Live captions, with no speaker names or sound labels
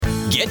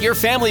Get your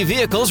family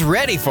vehicles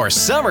ready for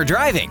summer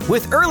driving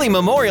with early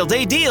Memorial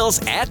Day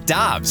deals at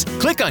Dobbs.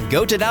 Click on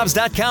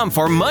GoToDobbs.com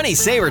for money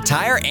saver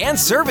tire and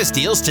service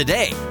deals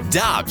today.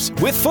 Dobbs,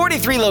 with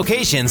 43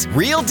 locations,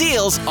 real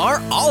deals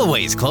are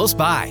always close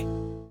by.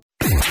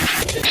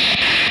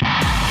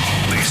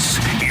 This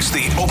is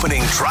the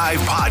Opening Drive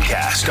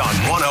podcast on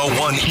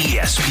 101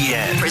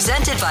 ESPN.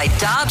 Presented by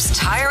Dobbs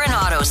Tire and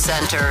Auto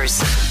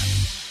Centers.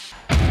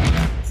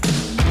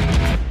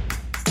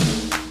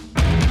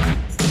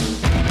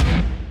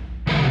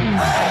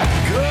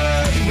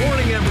 Good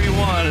morning,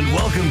 everyone, and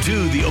welcome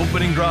to the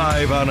Opening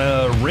Drive on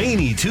a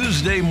rainy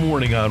Tuesday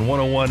morning on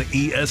 101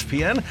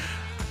 ESPN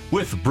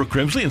with Brooke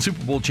Grimsley and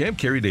Super Bowl champ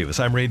Kerry Davis.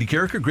 I'm Randy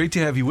Carricker. Great to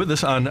have you with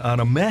us on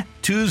a meh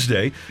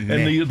Tuesday.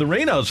 And the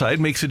rain outside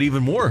makes it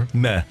even more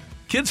meh.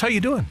 Kids, how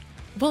you doing?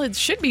 Well, it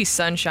should be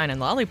sunshine and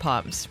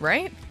lollipops,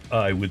 right?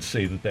 I would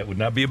say that would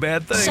not be a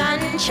bad thing.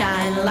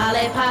 Sunshine,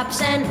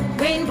 lollipops, and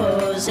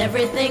rainbows.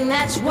 Everything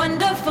that's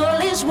wonderful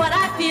is what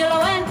I feel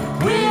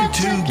when we're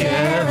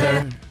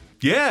together.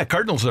 Yeah,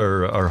 Cardinals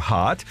are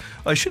hot.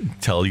 I should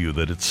tell you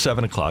that it's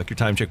 7 o'clock. Your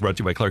time check brought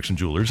to you by Clarkson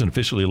Jewelers, an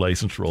officially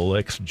licensed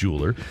Rolex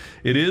jeweler.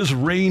 It is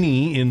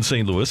rainy in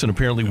St. Louis and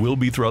apparently will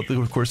be throughout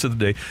the course of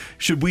the day.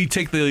 Should we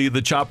take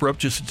the chopper up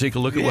just to take a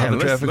look at how the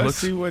traffic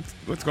looks? Let's see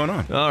what's going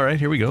on. All right,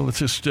 here we go. Let's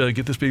just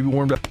get this baby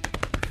warmed up.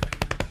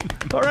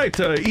 All right,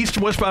 east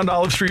and westbound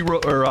Olive Street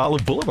or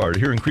Olive Boulevard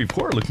here in Creve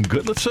Coeur looking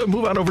good. Let's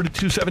move on over to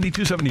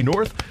 270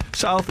 north,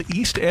 south,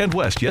 east, and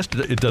west. Yes,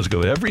 it does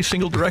go every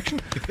single direction,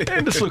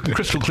 and it's looking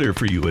crystal clear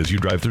for you as you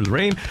drive through the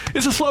rain.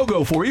 It's a slow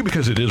go for you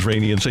because it is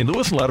rainy in St.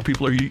 Louis, and a lot of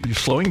people are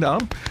slowing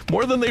down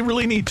more than they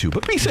really need to.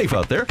 But be safe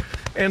out there,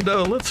 and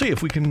let's see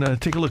if we can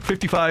take a look.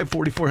 55,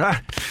 44.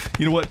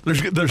 You know what?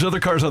 There's other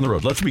cars on the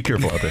road. Let's be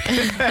careful out there.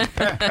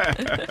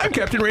 I'm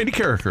Captain Randy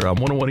Carricker. I'm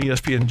 101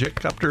 ESPN Jet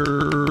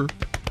Copter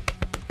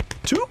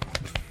 2.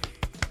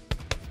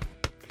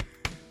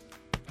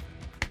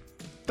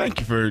 Thank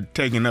you for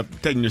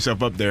taking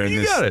yourself up there in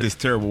this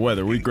terrible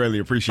weather. We greatly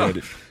appreciate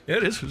it. Yeah,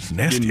 it is. It's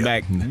nasty.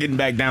 Getting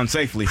back down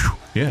safely.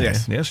 Yeah,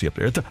 yes. Nasty up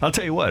there. I'll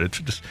tell you what.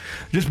 It's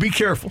just be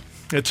careful.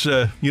 It's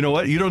you know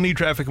what? You don't need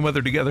traffic and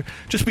weather together.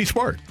 Just be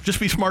smart. Just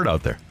be smart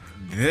out there.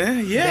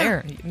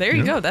 Yeah. There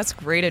you go. That's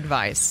great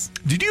advice.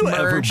 Did you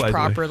merge ever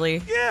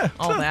properly? Yeah,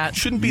 all that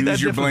shouldn't be Use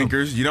that your difficult.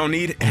 blinkers. You don't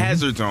need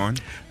hazards on.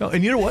 No,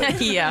 and you know what?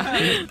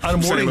 Yeah. On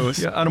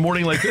a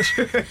morning like this,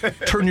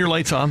 turn your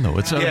lights on though.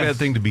 It's not a bad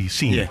thing to be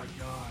seen.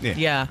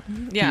 Yeah.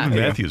 Even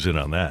Matthew's in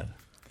on that.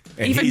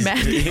 And Even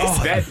Matthew.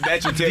 That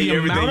should tell you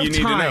everything you need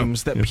to know. The amount of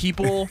times that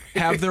people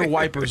have their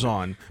wipers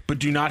on but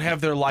do not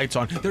have their lights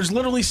on. There's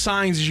literally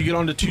signs as you get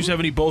onto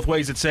 270 both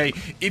ways that say,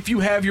 if you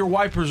have your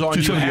wipers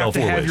on, you have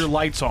to have your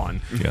lights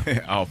on.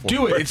 Yeah. All four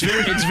Do it. ways.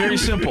 It's very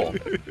simple.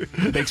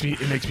 It makes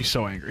me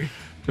so angry.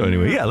 So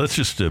anyway, let's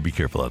just be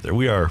careful out there.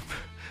 We are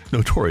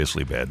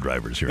notoriously bad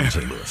drivers here in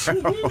St. Louis.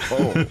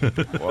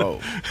 Whoa.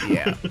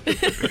 Yeah.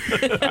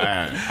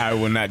 I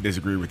will not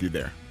disagree with you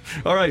there.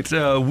 All right,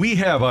 we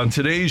have on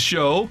today's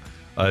show,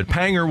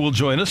 Panger will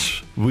join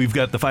us. We've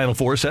got the Final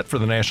Four set for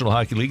the National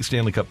Hockey League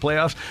Stanley Cup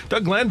playoffs.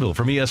 Doug Glanville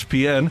from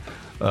ESPN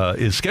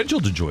is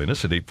scheduled to join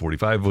us at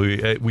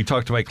 8:45. We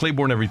talk to Mike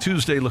Claiborne every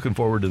Tuesday. Looking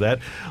forward to that.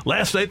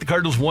 Last night, the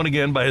Cardinals won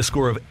again by a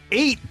score of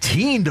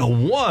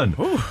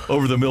 18-1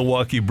 over the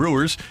Milwaukee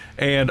Brewers.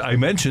 And I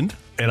mentioned,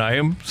 and I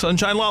am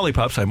Sunshine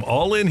Lollipops, I'm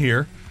all in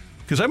here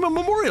because I'm a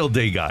Memorial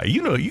Day guy.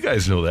 You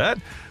guys know that.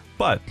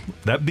 But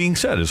that being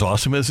said, as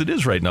awesome as it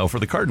is right now for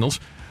the Cardinals,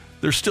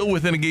 they're still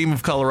within a game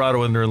of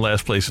Colorado and they're in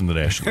last place in the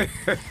National League.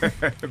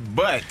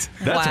 But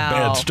that's a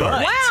bad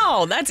start.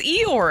 Wow, that's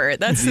Eeyore.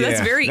 That's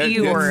very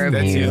Eeyore of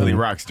That's you. usually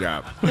Rock's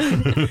job.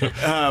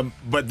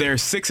 But they're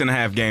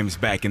 6.5 games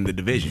back in the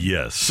division.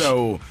 Yes.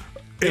 So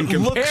in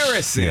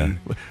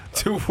comparison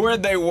to where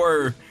they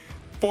were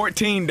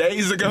 14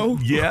 days ago,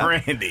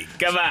 Randy,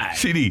 come on.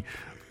 CD,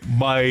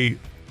 my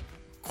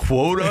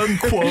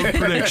quote-unquote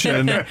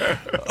prediction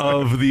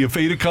of the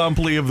fait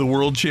accompli of the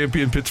world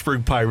champion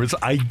Pittsburgh Pirates,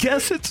 I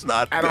guess it's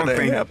not going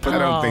to happen. I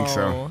don't think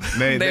so.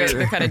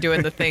 They're kind of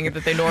doing the thing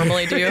that they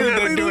normally do.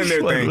 They're doing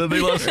their thing.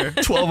 They lost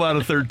 12 out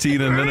of 13,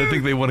 and then I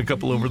think they won a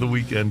couple over the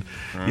weekend.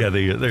 Yeah,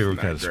 they were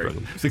kind of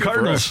struggling. The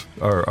Cardinals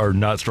are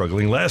not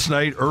struggling. Last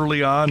night,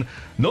 early on,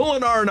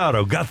 Nolan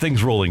Arenado got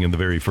things rolling in the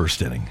very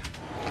first inning.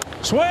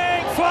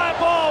 Swing, fly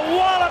ball,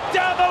 wallop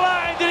down the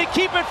line. Did he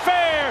keep it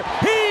fair?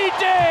 He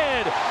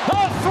did!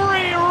 A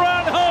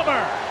 3-run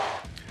homer!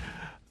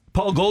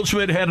 Paul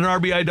Goldschmidt had an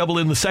RBI double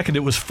in the second.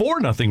 It was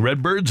 4-0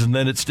 Redbirds, and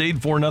then it stayed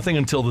 4-0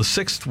 until the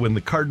sixth when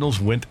the Cardinals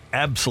went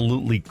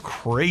absolutely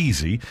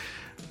crazy.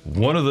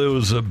 One of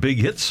those big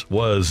hits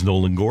was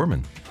Nolan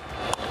Gorman.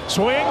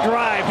 Swing,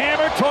 drive,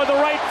 hammer toward the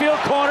right field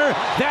corner.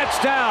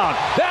 That's down.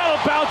 That'll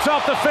bounce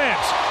off the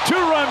fence.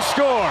 2-run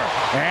score.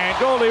 And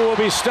Goldie will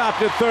be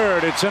stopped at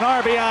third. It's an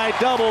RBI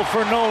double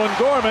for Nolan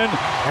Gorman.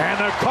 And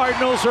the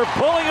Cardinals are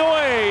pulling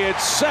away.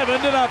 It's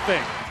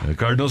 7-0. The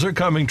Cardinals are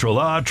coming.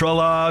 Tra-la,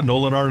 tra-la.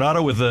 Nolan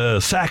Arenado with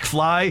a sac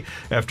fly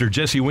after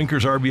Jesse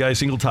Winker's RBI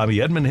single. Tommy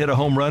Edman hit a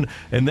home run.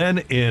 And then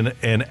in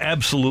an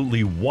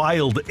absolutely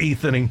wild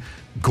 8th inning,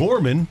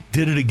 Gorman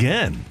did it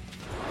again.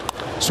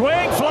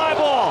 Swing, fly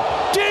ball,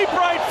 deep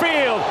right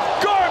field.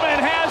 Gorman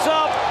has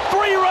a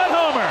 3-run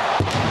homer.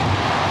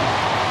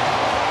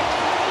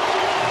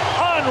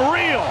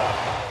 Unreal.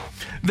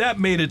 That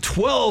made it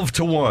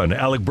 12-1.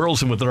 Alec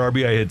Burleson with an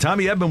RBI hit.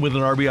 Tommy Edman with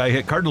an RBI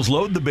hit. Cardinals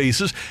load the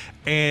bases,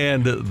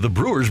 and the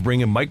Brewers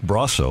bring in Mike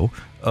Brasso,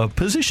 a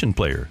position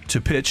player,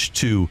 to pitch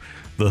to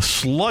the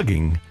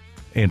slugging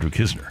Andrew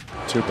Knizner.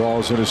 2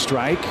 balls and a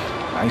strike.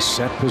 Nice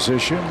set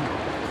position.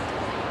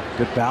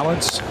 Good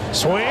balance.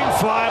 Swing,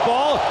 fly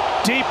ball,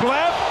 deep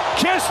left.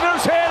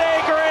 Knizner's hit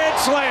a grand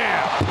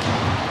slam.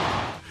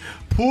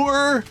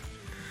 Poor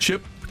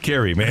Chip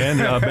Carey, man.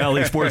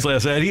 Bally Sports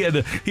last night. He had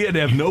to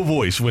have no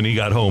voice when he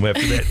got home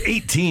after that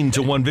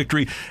 18-1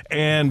 victory.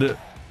 And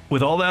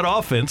with all that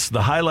offense,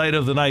 the highlight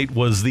of the night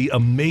was the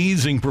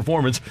amazing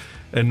performance.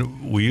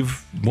 And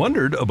we've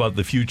wondered about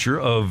the future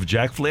of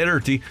Jack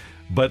Flaherty.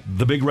 But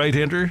the big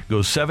right-hander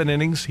goes 7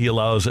 innings. He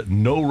allows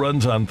no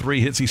runs on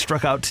 3 hits. He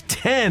struck out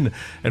 10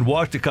 and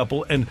walked a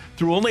couple, and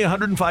threw only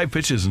 105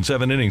 pitches in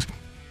 7 innings.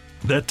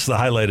 That's the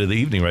highlight of the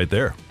evening right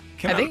there.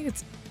 I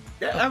was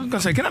going to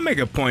say, can I make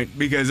a point?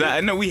 Because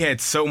I know we had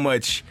so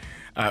much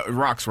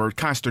Roxford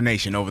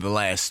consternation over the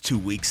last 2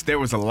 weeks. There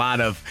was a lot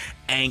of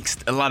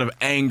angst, a lot of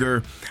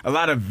anger, a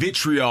lot of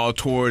vitriol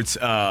towards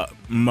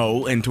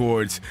Mo and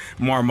towards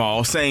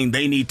Marmol, saying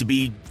they need to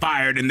be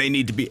fired and they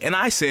need to be. And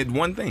I said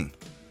one thing.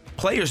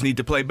 Players need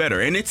to play better.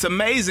 And it's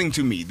amazing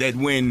to me that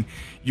when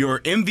your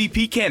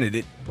MVP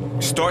candidate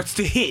starts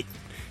to hit,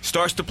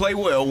 starts to play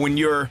well, when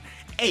your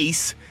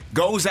ace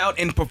goes out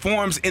and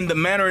performs in the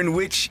manner in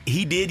which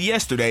he did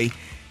yesterday,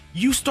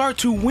 you start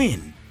to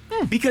win.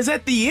 Because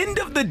at the end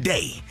of the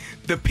day,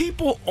 the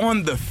people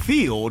on the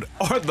field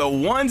are the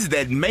ones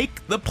that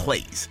make the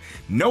plays.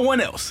 No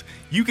one else.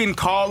 You can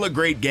call a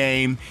great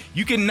game.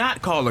 You can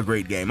not call a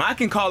great game. I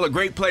can call a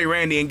great play,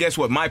 Randy, and guess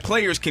what? My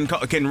players can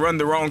run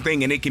the wrong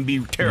thing and it can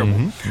be terrible.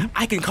 Mm-hmm.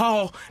 I can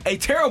call a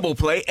terrible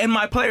play and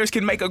my players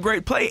can make a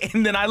great play,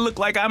 and then I look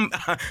like I'm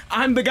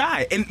the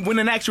guy. And when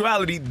in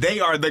actuality,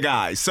 they are the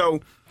guys. So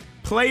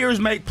players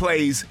make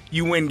plays,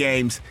 you win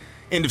games.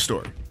 End of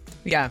story.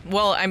 Yeah,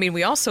 well, I mean,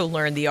 we also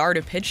learned the art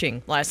of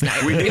pitching last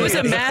night. It was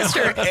a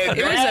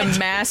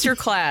master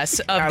class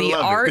of the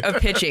art of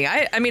pitching.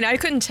 I mean, I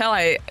couldn't tell.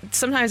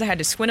 Sometimes I had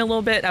to squint a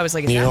little bit. I was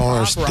like, is that Bob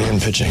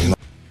Ross? Pitching.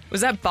 Was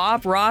that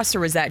Bob Ross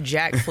or was that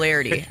Jack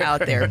Flaherty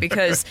out there?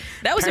 Because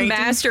that was a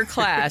master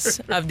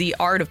class of the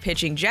art of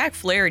pitching. Jack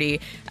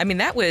Flaherty, I mean,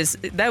 that was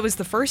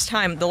the first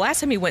time. The last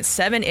time he went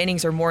 7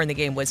 innings or more in the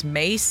game was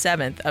May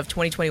 7th of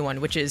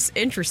 2021, which is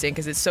interesting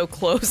because it's so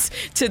close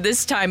to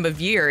this time of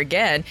year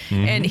again.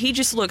 Mm-hmm. And he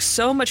just looks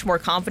so much more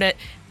confident.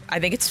 I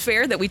think it's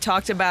fair that we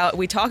talk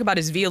about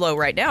his velo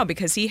right now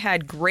because he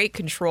had great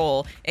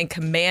control and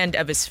command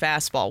of his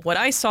fastball. What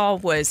I saw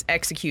was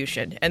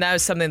execution, and that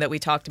was something that we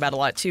talked about a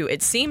lot too.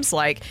 It seems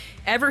like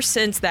ever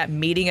since that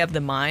meeting of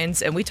the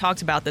minds, and we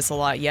talked about this a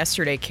lot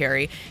yesterday,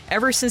 Carrie,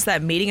 ever since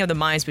that meeting of the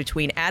minds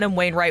between Adam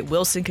Wainwright,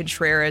 Wilson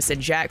Contreras,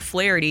 and Jack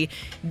Flaherty,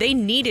 they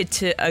needed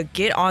to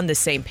get on the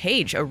same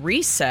page, a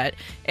reset,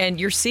 and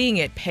you're seeing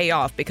it pay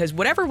off because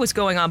whatever was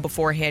going on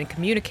beforehand,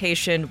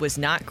 communication was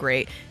not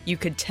great. You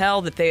could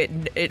tell that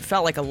it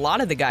felt like a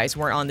lot of the guys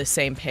weren't on the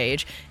same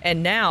page.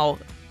 And now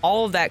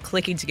all of that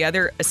clicking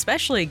together,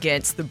 especially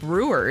against the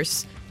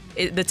Brewers,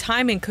 the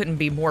timing couldn't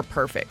be more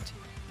perfect.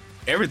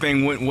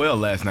 Everything went well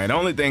last night.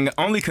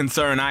 Only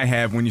concern I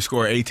have when you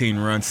score 18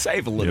 runs,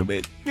 save a little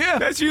bit. Yeah,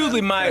 that's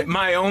usually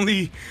my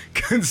only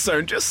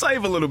concern. Just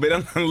save a little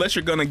bit, unless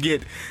you're going to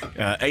get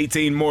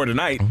 18 more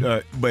tonight.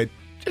 But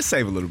just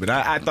save a little bit.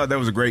 I thought that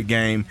was a great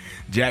game.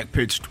 Jack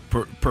pitched,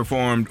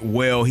 performed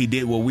well. He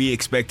did what we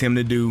expect him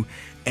to do,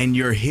 and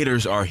your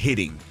hitters are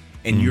hitting,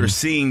 and you're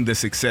seeing the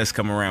success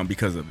come around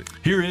because of it.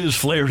 Here is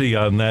Flaherty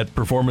on that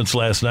performance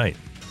last night.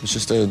 It's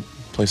just a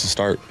place to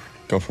start.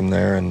 Go from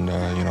there, and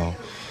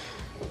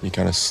you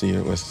kind of see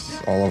it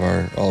with all of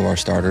our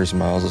starters.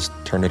 Miles has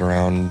turned it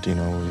around.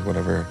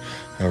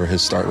 However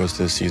his start was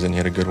this season, he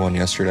had a good one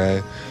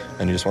yesterday.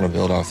 And you just want to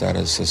build off that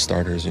as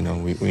starters.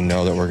 We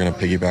know that we're going to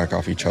piggyback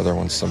off each other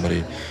once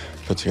somebody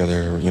puts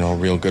together, a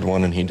real good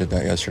one, and he did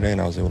that yesterday,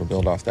 and I was able to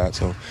build off that.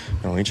 So,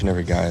 each and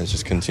every guy is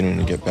just continuing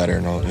to get better,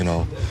 and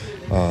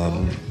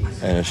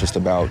it's just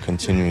about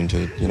continuing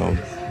to,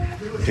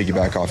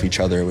 piggyback off each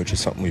other, which is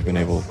something we've been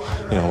able,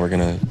 we're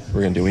gonna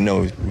do. We know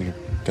we're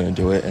gonna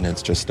do it, and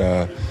it's just,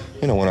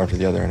 one after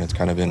the other, and it's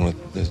kind of been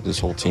with this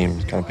whole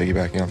team, kind of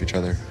piggybacking off each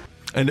other.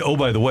 And, oh,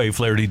 by the way,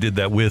 Flaherty did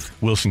that with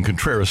Wilson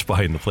Contreras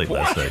behind the plate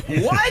last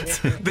night. What?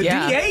 The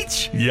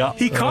DH? Yeah.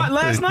 He caught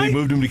last night? He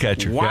moved him to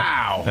catcher.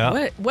 Wow.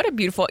 Yeah. What a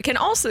beautiful.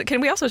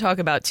 Can we also talk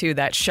about, too,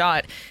 that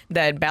shot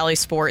that Bally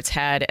Sports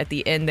had at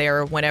the end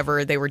there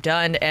whenever they were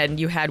done, and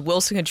you had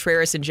Wilson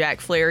Contreras and Jack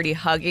Flaherty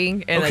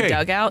hugging in the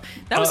dugout?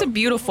 That was a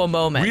beautiful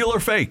moment. Real or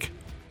fake?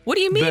 What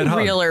do you mean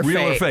real or fake?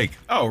 Real or fake?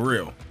 Oh,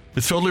 real.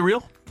 It's totally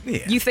real?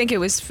 Yeah. You think it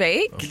was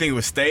fake? You think it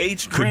was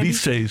staged? Could be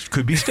staged.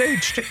 Could be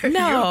staged.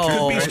 No.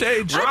 Could be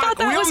staged. I thought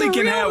that we was only a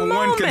can real have one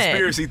moment.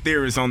 conspiracy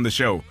theorist on the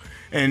show.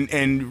 And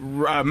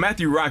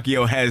Matthew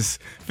Rocchio has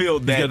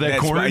filled that, He's got that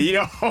corner?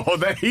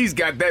 Spot. He's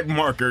got that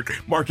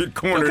market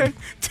cornered. Okay.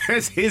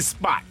 That's his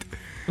spot.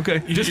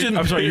 Okay.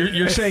 I'm sorry.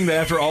 You're saying that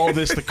after all of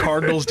this, the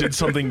Cardinals did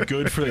something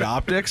good for the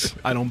optics?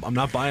 I'm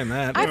not buying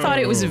that. I thought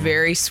it was a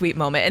very sweet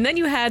moment. And then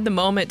you had the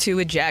moment, too,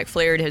 with Jack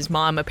Flaherty, his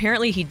mom.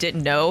 Apparently, he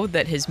didn't know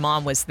that his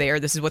mom was there.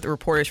 This is what the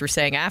reporters were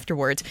saying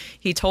afterwards.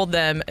 He told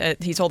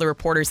the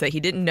reporters that he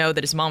didn't know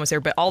that his mom was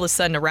there, but all of a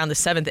sudden, around the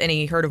 7th inning,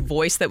 he heard a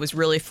voice that was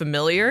really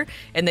familiar,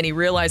 and then he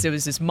realized it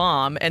was his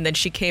mom, and then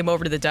she came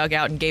over to the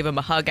dugout and gave him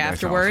a hug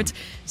afterwards.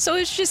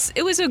 Awesome. So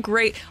it was a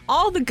great,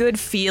 all the good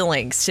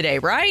feelings today,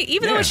 right?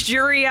 Even though it's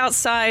jury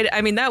outside,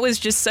 I mean, that was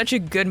just such a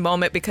good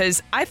moment,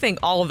 because I think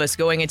all of us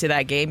going into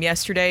that game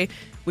yesterday,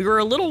 we were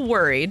a little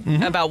worried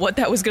about what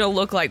that was going to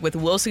look like with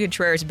Wilson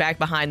Contreras back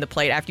behind the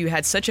plate after you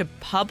had such a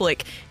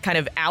public kind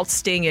of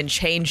ousting and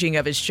changing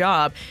of his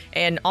job.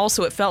 And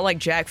also it felt like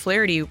Jack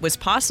Flaherty was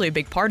possibly a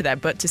big part of that.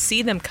 But to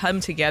see them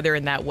come together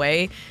in that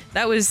way,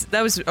 that was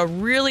a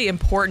really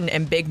important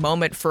and big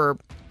moment for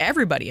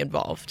everybody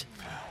involved.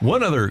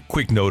 One other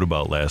quick note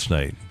about last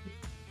night.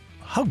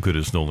 How good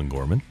is Nolan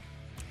Gorman?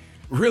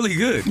 Really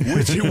good,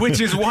 which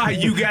is why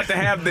you got to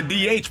have the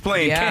DH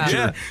playing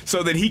catcher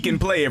so that he can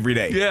play every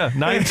day. Yeah,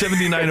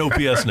 979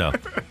 OPS now.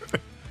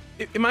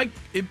 Am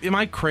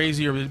I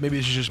crazy, or maybe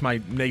this is just my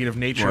negative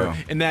nature? Well,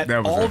 and that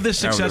all of this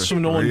success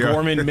from Nolan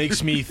Gorman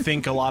makes me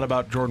think a lot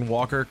about Jordan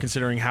Walker,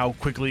 considering how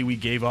quickly we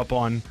gave up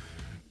on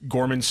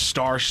Gorman's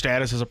star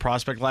status as a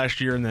prospect last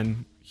year, and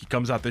then he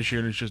comes out this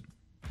year and is just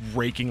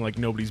raking like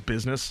nobody's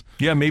business.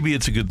 Yeah, maybe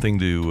it's a good thing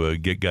to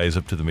get guys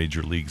up to the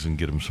major leagues and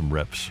get them some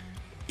reps.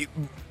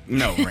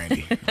 No,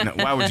 Randy. No,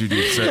 why would you do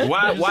that, sir?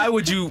 Why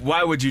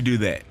would you do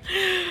that?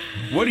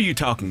 What are you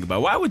talking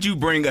about? Why would you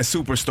bring a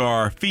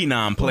superstar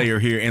phenom player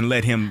here and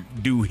let him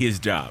do his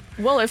job?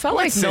 Well, it felt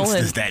what like sense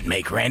Nolan. does that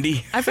make,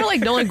 Randy? I feel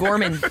like Nolan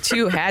Gorman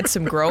too had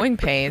some growing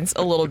pains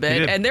a little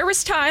bit, and there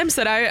was times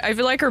that I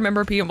feel like I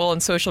remember people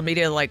on social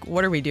media like,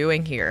 "What are we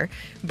doing here?"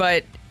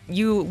 But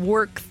you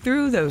work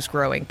through those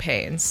growing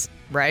pains,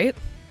 right?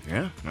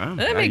 Yeah,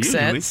 that makes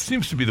sense.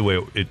 Seems to be the way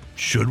it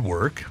should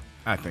work.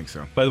 I think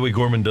so. By the way,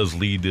 Gorman does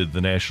lead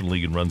the National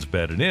League in runs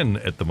batted in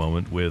at the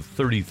moment with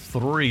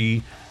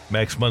 33.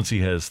 Max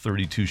Muncy has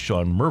 32.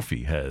 Sean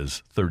Murphy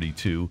has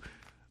 32.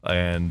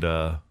 And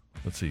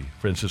let's see,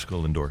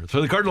 Francisco Lindor.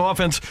 So the Cardinal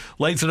offense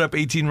lights it up,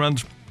 18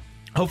 runs.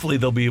 Hopefully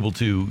they'll be able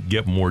to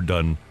get more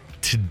done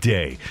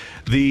today.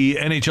 The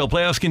NHL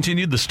playoffs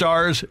continued. The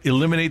Stars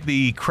eliminate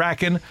the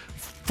Kraken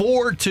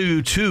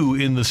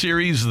 4-2 in the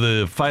series.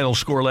 The final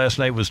score last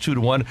night was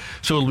 2-1.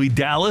 So it'll be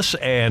Dallas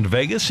and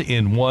Vegas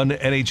in one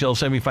NHL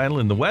semifinal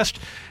in the West.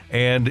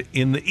 And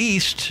in the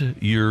East,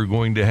 you're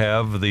going to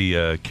have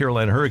the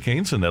Carolina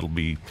Hurricanes, and that'll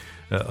be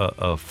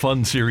a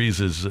fun series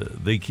as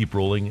they keep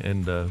rolling.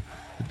 And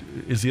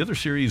is the other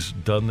series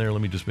done there?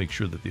 Let me just make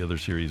sure that the other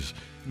series...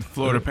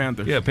 Florida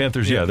Panthers. Yeah,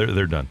 Panthers. Yeah,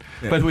 they're done.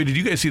 Yeah. By the way, did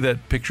you guys see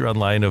that picture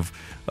online of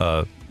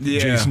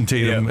Jason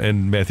Tatum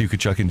and Matthew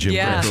Tkachuk and Jim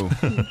Cool.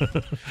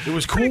 It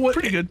was cool.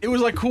 Pretty good. It was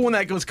like cool when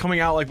that was coming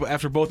out, like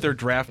after both their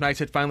draft nights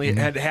had finally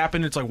had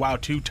happened. It's like, wow,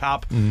 two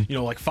top,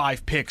 like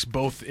 5 picks,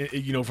 both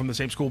from the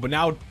same school. But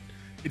now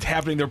it's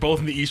happening. They're both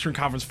in the Eastern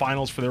Conference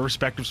Finals for their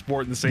respective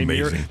sport in the same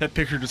year. That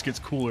picture just gets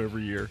cooler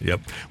every year. Yep.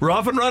 We're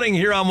off and running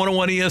here on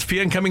 101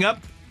 ESPN. Coming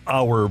up,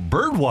 our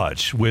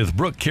Birdwatch with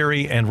Brooke,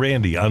 Carey, and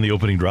Randy on the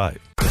opening drive.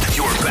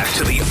 You're back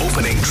to the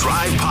Opening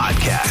Drive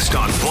podcast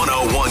on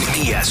 101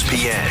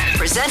 ESPN.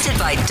 Presented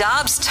by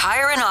Dobbs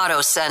Tire and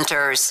Auto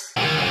Centers.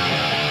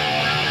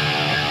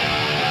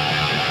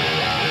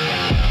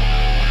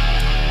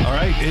 All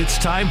right, it's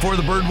time for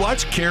the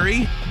Birdwatch.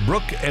 Carey,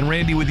 Brooke, and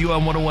Randy with you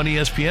on 101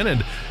 ESPN.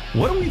 And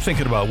what are we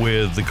thinking about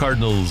with the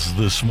Cardinals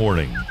this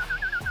morning?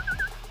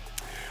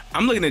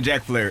 I'm looking at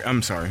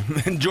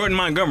Jordan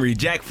Montgomery.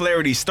 Jack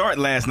Flaherty's start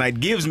last night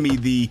gives me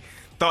the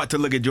thought to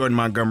look at Jordan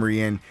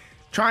Montgomery and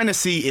trying to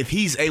see if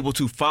he's able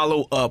to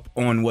follow up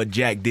on what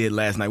Jack did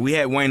last night. We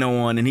had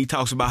Wayno on, and he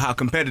talks about how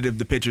competitive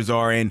the pitchers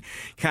are and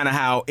kind of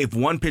how if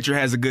one pitcher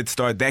has a good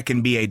start, that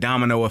can be a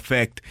domino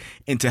effect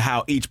into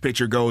how each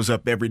pitcher goes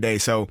up every day.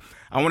 So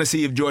I want to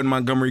see if Jordan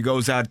Montgomery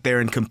goes out there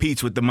and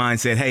competes with the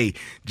mindset, hey,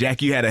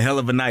 Jack, you had a hell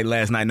of a night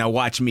last night. Now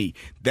watch me.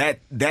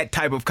 That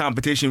type of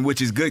competition,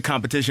 which is good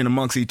competition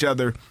amongst each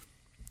other,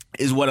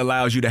 is what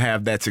allows you to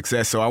have that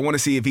success. So I want to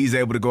see if he's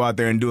able to go out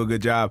there and do a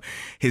good job.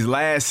 His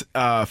last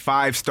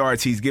 5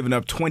 starts, he's given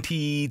up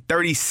 20,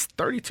 30,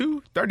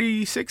 32,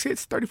 36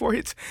 hits, 34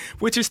 hits,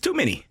 which is too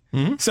many.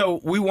 So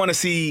we want to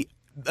see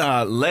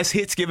less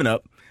hits given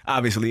up,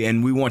 obviously,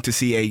 and we want to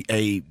see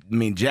I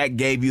mean, Jack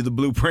gave you the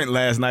blueprint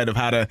last night of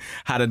how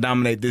to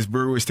dominate this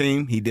Brewers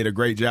team. He did a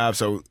great job.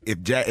 So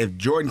if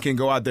Jordan can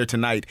go out there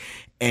tonight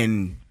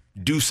and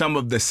do some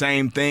of the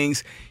same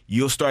things,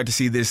 you'll start to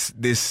see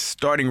this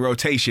starting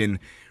rotation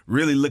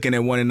really looking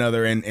at one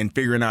another and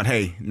figuring out,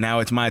 hey, now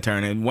it's my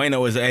turn. And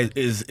Waino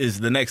is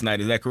the next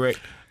night. Is that correct?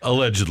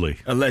 Allegedly.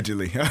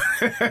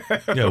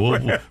 Yeah,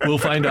 we'll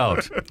find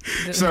out.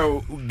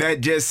 So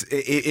that just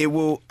it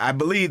will. I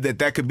believe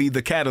that could be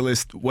the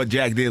catalyst. What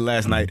Jack did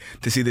last night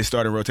to see this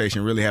starting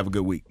rotation really have a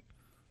good week.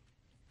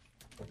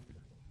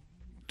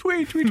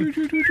 Tweet.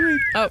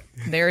 Oh,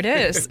 there it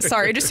is.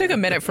 Sorry, it just took a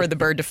minute for the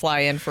bird to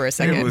fly in for a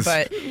second.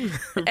 But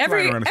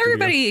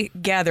everybody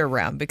gather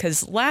around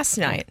because last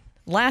night,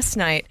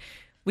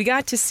 we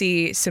got to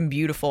see some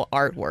beautiful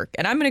artwork.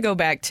 And I'm going to go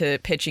back to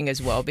pitching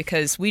as well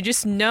because we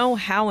just know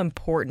how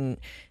important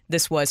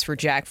this was for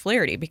Jack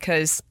Flaherty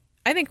because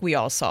I think we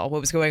all saw what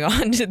was going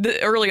on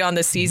early on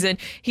this season.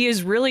 He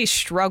has really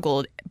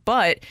struggled,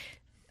 but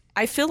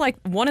I feel like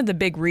one of the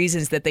big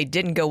reasons that they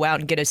didn't go out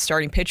and get a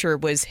starting pitcher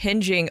was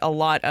hinging a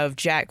lot of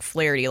Jack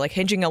Flaherty, like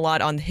hinging a lot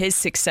on his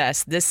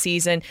success this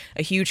season,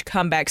 a huge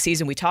comeback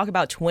season. We talk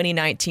about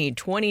 2019,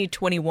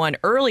 2021,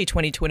 early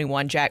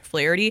 2021 Jack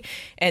Flaherty,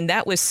 and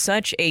that was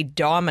such a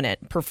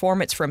dominant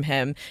performance from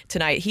him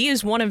tonight. He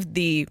is one of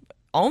the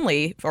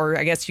only, or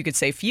I guess you could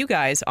say few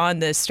guys on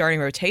this starting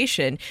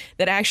rotation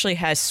that actually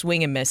has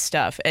swing and miss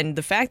stuff. And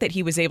the fact that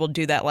he was able to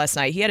do that last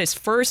night, he had his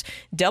first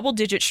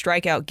double-digit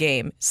strikeout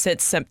game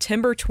since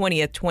September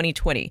 20th,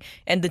 2020,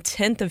 and the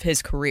 10th of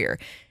his career.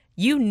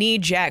 You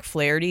need Jack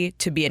Flaherty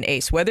to be an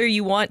ace. Whether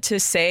you want to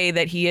say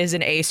that he is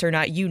an ace or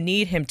not, you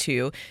need him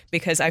to,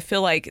 because I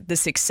feel like the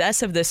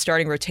success of this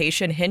starting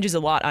rotation hinges a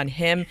lot on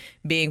him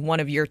being one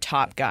of your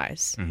top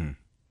guys. Mm-hmm.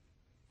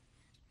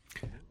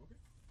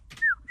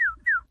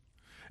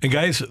 And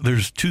guys,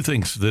 there's two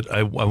things that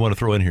I want to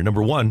throw in here.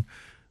 Number one,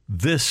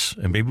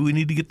 and maybe we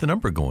need to get the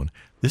number going.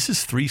 This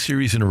is 3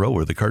 series in a row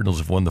where the Cardinals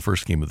have won the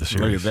first game of the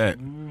series. Look at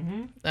that.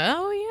 Mm-hmm.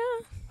 Oh,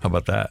 yeah. How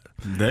about that?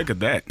 Look at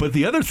that. But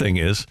the other thing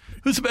is,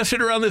 who's the best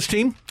hitter on this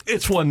team?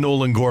 It's one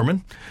Nolan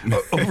Gorman.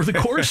 Over the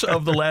course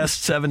of the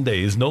last 7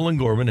 days, Nolan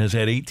Gorman has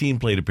had 18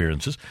 plate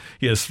appearances.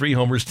 He has 3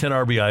 homers, 10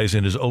 RBIs,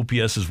 and his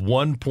OPS is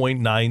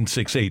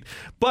 1.968.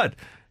 But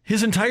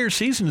his entire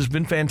season has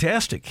been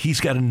fantastic. He's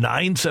got a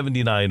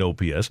 979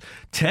 OPS,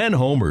 10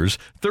 homers,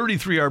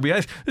 33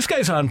 RBIs. This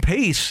guy's on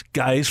pace,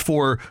 guys,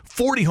 for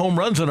 40 home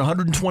runs and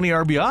 120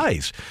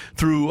 RBIs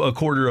through a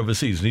quarter of a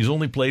season. He's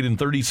only played in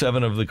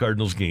 37 of the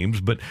Cardinals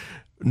games, but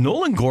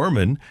Nolan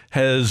Gorman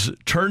has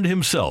turned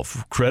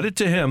himself, credit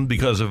to him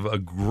because of a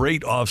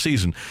great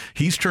offseason,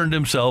 he's turned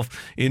himself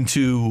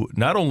into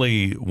not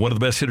only one of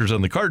the best hitters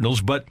on the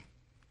Cardinals, but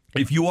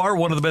if you are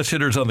one of the best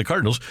hitters on the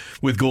Cardinals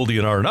with Goldie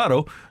and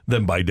Arenado,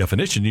 then by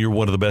definition, you're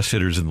one of the best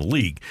hitters in the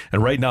league.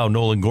 And right now,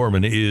 Nolan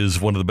Gorman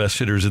is one of the best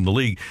hitters in the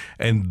league.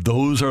 And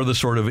those are the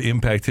sort of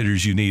impact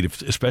hitters you need,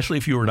 especially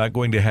if you are not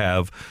going to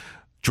have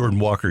Jordan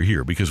Walker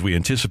here, because we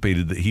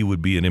anticipated that he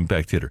would be an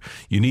impact hitter.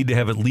 You need to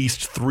have at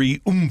least 3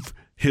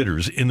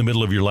 hitters in the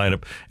middle of your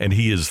lineup, and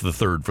he is the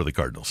third for the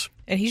Cardinals.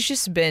 And he's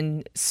just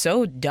been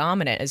so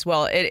dominant as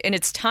well. And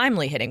it's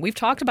timely hitting. We've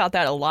talked about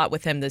that a lot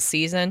with him this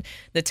season,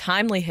 the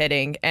timely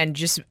hitting and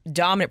just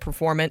dominant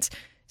performance.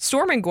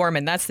 Stormin'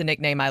 Gorman, that's the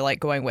nickname I like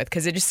going with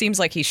because it just seems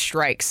like he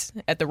strikes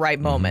at the right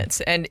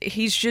moments. And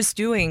he's just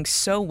doing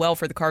so well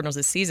for the Cardinals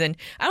this season.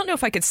 I don't know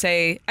if I could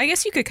say, I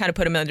guess you could kind of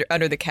put him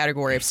under the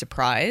category of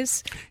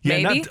surprise,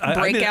 maybe.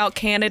 Breakout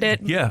candidate.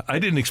 Yeah, I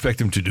didn't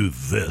expect him to do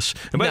this.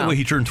 And by the way,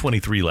 he turned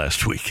 23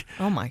 last week.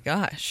 Oh, my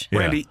gosh. Yeah.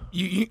 Randy,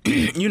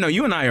 you know,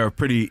 you and I are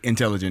pretty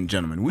intelligent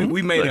gentlemen.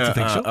 We made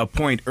a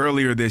point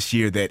earlier this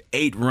year that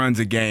 8 runs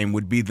a game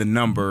would be the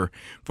number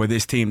for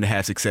this team to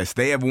have success.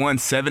 They have won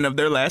 7 of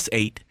their last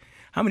 8.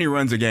 How many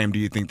runs a game do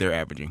you think they're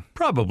averaging?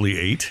 Probably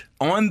 8.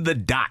 On the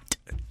dot.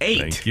 8.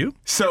 Thank you.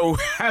 So,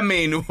 I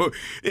mean,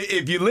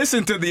 if you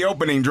listen to the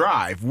opening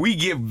drive, we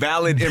give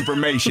valid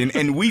information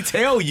and we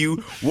tell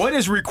you what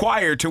is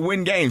required to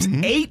win games.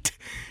 8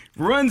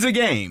 runs a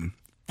game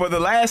for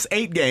the last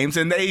 8 games,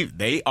 and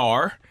they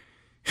are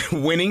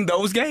winning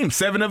those games,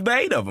 7 of the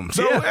 8 of them.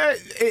 So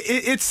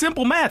it's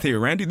simple math here,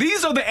 Randy.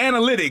 These are the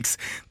analytics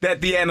that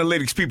the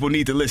analytics people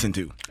need to listen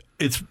to.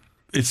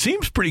 It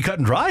seems pretty cut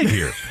and dry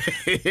here.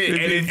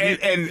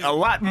 and a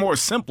lot more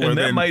simpler. And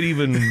that might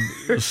even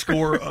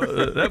score,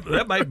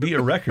 that might be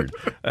a record.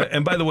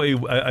 And by the way,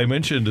 I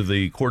mentioned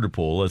the quarter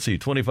pole. Let's see,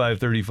 25,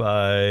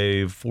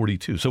 35,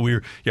 42. So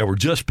we're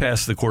just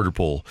past the quarter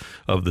pole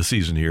of the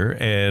season here.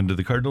 And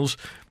the Cardinals,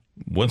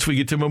 once we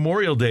get to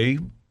Memorial Day,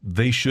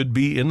 they should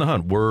be in the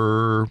hunt.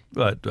 We're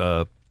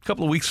a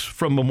couple of weeks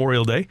from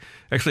Memorial Day.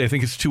 Actually, I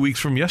think it's 2 weeks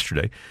from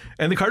yesterday.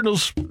 And the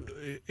Cardinals,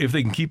 if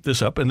they can keep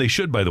this up, and they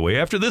should, by the way,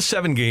 after this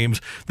 7 games,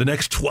 the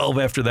next 12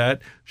 after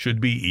that should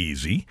be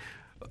easy.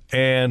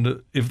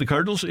 And if the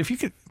Cardinals, if you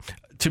could,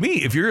 to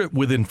me, if you're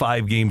within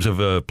 5 games of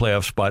a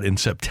playoff spot in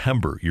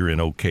September, you're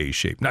in okay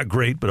shape. Not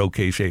great, but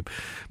okay shape.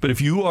 But if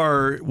you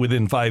are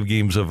within 5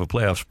 games of a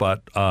playoff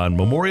spot on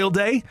Memorial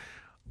Day,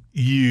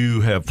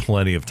 you have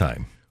plenty of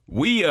time.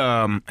 We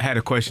had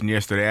a question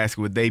yesterday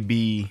asking, would they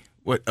be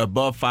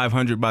above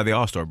 500 by the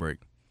All-Star break?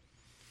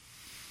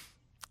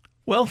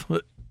 Well,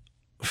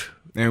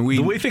 and we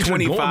the way things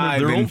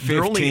 25 are going, and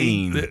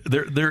 15.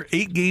 They're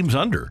 8 games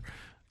under.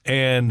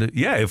 And,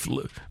 yeah,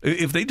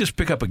 if they just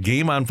pick up a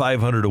game on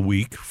 500 a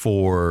week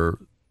for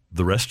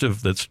the rest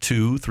of that's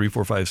 2, 3,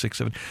 4, 5, 6,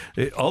 7,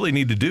 all they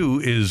need to do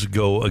is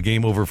go a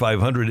game over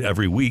 500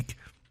 every week,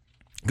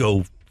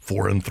 go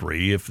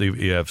 4-3 if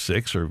you have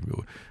 6, or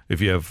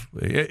if you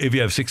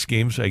have 6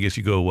 games, I guess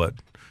you go what?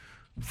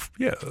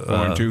 Yeah,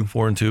 4-2.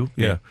 4-2.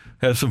 Yeah,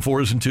 have some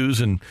 4s and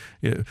 2s,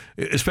 and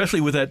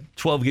especially with that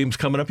 12 games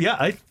coming up.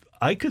 Yeah,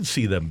 I could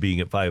see them being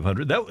at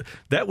 500.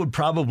 That would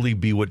probably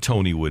be what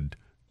Tony would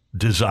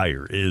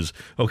desire. Is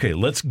okay.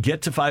 Let's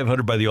get to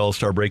 500 by the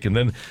All-Star break, and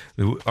then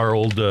our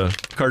old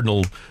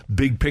Cardinal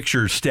big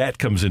picture stat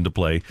comes into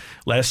play.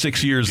 Last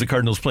 6 years, the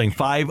Cardinals playing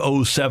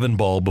 .507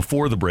 ball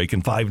before the break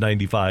and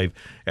 .595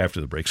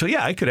 after the break. So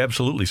yeah, I could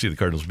absolutely see the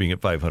Cardinals being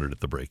at 500 at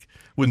the break.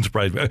 Wouldn't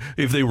surprise me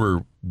if they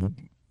were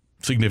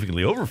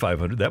significantly over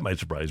 500. That might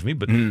surprise me,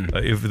 but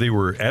if they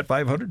were at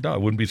 500, no, I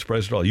wouldn't be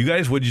surprised at all. You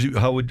guys,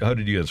 how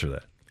did you answer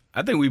that?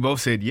 I think we both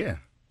said yeah,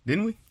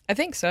 didn't we? I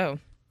think so.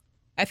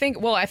 I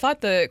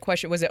thought the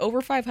question was, it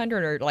over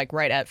 500 or like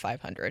right at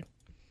 500?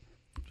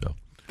 So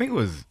I think it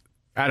was,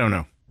 I don't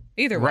know.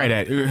 Either right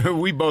way. At.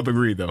 We both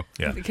agree though.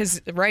 Yeah. Because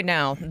right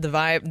now the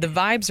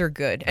vibes are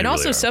good. And really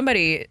also are.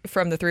 Somebody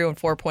from the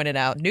 314 pointed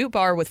out, Newt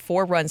Barr with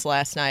 4 runs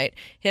last night.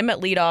 Him at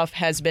leadoff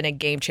has been a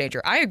game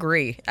changer. I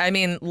agree. I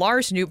mean,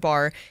 Lars Newt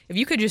Barr, if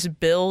you could just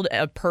build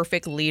a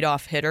perfect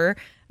leadoff hitter,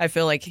 I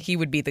feel like he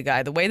would be the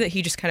guy. The way that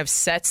he just kind of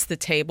sets the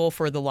table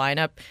for the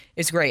lineup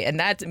is great. And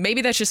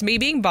maybe that's just me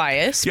being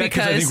biased. Yeah,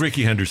 because I think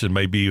Ricky Henderson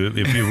might be,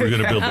 if you were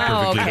going to build the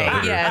perfect leadoff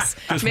hitter. Yes.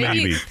 Just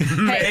maybe.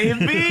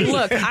 Hey,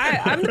 look,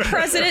 I'm the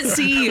president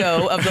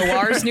CEO of the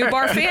Lars Newt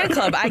Barr fan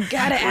club. I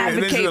got to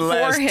advocate this is the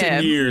last for him.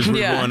 10 years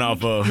we're going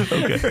off of.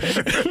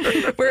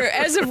 Okay. We're,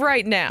 as of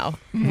right now,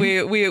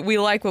 we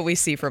like what we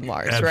see from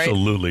Lars, right?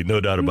 Absolutely,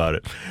 no doubt about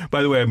it.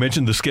 By the way, I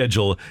mentioned the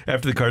schedule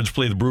after the Cards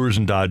play the Brewers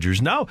and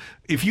Dodgers. Now,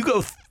 if you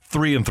go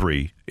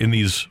 3-3 in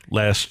these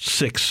last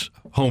 6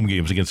 home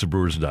games against the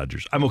Brewers and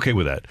Dodgers, I'm okay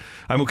with that.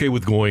 I'm okay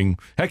with going,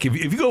 heck, if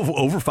you go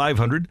over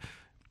 500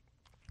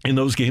 in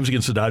those games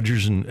against the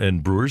Dodgers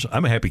and Brewers,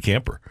 I'm a happy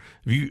camper.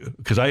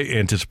 Because I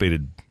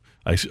anticipated,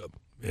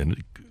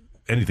 and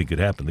anything could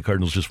happen. The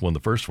Cardinals just won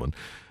the first one,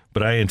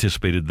 but I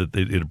anticipated that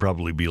it'd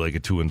probably be like a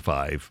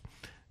 2-5,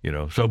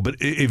 So, but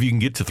if you can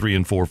get to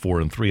 3-4,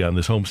 4-3 on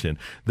this homestand,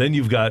 then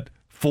you've got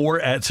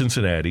 4 at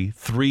Cincinnati,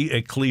 3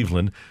 at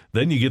Cleveland.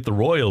 Then you get the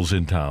Royals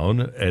in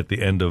town at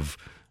the end of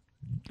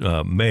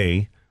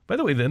May. By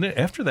the way, then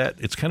after that,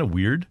 it's kind of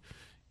weird.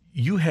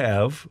 You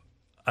have,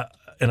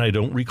 and I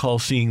don't recall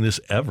seeing this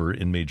ever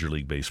in Major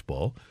League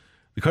Baseball,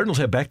 the Cardinals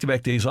have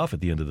back-to-back days off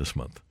at the end of this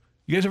month.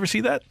 You guys ever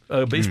see that?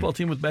 A baseball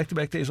team with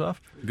back-to-back days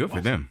off? Good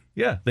for them.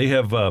 Yeah, they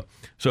have.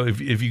 So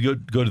if you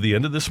go to the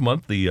end of this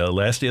month, the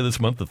last day of this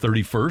month, the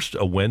 31st,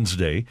 a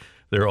Wednesday,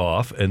 they're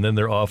off, and then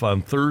they're off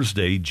on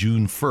Thursday,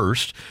 June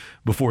 1st,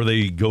 before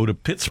they go to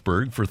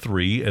Pittsburgh for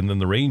 3, and then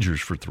the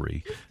Rangers for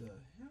 3.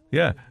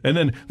 Yeah, and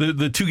then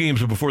the 2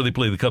 games before they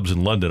play the Cubs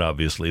in London,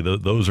 obviously,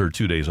 those are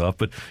 2 days off.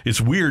 But it's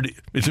weird.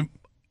 It's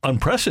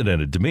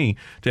unprecedented to me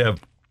to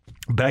have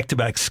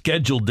back-to-back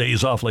scheduled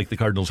days off like the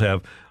Cardinals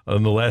have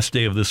on the last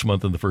day of this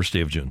month and the first day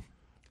of June.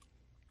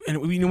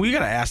 And we got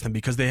to ask them,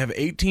 because they have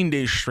 18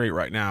 days straight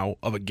right now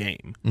of a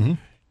game. Mm-hmm.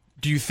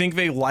 Do you think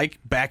they like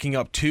backing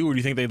up 2, or do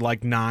you think they'd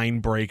like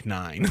 9, break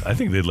 9? I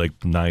think they'd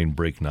like 9,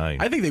 break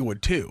 9. I think they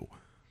would too.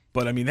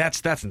 But, I mean,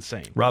 that's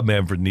insane. Rob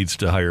Manfred needs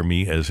to hire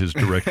me as his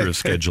director of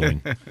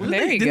scheduling.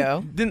 There you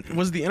go.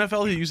 Was the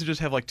NFL who used to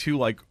just have like 2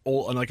 like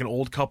an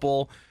old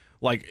couple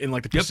in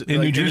like the in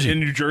New Jersey.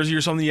 in New Jersey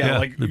or something? Yeah,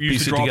 like you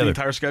used to draw the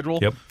entire schedule.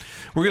 Yep.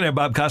 We're going to have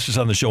Bob Costas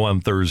on the show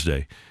on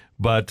Thursday,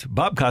 but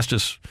Bob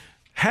Costas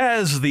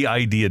has the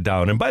idea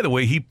down. And by the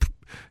way,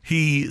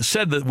 he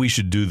said that we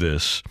should do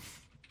this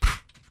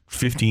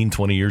 15,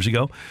 20 years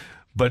ago.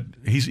 But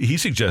he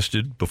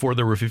suggested, before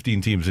there were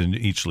 15 teams in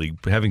each league,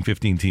 having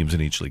 15 teams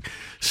in each league,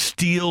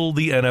 steal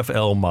the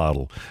NFL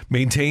model.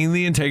 Maintain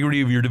the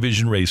integrity of your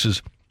division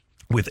races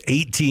with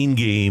 18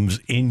 games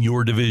in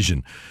your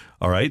division.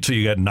 All right, so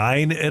you got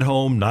 9 at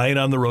home, 9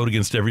 on the road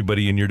against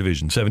everybody in your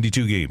division,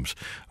 72 games.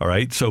 All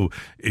right, so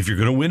if you're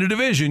going to win a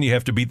division, you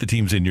have to beat the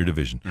teams in your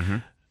division. Mm-hmm.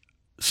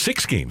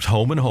 6 games,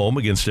 home and home,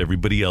 against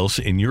everybody else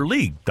in your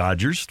league.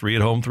 Dodgers, 3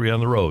 at home, 3 on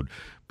the road.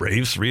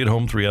 Braves, 3 at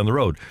home, 3 on the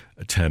road.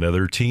 10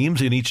 other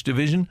teams in each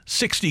division,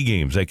 60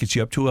 games. That gets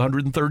you up to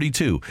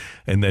 132.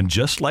 And then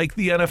just like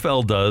the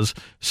NFL does,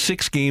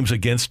 6 games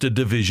against a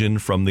division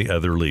from the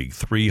other league.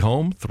 3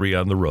 home, 3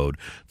 on the road.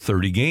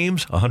 30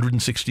 games,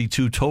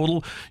 162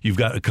 total. You've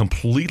got a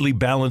completely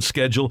balanced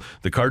schedule.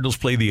 The Cardinals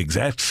play the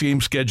exact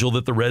same schedule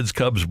that the Reds,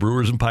 Cubs,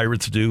 Brewers, and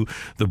Pirates do.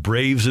 The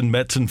Braves and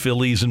Mets and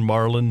Phillies and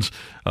Marlins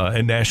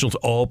and Nationals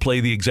all play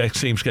the exact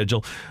same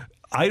schedule.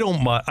 I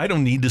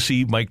don't need to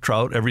see Mike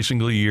Trout every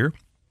single year,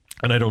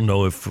 and I don't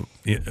know if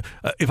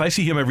I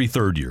see him every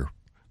third year,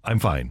 I'm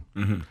fine.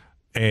 Mm-hmm.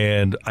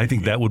 And I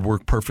think that would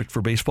work perfect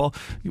for baseball.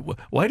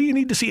 Why do you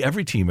need to see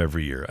every team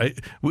every year?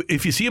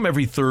 If you see them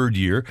every third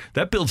year,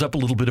 that builds up a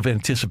little bit of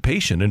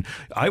anticipation. And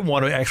I'm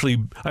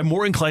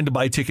more inclined to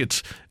buy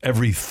tickets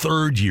every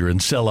third year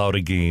and sell out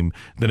a game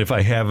than if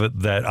I have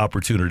that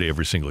opportunity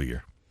every single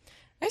year.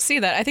 I see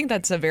that. I think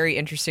that's a very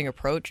interesting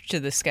approach to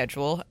the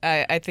schedule.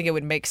 I think it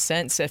would make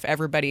sense if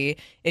everybody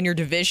in your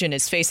division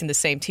is facing the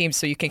same team,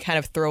 so you can kind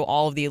of throw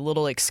all of the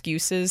little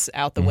excuses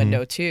out the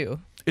window,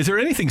 too. Is there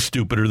anything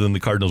stupider than the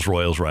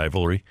Cardinals-Royals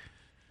rivalry?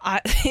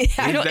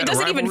 It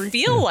doesn't even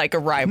feel like a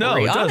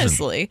rivalry,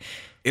 honestly.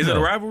 Is it a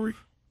rivalry?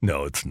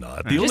 No, it's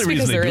not. The only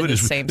reason they do it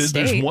is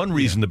there's one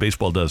reason the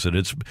baseball does it.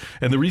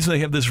 And the reason they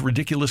have this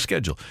ridiculous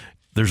schedule.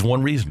 There's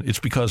one reason. It's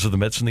because of the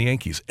Mets and the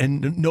Yankees.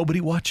 And nobody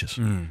watches.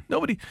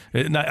 Nobody.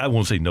 I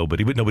won't say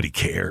nobody, but nobody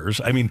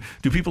cares. I mean,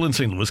 do people in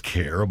St. Louis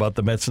care about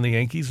the Mets and the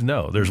Yankees?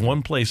 No. There's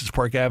one place, it's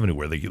Park Avenue,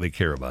 where they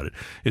care about it.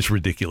 It's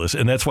ridiculous.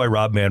 And that's why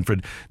Rob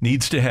Manfred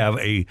needs to have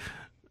an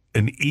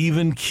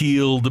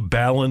even-keeled,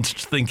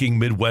 balanced-thinking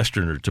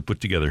Midwesterner to put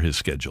together his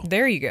schedule.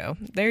 There you go.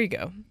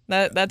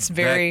 That's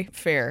very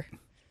fair.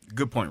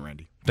 Good point,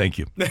 Randy. Thank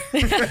you.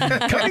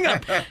 Coming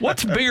up,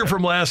 what's bigger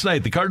from last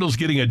night? The Cardinals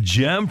getting a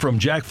gem from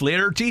Jack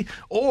Flaherty,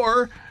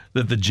 or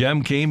that the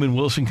gem came in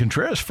Wilson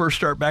Contreras' first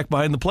start back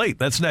behind the plate?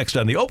 That's next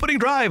on the Opening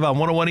Drive on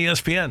 101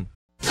 ESPN.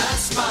 The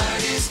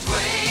smartest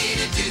way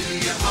to do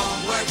your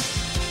homework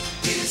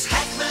is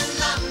Heckman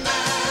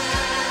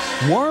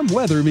Lumber. Warm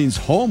weather means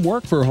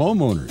homework for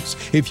homeowners.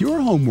 If your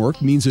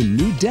homework means a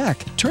new deck,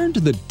 turn to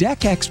the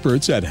deck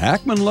experts at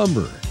Hackman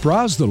Lumber.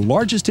 Browse the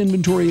largest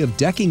inventory of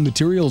decking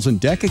materials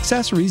and deck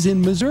accessories in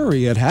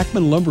Missouri at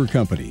Hackman Lumber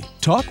Company.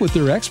 Talk with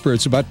their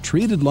experts about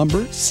treated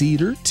lumber,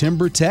 cedar,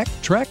 TimberTech,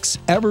 Trex,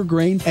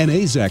 Evergreen, and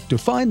Azek to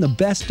find the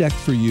best deck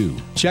for you.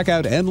 Check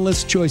out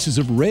endless choices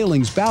of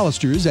railings,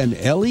 balusters,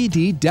 and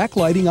LED deck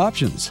lighting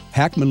options.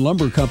 Hackman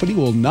Lumber Company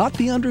will not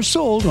be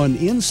undersold on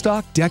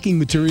in-stock decking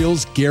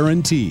materials,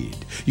 guaranteed.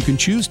 You can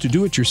choose to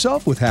do it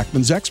yourself with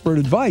Hackman's expert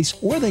advice,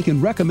 or they can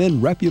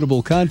recommend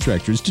reputable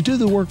contractors to do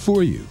the work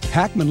for you.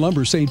 Hackman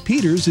Lumber St.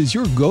 Peter's is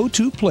your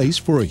go-to place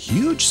for a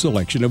huge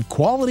selection of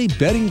quality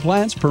bedding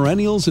plants,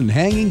 perennials, and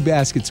hanging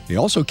baskets. They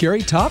also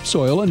carry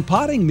topsoil and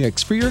potting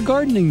mix for your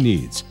gardening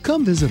needs.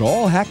 Come visit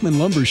all Hackman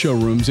Lumber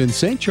showrooms in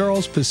St.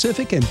 Charles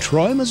Pacific and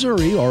Troy,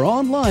 Missouri, or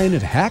online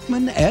at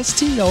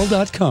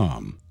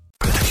hackmanstl.com.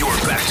 You're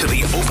back to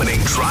the Opening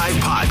Drive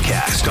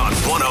podcast on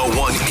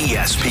 101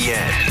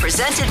 ESPN.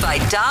 Presented by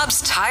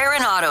Dobbs Tire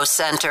and Auto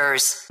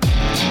Centers.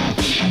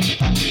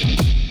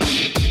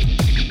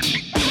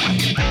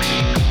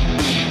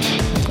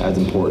 As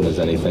important as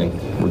anything,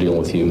 we're dealing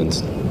with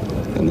humans,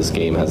 and this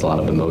game has a lot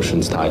of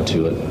emotions tied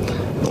to it.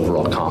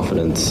 Overall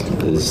confidence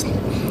is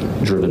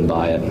driven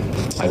by it.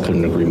 I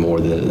couldn't agree more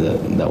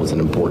that was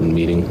an important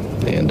meeting,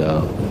 and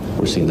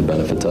we're seeing the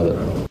benefits of it.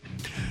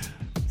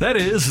 That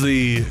is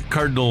the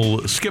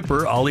Cardinal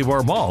skipper, Oli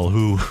Marmol,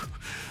 who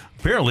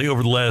apparently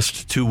over the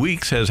last 2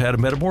 weeks has had a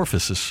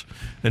metamorphosis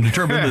and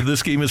determined that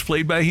this game is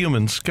played by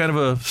humans. Kind of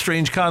a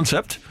strange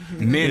concept.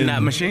 Men,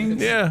 not machines?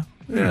 Yeah.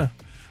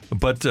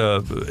 But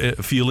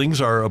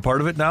feelings are a part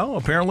of it now,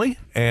 apparently.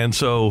 And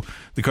so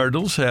the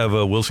Cardinals have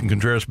Wilson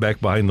Contreras back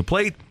behind the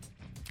plate.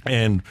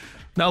 And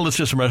now let's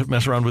just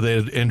mess around with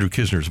Andrew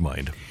Kisner's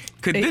mind.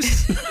 Could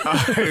this Could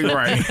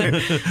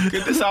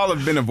this all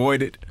have been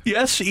avoided?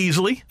 Yes,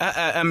 easily.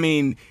 I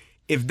mean,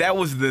 if that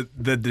was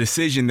the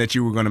decision that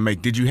you were going to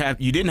make,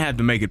 you didn't have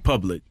to make it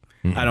public.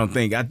 Mm-hmm. I don't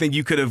think. I think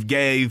you could have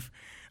gave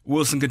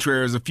Wilson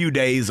Contreras a few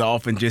days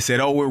off and just said,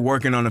 "Oh, we're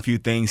working on a few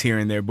things here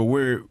and there," but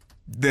we're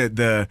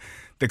the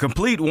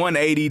complete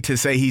 180 to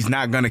say he's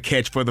not going to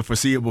catch for the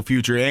foreseeable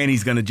future and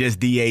he's going to just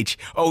DH.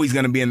 Oh, he's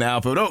going to be in the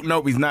outfield. Oh,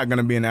 nope, he's not going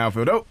to be in the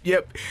outfield. Oh,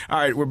 yep. All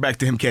right, we're back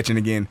to him catching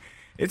again.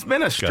 It's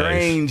been a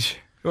strange.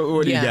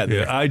 What do you got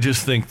there? Yeah, I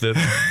just think that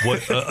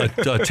what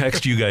a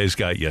text you guys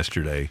got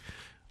yesterday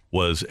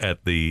was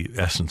at the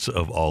essence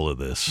of all of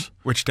this.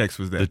 Which text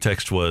was that? The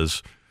text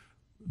was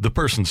the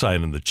person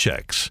signing the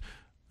checks.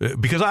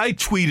 Because I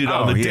tweeted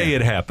on the day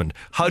it happened,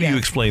 how do you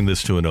explain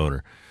this to an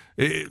owner?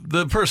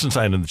 The person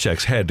signing the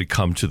checks had to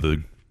come to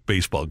the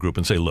baseball group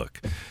and say, look,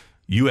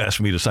 you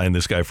asked me to sign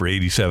this guy for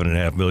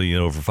 $87.5 million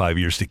over 5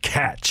 years to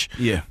catch,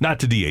 not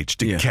to DH,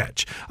 to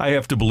catch. I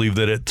have to believe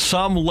that at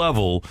some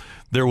level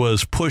there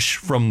was push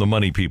from the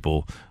money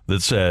people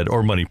that said,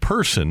 or money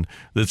person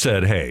that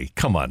said, hey,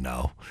 come on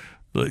now.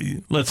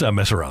 Let's not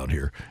mess around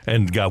here,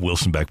 and got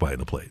Wilson back behind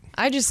the plate.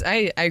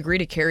 I agree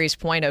to Carrie's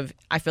point of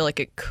I feel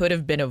like it could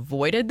have been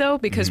avoided, though,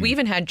 because we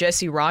even had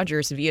Jesse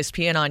Rogers of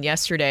ESPN on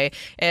yesterday,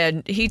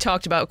 and he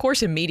talked about, of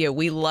course, in media,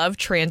 we love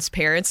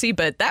transparency,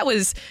 but that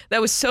was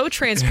so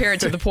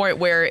transparent to the point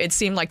where it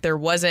seemed like there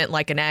wasn't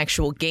like an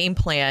actual game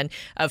plan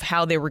of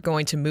how they were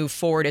going to move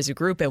forward as a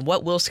group and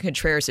what Wilson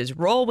Contreras'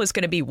 role was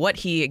going to be, what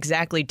he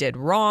exactly did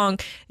wrong.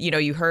 You know,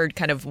 you heard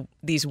kind of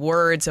these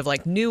words of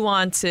like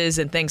nuances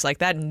and things like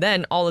that, and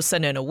then all of a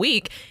sudden in a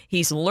week,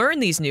 he's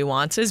learned these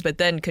nuances, but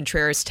then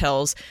Contreras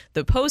tells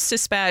the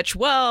Post-Dispatch,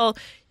 well,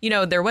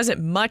 there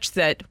wasn't much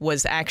that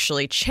was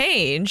actually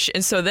changed.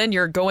 And so then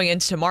you're going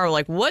into tomorrow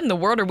like, what in the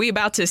world are we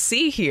about to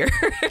see here?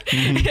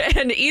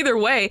 And either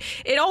way,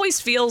 it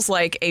always feels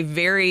like a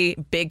very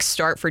big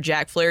start for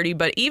Jack Flaherty,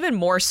 but even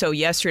more so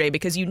yesterday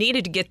because you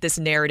needed to get this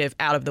narrative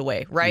out of the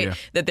way, right? Yeah.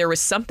 That there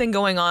was something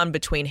going on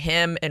between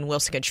him and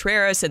Wilson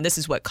Contreras, and this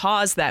is what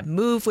caused that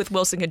move with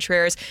Wilson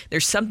Contreras.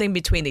 There's something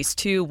between these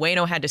two.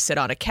 Waino had to sit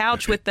on a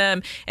couch with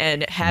them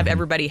and have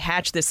everybody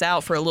hatch this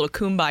out for a little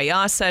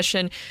kumbaya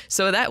session.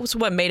 So that was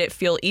what made it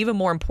feel even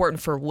more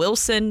important for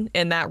Wilson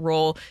in that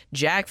role,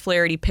 Jack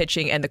Flaherty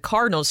pitching, and the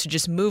Cardinals to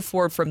just move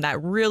forward from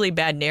that really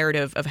bad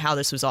narrative of how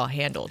this was all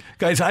handled.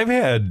 Guys, I've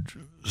had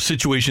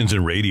situations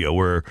in radio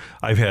where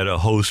I've had a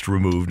host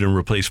removed and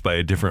replaced by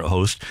a different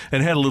host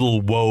and had a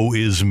little woe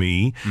is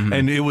me.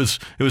 And it was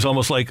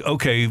almost like,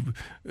 okay,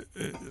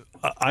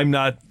 I'm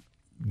not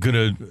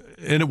gonna,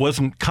 and it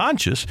wasn't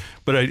conscious,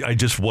 but I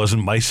just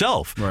wasn't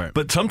myself. Right.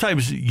 But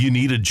sometimes you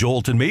need a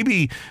jolt, and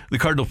maybe the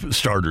Cardinal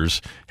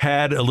starters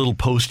had a little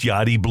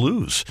post-Yachty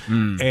blues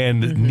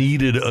and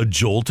needed a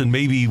jolt, and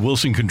maybe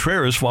Wilson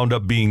Contreras wound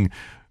up being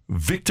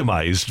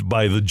victimized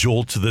by the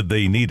jolt that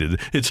they needed.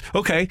 It's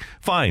okay,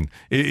 fine.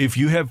 If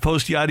you have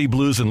post-Yachty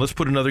blues, and let's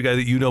put another guy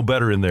that you know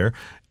better in there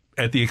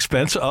at the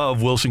expense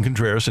of Wilson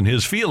Contreras and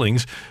his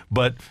feelings,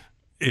 but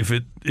if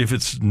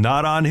it's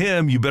not on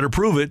him, you better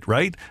prove it,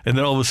 right? And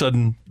then all of a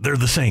sudden, they're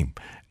the same.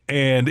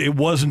 And it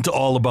wasn't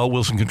all about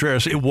Wilson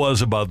Contreras. It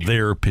was about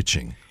their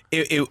pitching.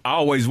 It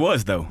always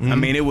was, though. I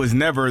mean, it was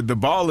never, the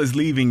ball is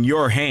leaving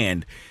your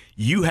hand.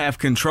 You have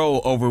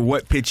control over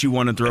what pitch you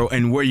want to throw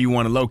and where you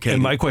want to locate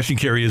And my question,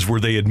 Kerry, is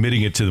were they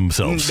admitting it to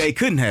themselves? They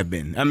couldn't have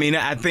been. I mean,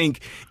 I think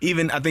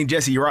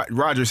Jesse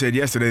Rogers said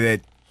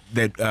yesterday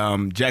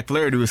that Jack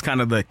Flaherty was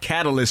kind of the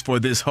catalyst for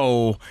this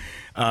whole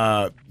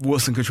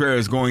Wilson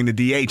Contreras going to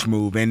DH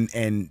move,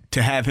 and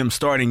to have him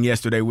starting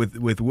yesterday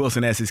with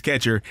Wilson as his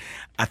catcher,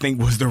 I think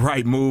was the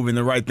right move and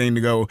the right thing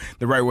to go,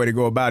 the right way to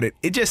go about it.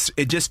 It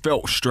just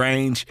felt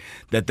strange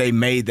that they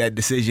made that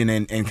decision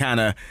and kind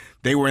of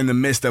they were in the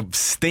midst of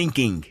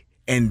stinking,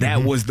 and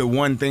that was the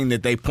one thing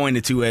that they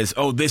pointed to as,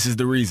 oh, this is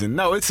the reason.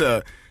 No,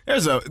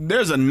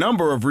 there's a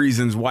number of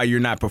reasons why you're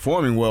not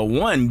performing well.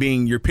 One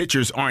being your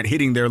pitchers aren't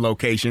hitting their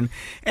location,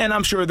 and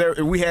I'm sure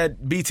we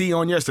had BT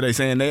on yesterday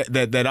saying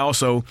that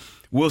also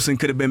Wilson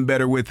could have been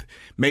better with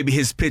maybe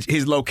his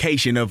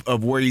location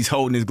of where he's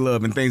holding his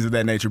glove and things of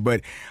that nature.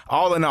 But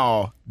all in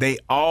all, they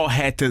all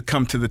had to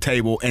come to the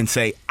table and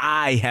say,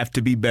 I have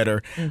to be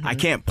better. I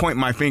can't point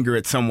my finger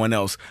at someone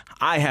else.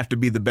 I have to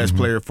be the best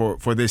player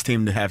for this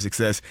team to have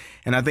success.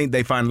 And I think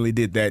they finally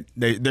did that.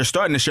 They're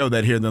starting to show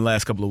that here in the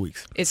last couple of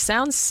weeks. It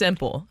sounds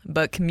simple,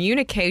 but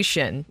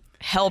communication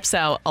helps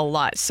out a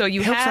lot. So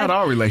it helps out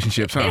all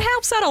relationships, huh? It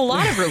helps out a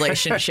lot of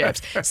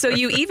relationships. So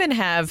you even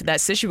have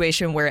that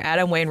situation where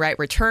Adam Wainwright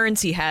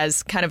returns. He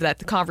has kind of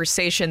that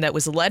conversation that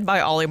was led by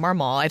Ollie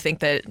Marmol. I think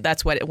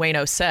that's what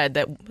Waino said,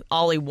 that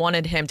Ollie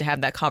wanted him to have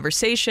that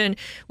conversation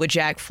with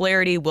Jack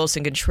Flaherty,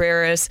 Wilson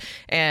Contreras,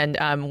 and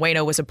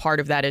Waino was a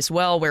part of that as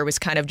well, where it was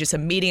kind of just a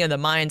meeting of the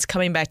minds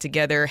coming back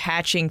together,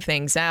 hatching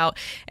things out.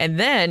 And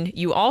then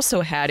you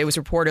also had, it was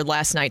reported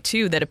last night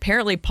too, that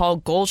apparently Paul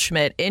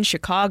Goldschmidt in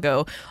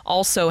Chicago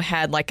also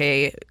had like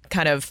a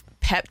kind of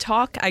pep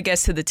talk, I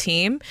guess, to the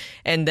team.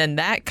 And then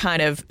that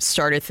kind of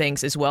started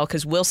things as well,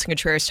 because Wilson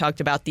Contreras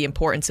talked about the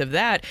importance of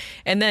that.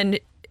 And then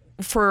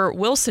for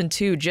Wilson,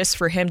 too, just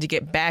for him to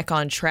get back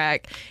on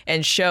track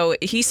and show,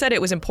 he said it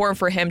was important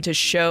for him to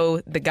show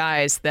the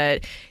guys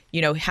that,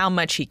 how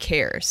much he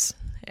cares.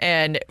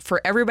 And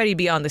for everybody to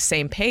be on the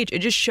same page, it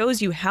just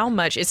shows you how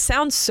much. It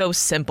sounds so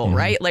simple,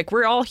 right? Like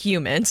we're all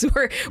humans.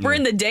 We're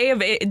in the day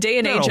and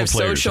age of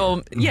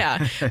social,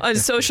 on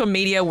social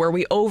media where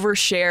we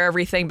overshare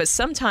everything. But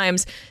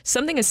sometimes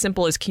something as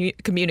simple as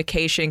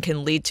communication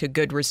can lead to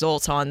good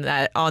results on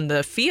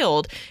the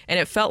field. And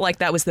it felt like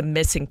that was the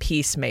missing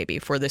piece maybe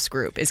for this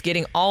group, is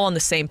getting all on the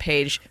same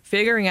page,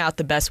 figuring out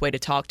the best way to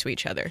talk to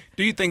each other.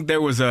 Do you think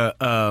there was a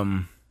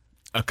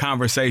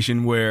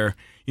conversation where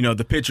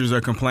the pitchers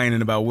are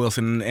complaining about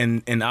Wilson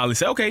and Ollie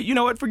say, okay, you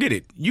know what, forget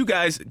it. You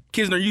guys,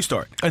 Kisner, you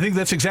start. I think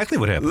that's exactly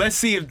what happened. Let's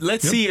see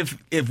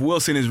if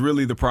Wilson is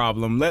really the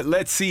problem.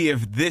 Let's see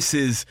if this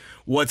is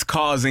what's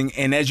causing.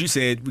 And as you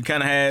said, we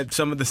kind of had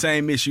some of the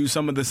same issues,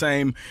 some of the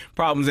same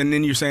problems. And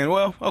then you're saying,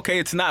 well, okay,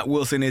 it's not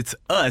Wilson, it's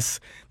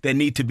us that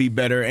need to be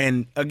better.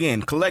 And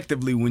again,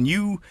 collectively, when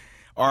you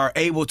are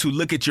able to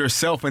look at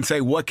yourself and say,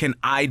 what can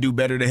I do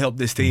better to help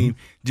this team?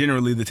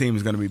 Generally, the team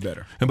is going to be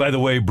better. And by the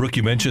way, Brooke,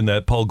 you mentioned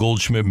that Paul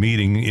Goldschmidt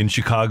meeting in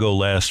Chicago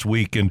last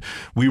week, and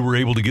we were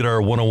able to get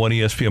our 101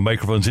 ESPN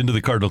microphones into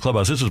the Cardinal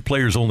Clubhouse. This was a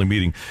players-only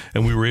meeting,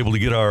 and we were able to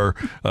get our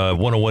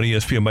 101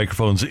 ESPN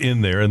microphones in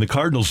there, and the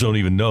Cardinals don't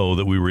even know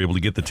that we were able to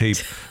get the tape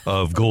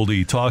of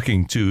Goldie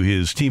talking to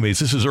his teammates.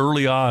 This is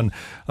early on,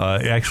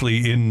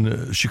 actually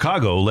in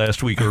Chicago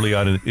last week, early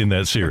on in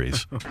that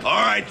series.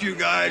 All right, you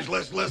guys,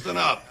 let's listen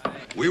up.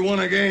 We won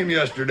a game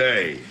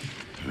yesterday.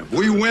 And if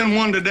we win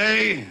one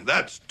today,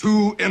 that's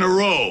 2 in a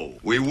row.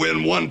 We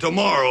win one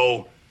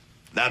tomorrow,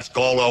 that's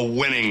called a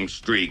winning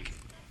streak.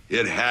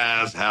 It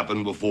has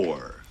happened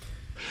before.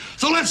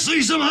 So let's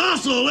see some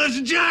hustle.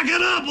 Let's jack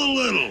it up a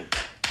little.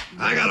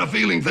 I got a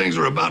feeling things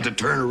are about to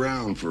turn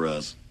around for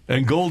us.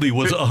 And Goldie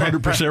was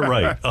 100%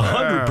 right.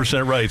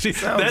 100% right. See,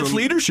 that's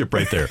leadership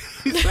right there.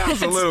 He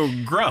sounds a little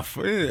gruff.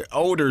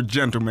 Older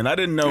gentleman. I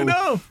didn't know.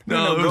 No,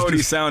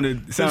 Goldie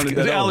sounded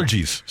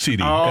allergies,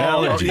 CD.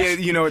 Allergies. Yeah,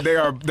 you know,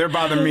 they're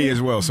bothering me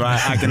as well, so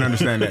I can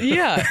understand that.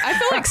 Yeah, I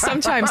feel like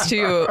sometimes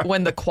too,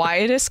 when the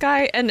quietest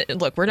guy, and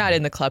look, we're not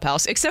in the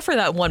clubhouse, except for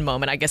that one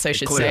moment, I guess I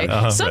should say.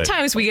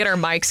 Sometimes we get our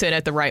mics in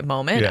at the right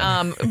moment,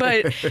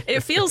 but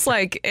it feels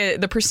like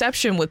the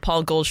perception with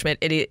Paul Goldschmidt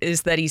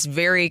is that he's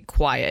very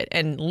quiet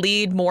and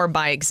lead more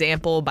by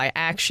example, by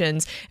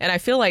actions. And I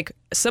feel like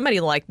somebody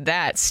like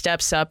that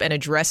steps up and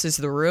addresses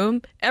the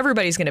room,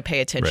 everybody's going to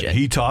pay attention. Right.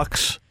 He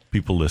talks,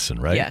 people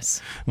listen, right?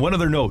 Yes. One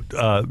other note.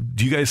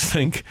 Do you guys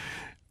think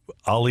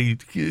Ollie,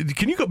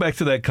 can you go back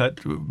to that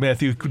cut,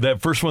 Matthew,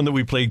 that first one that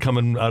we played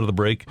coming out of the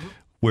break,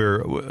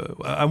 where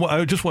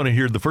I just want to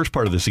hear the first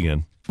part of this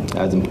again.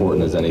 As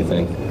important as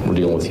anything, we're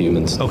dealing with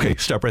humans. Okay,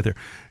 stop right there.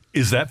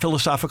 Is that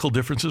philosophical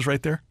differences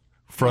right there?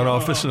 Front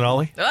office and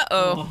Ollie?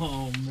 Uh-oh.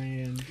 Oh,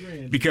 man.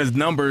 Because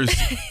numbers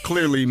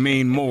clearly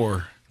mean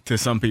more to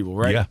some people,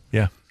 right?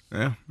 Yeah.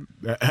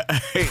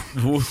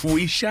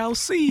 We shall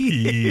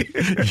see.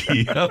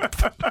 Yep.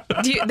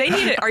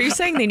 Are you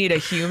saying they need a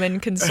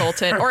human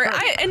consultant,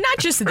 and not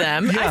just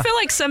them? Yeah. I feel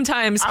like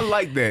sometimes I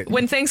like that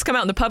when things come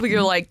out in the public,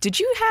 you're like, did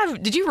you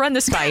run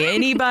this by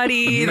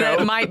anybody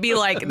that might be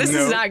like, this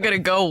is not going to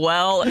go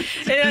well?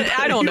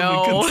 I don't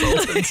know.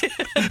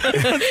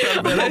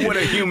 What would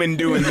a human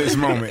do in this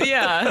moment?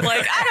 Yeah,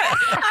 like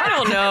I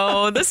don't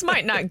know. This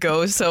might not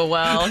go so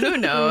well. Who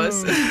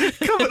knows?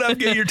 Coming up,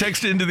 get your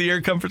text into the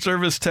Air Comfort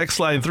Service text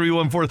line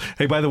 314.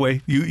 Hey, by the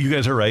way, you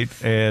guys are right,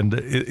 and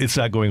it's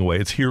not going away.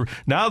 It's here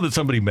now that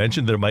somebody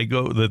mentioned that it might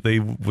go, that they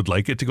would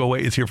like it to go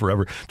away. It's here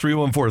forever.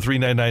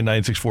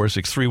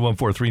 314-399-9646.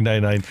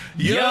 314-399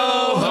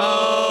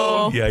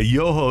 Yo-ho. Yeah,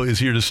 Yo-ho is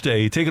here to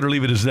stay. Take it or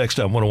leave it is next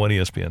on 101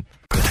 ESPN.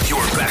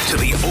 You're back to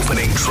the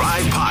Opening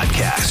Drive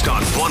podcast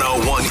on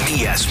 101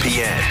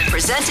 ESPN.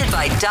 Presented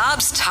by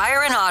Dobbs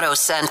Tire and Auto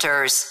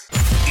Centers.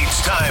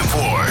 It's time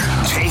for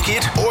Take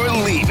It or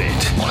Leave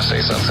It. Want to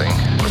say something?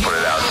 Want to put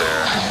it out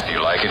there? If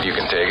you like it, you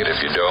can take it.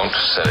 If you don't,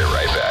 set it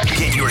right back.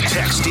 Get your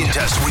text into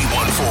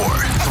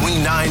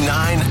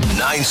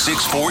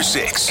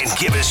 314-399-9646 and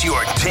give us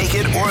your Take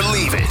It or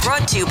Leave It.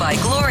 Brought to you by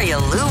Gloria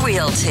Lou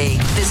Realty.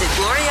 Visit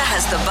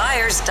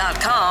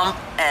GloriaHasTheBuyers.com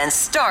and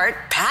start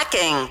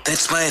packing.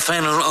 That's my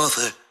final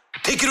offer.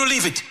 Take it or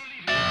leave it.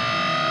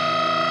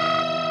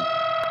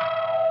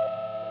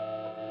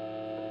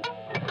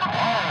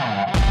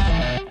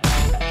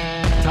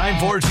 Time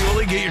for it to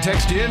only get your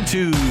text in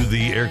to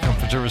the Air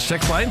Comfort Service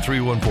text line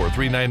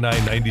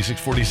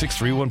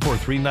 314-399-9646.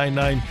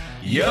 314-399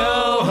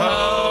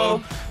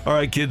 Yo-ho. All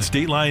right, kids,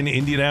 Dateline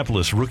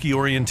Indianapolis rookie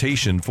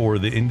orientation for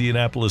the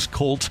Indianapolis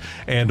Colts,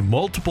 and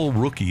multiple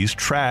rookies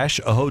trash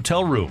a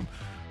hotel room.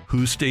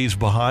 Who stays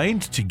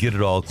behind to get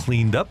it all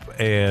cleaned up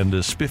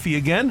and spiffy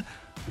again?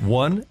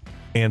 One,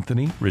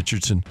 Anthony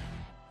Richardson.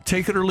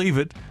 Take it or leave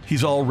it.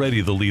 He's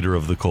already the leader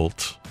of the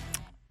Colts.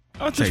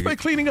 I'll just by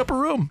cleaning up a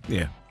room.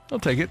 Yeah. I'll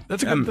take it.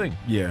 That's a good thing.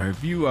 Yeah,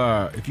 if you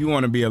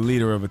want to be a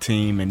leader of a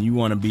team and you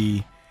want to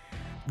be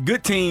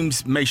good,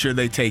 teams make sure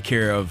they take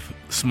care of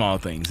small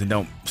things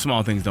and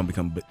small things don't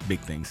become big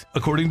things.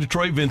 According to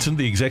Troy Vincent,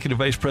 the executive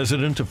vice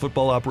president of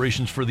football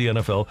operations for the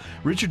NFL,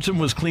 Richardson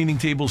was cleaning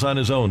tables on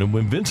his own. And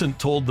when Vincent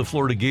told the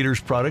Florida Gators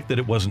product that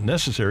it wasn't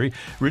necessary,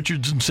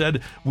 Richardson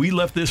said, "We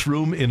left this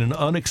room in an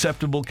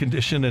unacceptable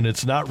condition, and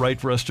it's not right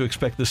for us to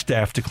expect the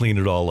staff to clean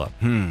it all up."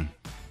 Pretty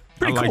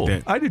I cool.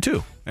 like that. I do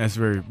too. That's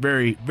very,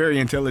 very, very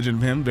intelligent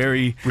of him.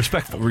 Very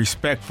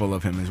respectful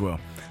of him as well.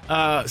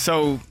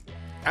 So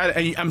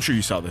I'm sure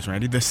you saw this,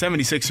 Randy. The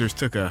 76ers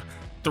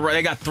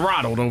they got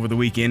throttled over the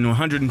weekend,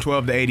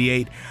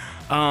 112-88.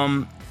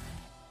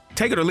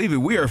 Take it or leave it.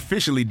 We are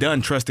officially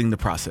done trusting the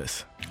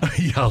process.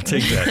 Yeah, I'll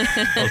take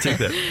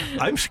that.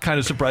 I'm kind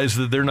of surprised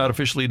that they're not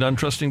officially done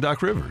trusting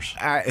Doc Rivers.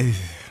 I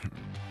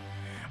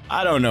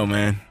don't know,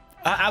 man.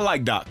 I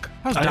like Doc.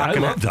 I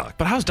love Doc.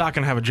 But how's Doc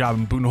going to have a job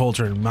and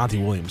Budenholzer and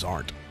Monty Williams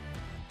aren't?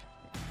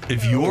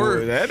 If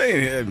you're... that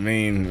ain't... I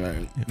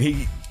mean,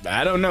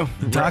 I don't know.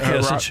 Doc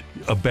has such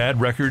a bad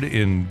record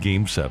in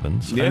Game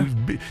 7s. Yeah.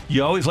 And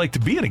you always like to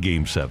be in a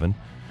Game 7.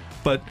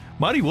 But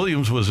Monty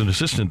Williams was an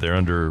assistant there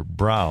under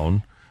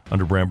Brent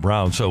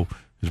Brown. So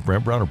is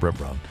Brent Brown or Brett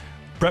Brown?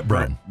 Brett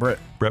Brown. Brett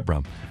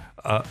Brown.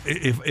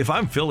 If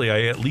I'm Philly,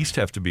 I at least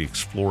have to be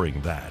exploring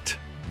that,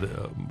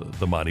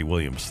 the Monty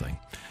Williams thing.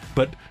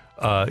 But...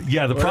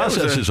 the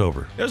process is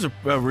over. There's a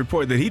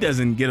report that he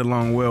doesn't get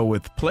along well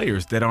with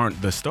players that aren't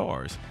the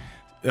stars.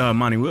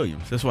 Monty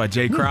Williams. That's why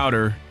Jay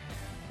Crowder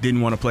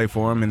didn't want to play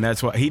for him, and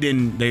that's why he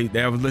didn't.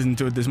 I was listening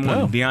to it this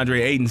morning. DeAndre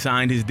Ayton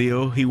signed his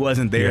deal. He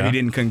wasn't there. Yeah. He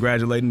didn't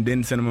congratulate him.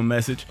 Didn't send him a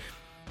message.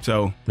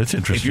 So that's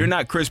interesting. If you're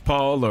not Chris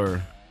Paul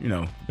or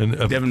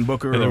Devin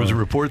Booker, and there was a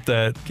report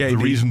that the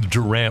reason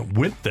Durant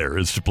went there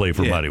is to play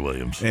for Monty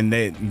Williams, and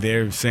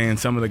they're saying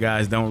some of the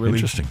guys don't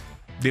really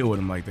deal with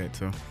him like that.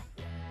 So.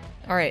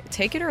 All right,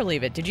 take it or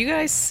leave it. Did you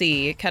guys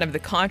see kind of the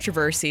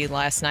controversy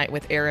last night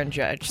with Aaron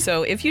Judge?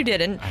 So if you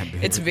didn't,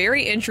 it's a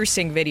very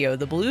interesting video.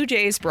 The Blue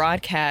Jays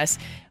broadcast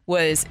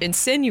was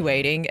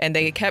insinuating, and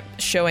they kept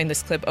showing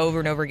this clip over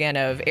and over again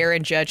of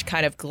Aaron Judge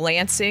kind of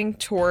glancing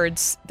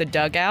towards the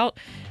dugout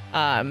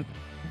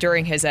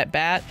during his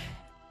at-bat.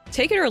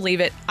 Take it or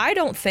leave it, I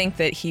don't think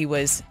that he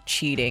was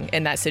cheating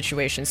in that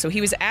situation. So he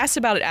was asked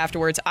about it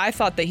afterwards. I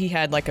thought that he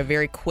had like a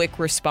very quick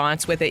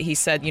response with it. He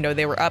said,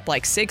 they were up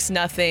like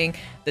 6-0.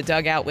 The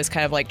dugout was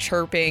kind of like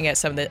chirping at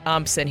some of the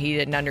umps, and he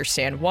didn't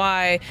understand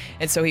why.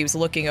 And so he was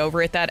looking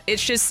over at that.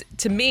 It's just,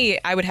 to me,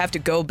 I would have to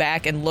go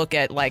back and look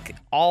at like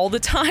all the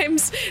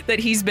times that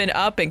he's been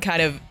up and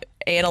kind of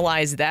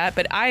analyze that.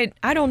 But I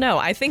don't know.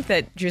 I think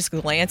that just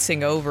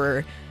glancing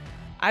over,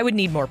 I would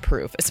need more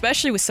proof,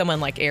 especially with someone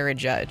like Aaron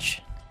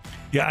Judge.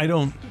 Yeah, I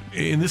don't.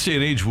 In this day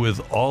and age,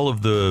 with all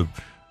of the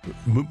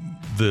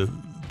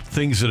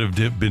things that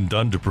have been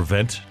done to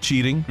prevent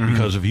cheating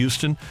because of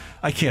Houston,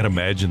 I can't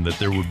imagine that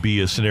there would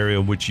be a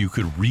scenario in which you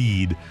could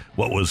read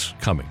what was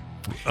coming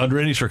under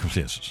any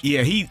circumstances.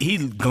 Yeah, he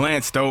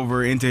glanced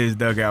over into his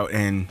dugout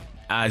and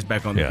eyes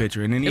back on the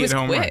pitcher, and then he hit a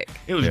home run.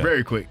 It was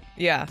very quick.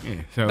 Yeah.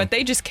 But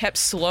they just kept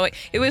slowing.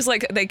 It was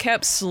like they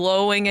kept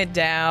slowing it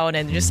down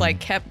and just like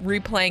kept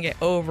replaying it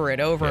over and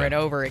over and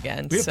over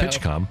again. We have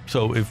PitchCom.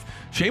 So if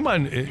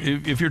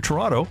you're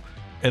Toronto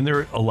and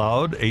they're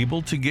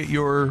able to get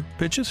your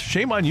pitches,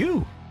 shame on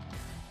you.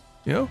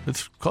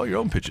 Let's call your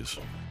own pitchers.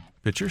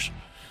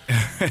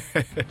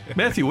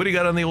 Matthew, what do you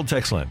got on the old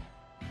text line?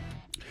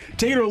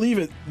 Take it or leave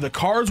it. The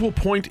Cards will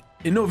point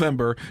in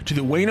November to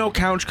the Waino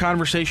Couch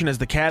conversation as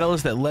the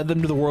catalyst that led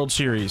them to the World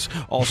Series.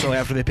 Also,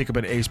 after they pick up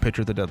an ace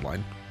pitcher at the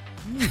deadline.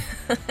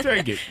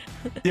 Take it.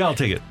 Yeah, I'll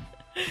take it.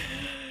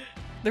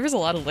 There was a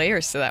lot of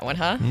layers to that one,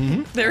 huh?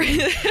 Mm-hmm.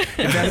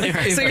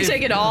 So you're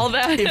taking all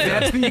that? If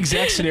that's the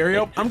exact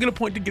scenario, I'm going to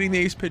point to getting the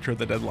ace pitcher at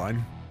the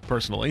deadline,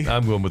 personally.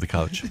 I'm going with the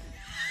couch.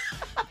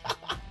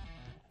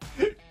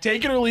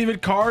 Take it or leave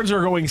it. Cards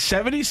are going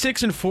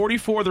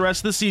 76-44 the rest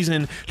of the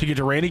season to get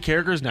to Randy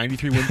Carricker's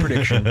 93-win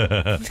prediction.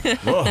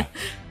 Whoa.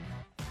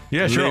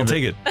 Yeah, sure, I'll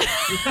take it.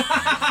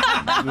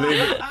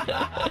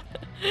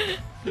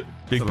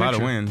 Big a lot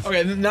of wins.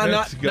 Okay,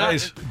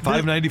 guys,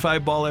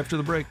 595 ball after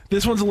the break.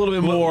 This one's a little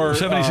bit more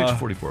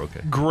 76-44.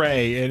 Okay,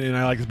 gray, and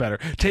I like this better.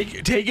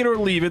 Take it or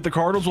leave it. The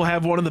Cardinals will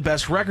have one of the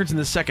best records in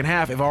the second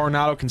half if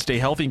Arenado can stay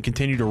healthy and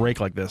continue to rake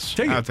like this.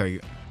 I'll take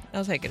it.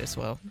 I'll take it as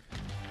well.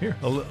 Here,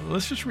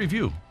 let's just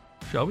review,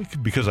 shall we?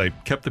 Because I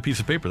kept the piece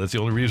of paper. That's the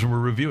only reason we're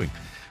reviewing.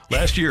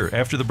 Last year,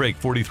 after the break,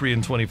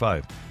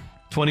 43-25.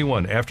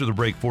 21 after the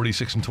break,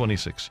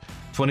 46-26.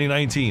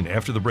 2019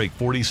 after the break,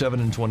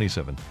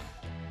 47-27.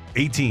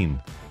 18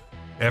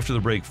 after the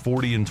break,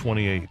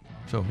 40-28.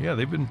 So yeah,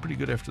 they've been pretty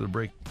good after the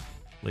break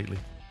lately.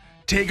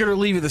 Take it or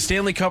leave it. The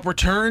Stanley Cup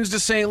returns to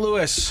St.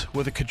 Louis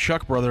with a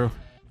Tkachuk brother.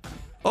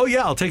 Oh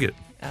yeah, I'll take it.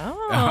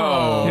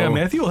 Oh. Yeah,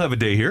 Matthew will have a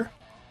day here.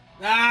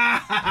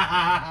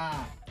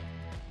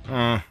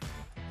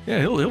 Yeah,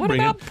 he'll what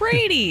bring about it.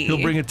 Brady? He'll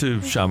bring it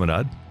to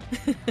Chaminade.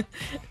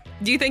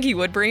 Do you think he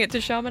would bring it to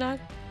Chaminade?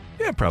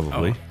 Yeah,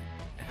 probably.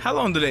 How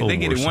long do they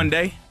get it? 1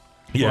 day?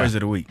 Yeah. Or is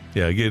it a week?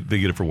 Yeah, they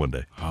get it for 1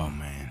 day. Oh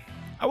man,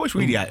 I wish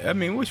we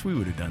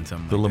would have done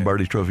something. The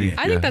Lombardi Trophy. Yeah.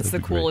 I think that's the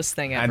coolest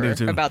thing ever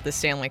about the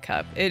Stanley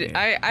Cup.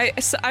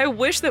 I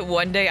wish that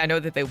one day, I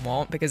know that they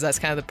won't because that's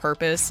kind of the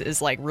purpose,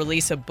 is like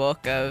release a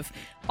book of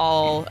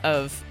all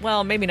of,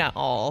 well, maybe not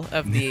all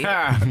of the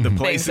things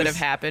places that have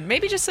happened.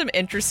 Maybe just some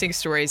interesting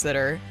stories that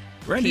are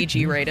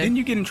PG rated. Didn't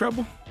you get in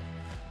trouble?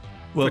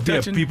 Well,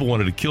 yeah, people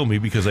wanted to kill me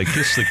because I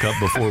kissed the cup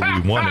before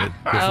we won it.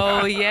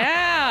 Oh,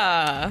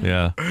 yeah.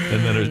 Yeah.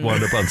 And then it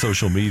wound up on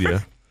social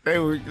media.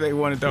 They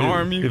wanted to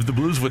harm you. If the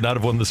Blues would not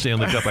have won the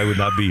Stanley Cup, I would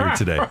not be here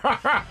today.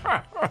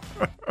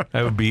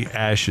 I would be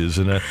ashes,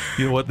 and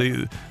you know what? They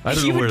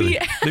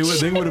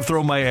would have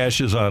thrown my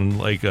ashes on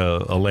like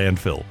a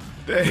landfill.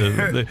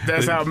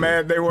 That's how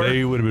mad they were.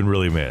 They would have been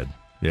really mad.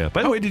 Yeah.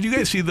 By the way, did you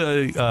guys see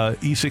the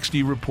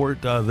E60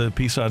 report? The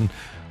piece on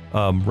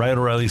Ryan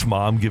O'Reilly's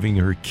mom giving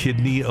her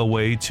kidney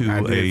away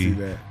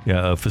to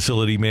a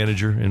facility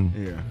manager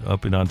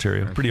up in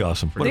Ontario. Pretty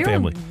awesome. What a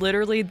family. They are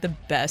literally the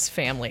best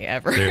family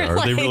ever. They are.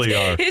 They really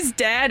are. His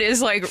dad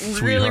is like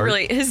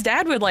really, his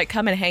dad would like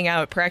come and hang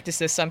out at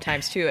practices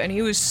sometimes too. And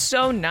he was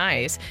so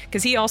nice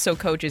because he also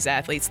coaches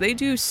athletes. They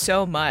do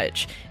so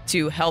much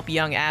to help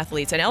young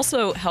athletes and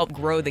also help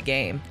grow the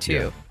game too.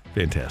 Yeah.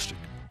 Fantastic.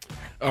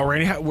 Oh,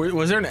 Randy,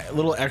 was there a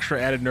little extra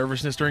added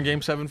nervousness during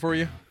Game 7 for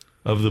you?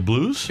 Of the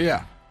Blues?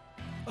 Yeah.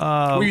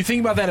 Were you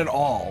thinking about that at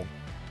all?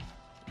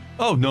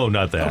 Oh, no,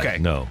 not that. Okay.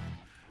 No.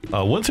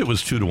 Once it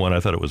was 2-1, I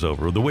thought it was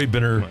over. The way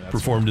Benner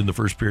performed in the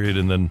first period,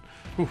 and then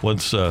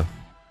once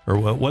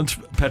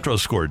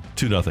Petros scored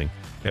 2-0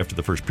 after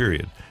the first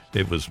period,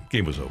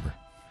 game was over.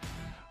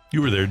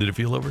 You were there. Did it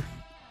feel over?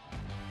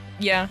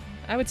 Yeah,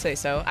 I would say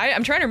so.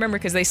 I'm trying to remember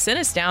because they sent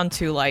us down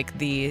to like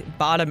the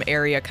bottom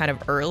area kind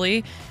of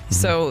early,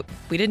 so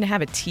we didn't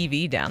have a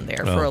TV down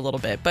there for a little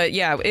bit. But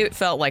yeah, it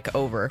felt like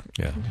over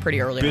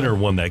pretty early. Benner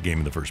won that game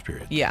in the first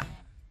period. Yeah.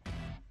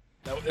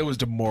 It was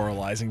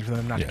demoralizing for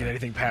them not to get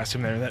anything past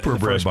him there. Poor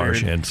Brad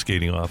Marchand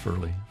skating off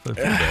early. That's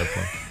pretty bad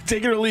fun.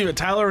 Take it or leave it.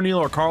 Tyler O'Neill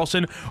or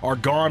Carlson are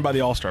gone by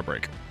the All-Star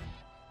break.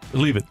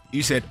 Leave it.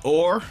 You said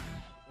or?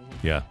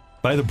 Yeah.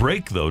 By the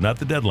break, though, not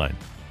the deadline.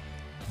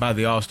 By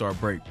the All-Star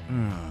break.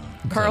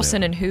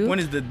 Carlson and who? When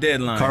is the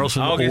deadline?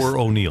 Carlson August? or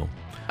O'Neill.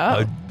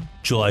 Oh.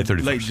 July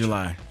 31st. Late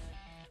July.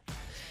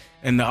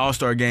 And the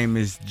All-Star game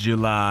is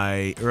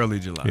early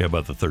July. Yeah,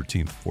 about the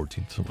 13th,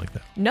 14th, something like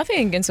that.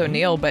 Nothing against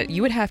O'Neill, but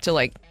you would have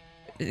to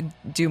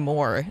do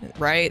more,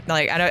 right?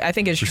 Like I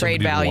think his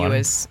trade value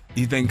is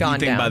You think down.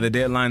 by the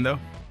deadline though?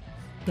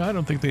 No, I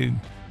don't think they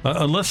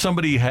unless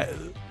somebody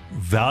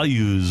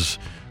values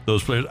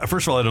those players.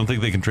 First of all, I don't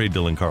think they can trade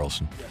Dylan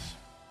Carlson. Yes.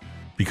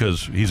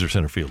 Because he's their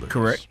center fielder.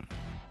 Correct.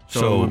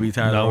 So it would be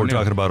Tyler now we're O'Neill.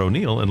 talking about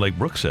O'Neill, and like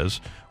Brooks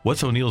says,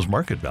 what's O'Neill's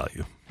market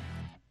value?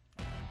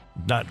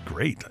 Not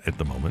great at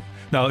the moment.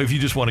 Now, if you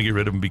just want to get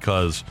rid of him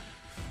because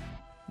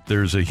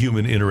there's a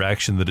human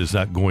interaction that is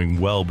not going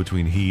well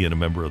between he and a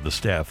member of the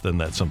staff, then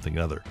that's something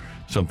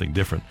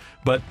different.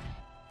 But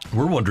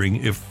we're wondering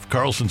if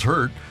Carlson's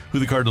hurt, who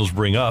the Cardinals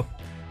bring up.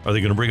 Are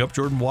they going to bring up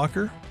Jordan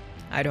Walker?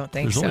 I don't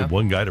think There's so. only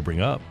one guy to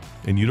bring up,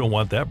 and you don't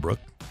want that, Brooke.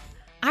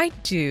 I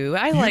do.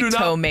 I like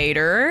Toe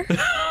Mater.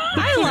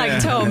 I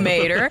like Toe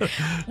Mater.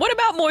 What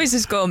about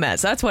Moises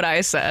Gomez? That's what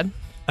I said.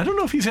 I don't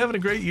know if he's having a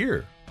great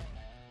year.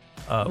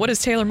 What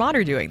is Taylor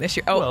Motter doing this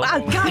year?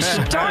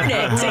 Gosh darn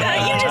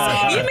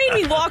it. You made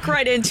me walk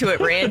right into it,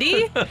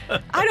 Randy.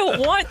 I don't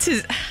want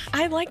to.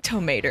 I like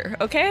Toe Mater,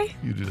 okay?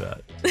 You do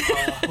that.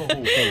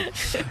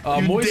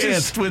 Moises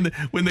danced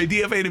when they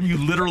DFA'd him. You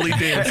literally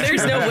danced.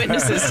 There's no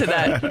witnesses to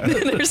that.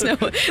 There's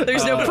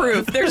no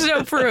proof. There's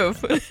no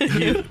proof.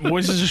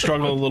 Moises is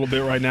struggling a little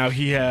bit right now.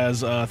 He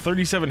has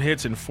 37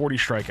 hits and 40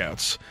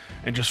 strikeouts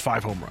and just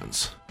 5 home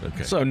runs.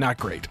 Okay. So not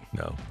great.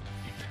 No. All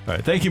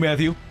right. Thank you,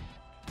 Matthew.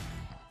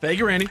 Thank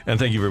you, Randy. And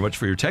thank you very much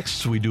for your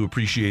texts. We do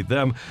appreciate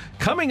them.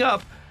 Coming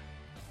up,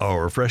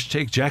 our fresh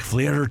take, Jack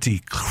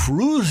Flaherty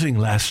cruising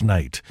last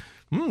night.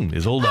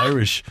 His old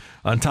Irish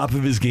on top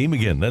of his game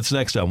again. That's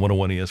next on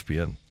 101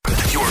 ESPN.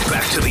 You're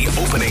back to the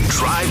Opening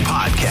Drive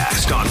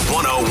podcast on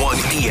 101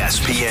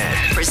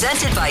 ESPN.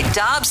 Presented by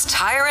Dobbs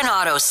Tire and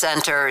Auto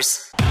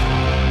Centers.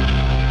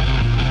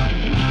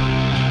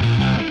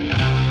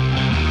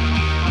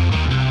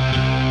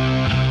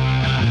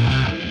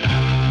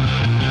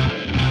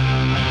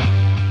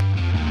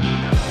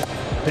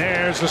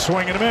 There's the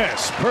swing and a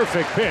miss.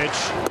 Perfect pitch.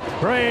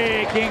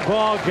 Breaking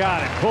ball.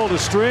 Got it. Pulled a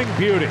string.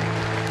 Beauty.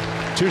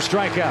 2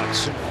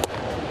 strikeouts.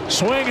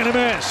 Swing and a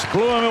miss.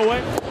 Blew him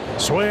away.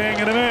 Swing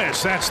and a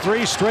miss. That's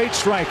 3 straight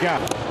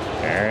strikeouts.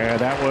 And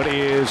that one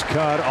is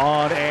cut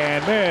on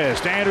and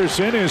missed.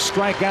 Anderson is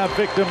strikeout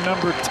victim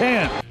number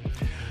 10.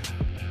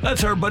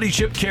 That's our buddy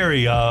Chip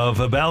Carey of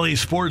Valley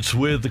Sports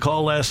with the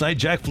call last night.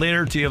 Jack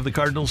Flaherty of the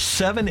Cardinals,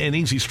 7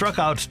 innings. He struck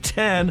out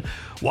 10,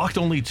 walked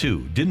only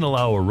 2. Didn't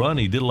allow a run.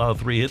 He did allow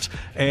 3 hits.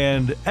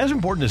 And as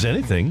important as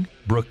anything,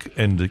 Brooke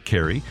and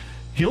Carey,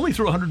 he only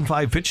threw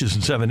 105 pitches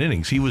in 7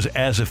 innings. He was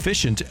as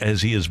efficient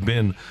as he has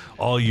been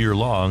all year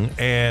long.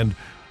 And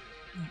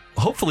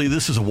hopefully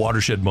this is a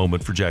watershed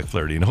moment for Jack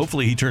Flaherty, and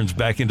hopefully he turns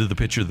back into the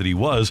pitcher that he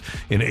was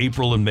in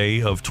April and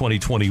May of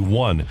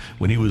 2021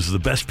 when he was the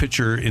best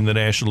pitcher in the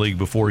National League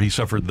before he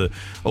suffered the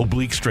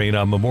oblique strain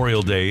on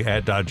Memorial Day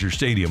at Dodger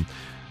Stadium.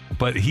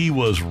 But he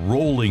was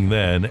rolling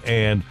then,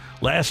 and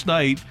last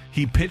night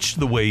he pitched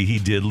the way he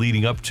did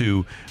leading up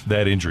to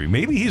that injury.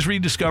 Maybe he's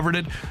rediscovered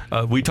it.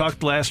 We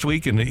talked last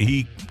week, and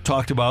he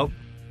talked about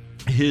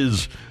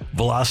his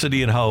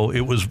velocity and how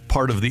it was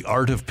part of the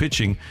art of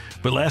pitching.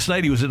 But last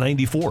night he was at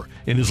 94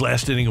 in his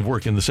last inning of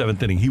work in the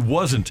 7th inning. He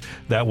wasn't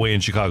that way in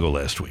Chicago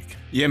last week.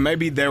 Yeah,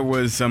 maybe there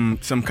was some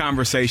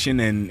conversation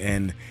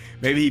and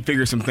maybe he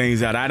figured some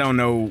things out. I don't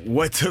know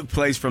what took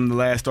place from the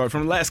last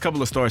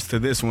couple of starts to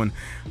this one,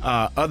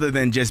 other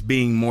than just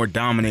being more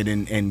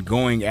dominant and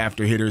going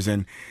after hitters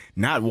and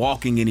not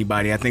walking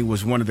anybody. I think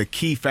was one of the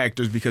key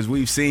factors, because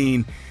we've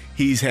seen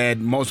he's had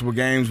multiple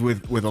games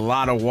with a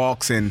lot of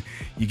walks, and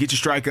you get your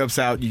strikeouts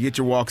out, you get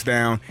your walks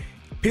down.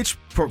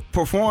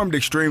 Performed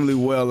extremely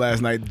well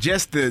last night.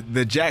 Just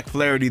the Jack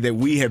Flaherty that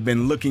we have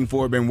been looking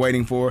for, been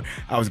waiting for.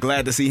 I was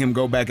glad to see him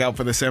go back out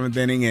for the 7th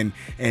inning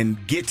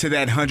and get to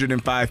that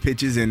 105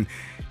 pitches and,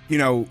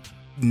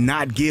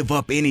 not give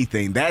up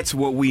anything. That's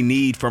what we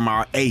need from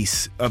our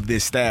ace of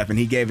this staff, and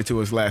he gave it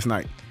to us last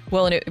night.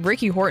 Well, and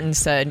Ricky Horton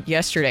said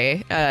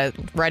yesterday,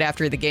 right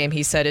after the game,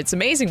 he said, it's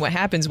amazing what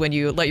happens when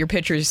you let your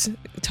pitchers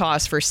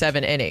toss for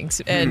 7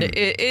 innings. And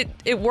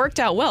it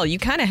worked out well. You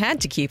kind of had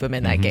to keep him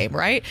in that game,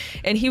 right?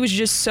 And he was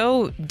just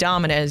so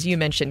dominant, as you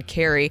mentioned,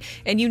 Carey,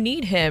 and you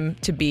need him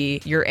to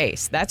be your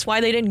ace. That's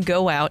why they didn't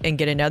go out and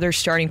get another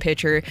starting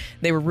pitcher.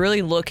 They were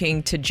really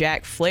looking to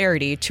Jack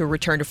Flaherty to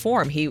return to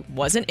form. He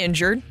wasn't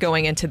injured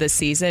going into the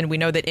season. We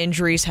know that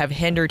injuries have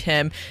hindered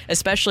him,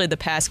 especially the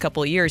past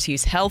couple of years.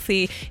 He's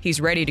healthy.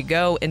 He's ready to to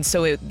go. And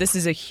so this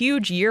is a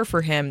huge year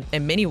for him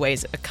in many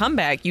ways. A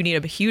comeback, you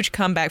need a huge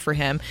comeback for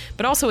him,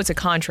 but also it's a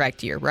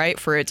contract year, right?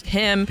 For it's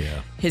him,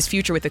 his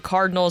future with the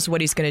Cardinals,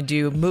 what he's going to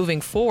do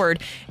moving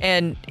forward.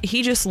 And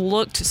he just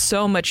looked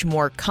so much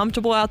more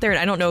comfortable out there. And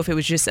I don't know if it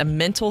was just a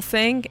mental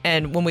thing.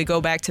 And when we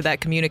go back to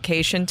that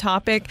communication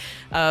topic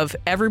of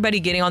everybody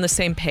getting on the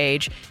same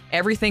page,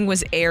 everything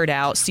was aired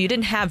out. So you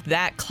didn't have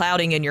that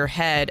clouding in your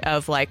head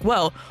of like,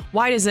 well,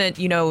 why doesn't,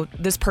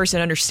 this person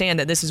understand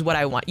that this is what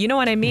I want? You know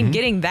what I mean? Mm-hmm.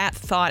 Getting that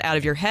thought out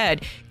of your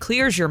head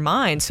clears your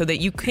mind so that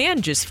you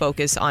can just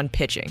focus on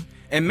pitching.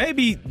 And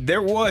maybe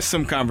there was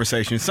some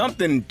conversation.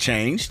 Something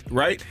changed,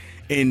 right?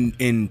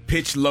 In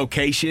pitch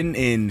location,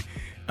 in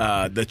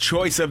the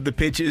choice of the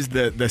pitches,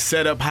 the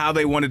setup, how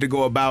they wanted to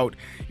go about,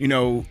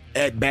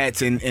 at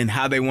bats and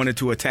how they wanted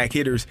to attack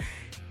hitters.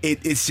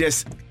 It's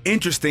just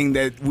interesting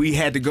that we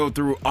had to go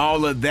through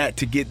all of that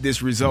to get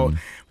this result.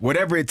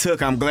 Whatever it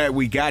took, I'm glad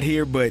we got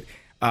here. But,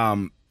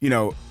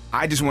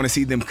 I just want to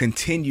see them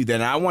continue that.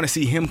 And I want to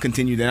see him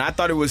continue that. And I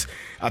thought it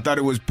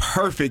was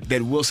perfect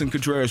that Wilson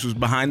Contreras was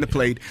behind the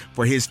plate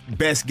for his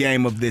best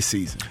game of this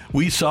season.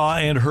 We saw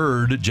and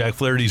heard Jack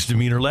Flaherty's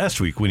demeanor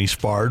last week when he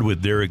sparred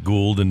with Derek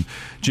Gould and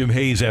Jim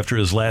Hayes after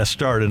his last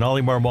start. And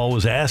Ollie Marmol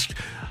was asked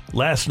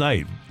last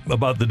night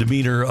about the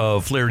demeanor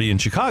of Flaherty in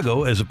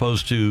Chicago as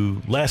opposed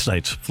to last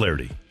night's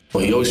Flaherty.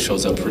 Well, he always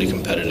shows up pretty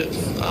competitive.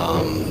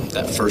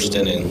 That first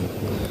inning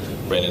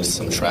ran into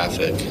some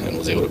traffic and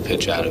was able to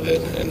pitch out of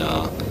it. And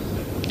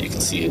you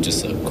can see it,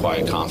 just a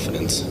quiet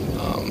confidence.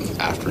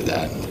 After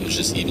that, it was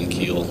just even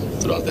keel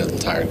throughout the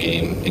entire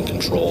game, in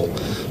control.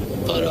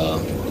 But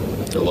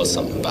there was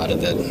something about it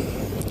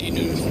that you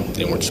knew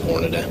they weren't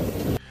scoring today.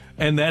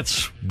 And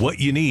that's what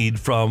you need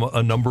from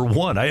a number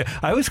one. I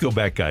always go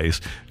back,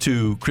 guys,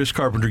 to Chris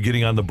Carpenter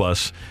getting on the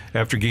bus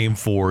after Game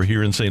 4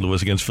 here in St.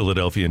 Louis against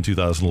Philadelphia in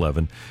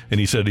 2011. And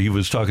he said he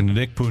was talking to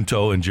Nick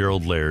Punto and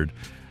Gerald Laird.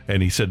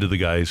 And he said to the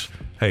guys,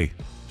 hey,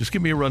 just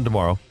give me a run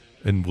tomorrow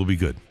and we'll be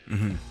good.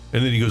 Mm-hmm.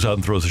 And then he goes out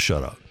and throws a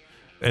shutout.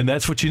 And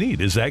that's what you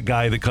need, is that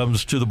guy that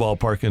comes to the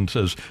ballpark and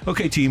says,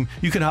 okay, team,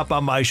 you can hop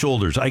on my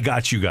shoulders. I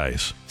got you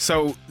guys.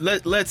 So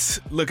let's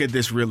look at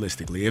this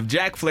realistically. If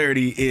Jack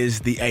Flaherty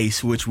is the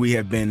ace, which we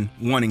have been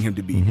wanting him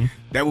to be,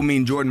 that will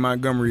mean Jordan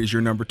Montgomery is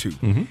your number 2.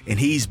 And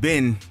he's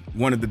been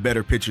one of the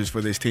better pitchers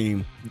for this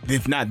team,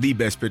 if not the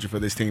best pitcher for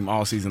this team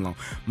all season long.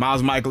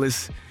 Miles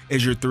Mikolas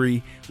is your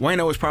 3.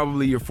 Waino is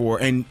probably your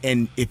 4. And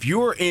if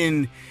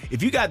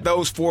you got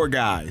those 4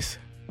 guys,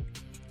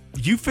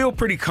 you feel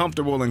pretty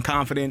comfortable and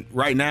confident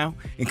right now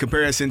in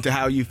comparison to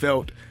how you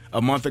felt a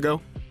month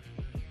ago?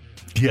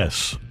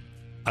 Yes,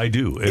 I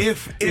do.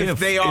 If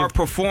they are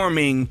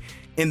performing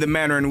in the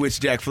manner in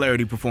which Jack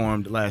Flaherty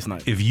performed last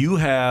night. If you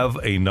have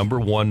a number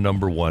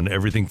one,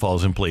 everything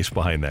falls in place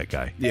behind that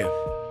guy. Yeah.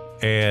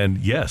 And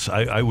yes,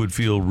 I would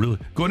feel really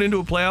going into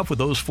a playoff with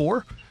those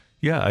 4.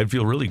 Yeah, I'd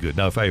feel really good.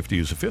 Now, if I have to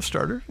use a 5th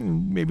starter,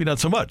 maybe not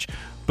so much.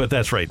 But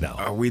that's right now.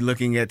 Are we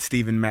looking at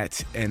Steven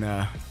Matz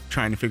and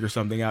trying to figure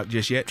something out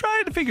just yet?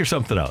 Trying to figure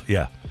something out,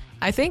 yeah.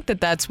 I think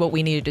that's what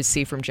we needed to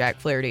see from Jack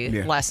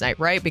Flaherty last night,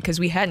 right? Because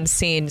we hadn't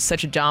seen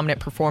such a dominant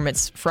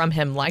performance from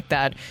him like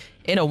that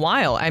in a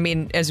while. I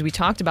mean, as we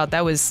talked about,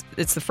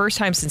 it's the first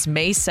time since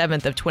May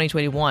 7th of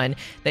 2021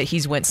 that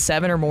he's went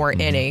 7 or more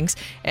innings,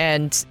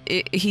 and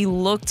he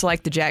looked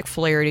like the Jack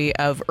Flaherty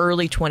of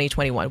early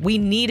 2021. We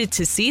needed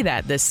to see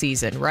that this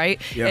season,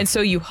 right? Yeah. And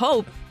so you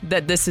hope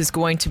that this is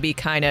going to be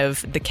kind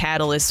of the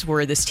catalyst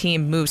where this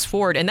team moves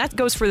forward. And that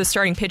goes for the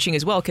starting pitching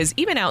as well, because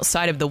even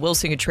outside of the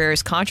Wilson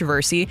Contreras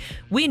controversy,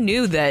 we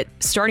knew that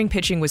starting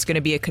pitching was going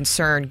to be a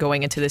concern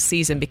going into the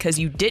season because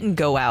you didn't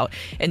go out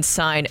and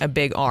sign a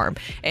big arm.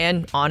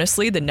 And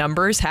honestly, the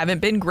numbers haven't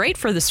been great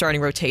for the starting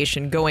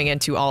rotation going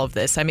into all of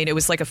this. I mean, it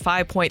was like a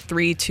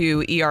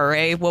 5.32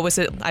 ERA. What was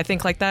it? I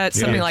think like that,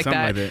 something like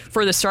that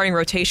for the starting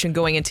rotation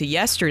going into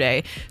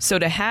yesterday. So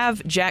to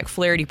have Jack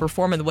Flaherty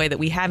perform in the way that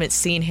we haven't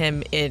seen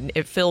him in,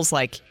 it feels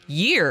like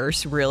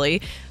years,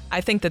 really,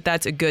 I think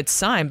that's a good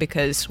sign,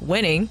 because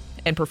winning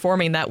and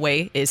performing that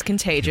way is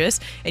contagious,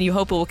 and you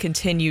hope it will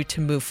continue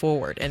to move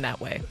forward in that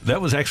way.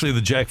 That was actually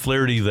the Jack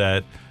Flaherty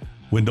that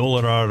when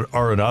Nolan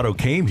Arenado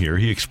came here,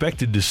 he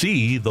expected to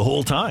see the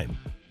whole time.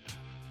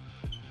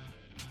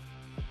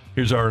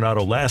 Here's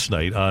Arenado last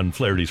night on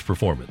Flaherty's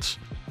performance.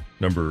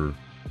 Number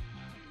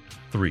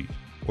 3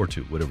 or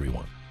 2, whatever you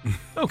want.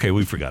 Okay,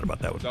 we forgot about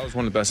that one. That was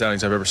one of the best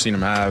outings I've ever seen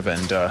him have,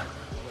 and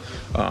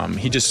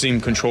he just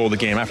seemed control of the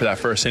game after that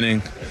first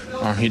inning.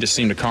 He just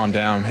seemed to calm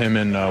down. Him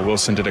and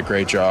Wilson did a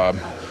great job.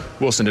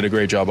 Wilson did a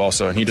great job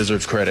also, and he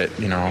deserves credit.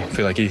 I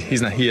feel like he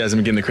hasn't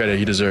been given the credit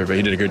he deserved, but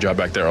he did a good job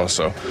back there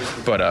also.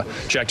 But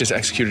Jack just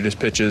executed his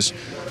pitches.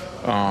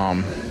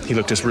 He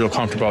looked just real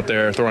comfortable out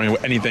there, throwing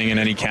anything in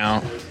any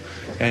count,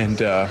 and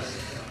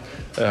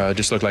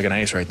just looked like an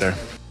ace right there.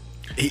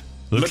 He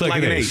looked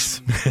like an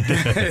ace.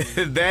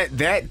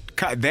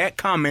 That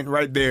comment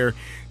right there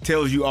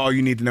tells you all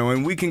you need to know.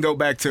 And we can go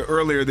back to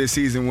earlier this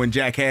season when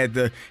Jack had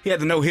the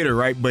no-hitter,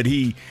 right? But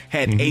he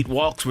had 8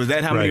 walks. Was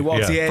that how many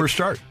walks he had? First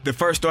start. The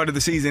first start of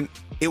the season.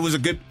 it was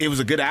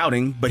a good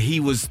outing, but he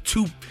was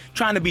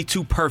trying to be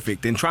too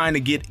perfect and trying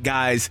to get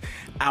guys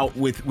out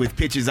with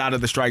pitches out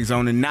of the strike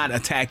zone and not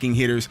attacking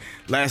hitters.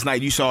 Last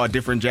night you saw a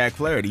different Jack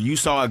Flaherty. You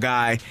saw a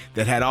guy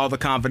that had all the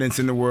confidence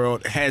in the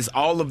world, has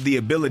all of the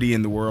ability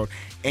in the world,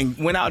 and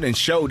went out and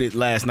showed it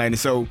last night. And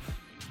so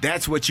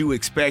that's what you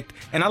expect.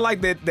 And I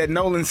like that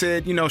Nolan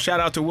said, shout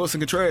out to Wilson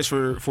Contreras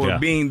for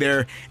being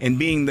there and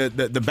being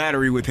the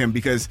battery with him,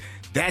 because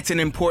that's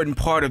an important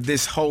part of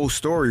this whole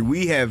story.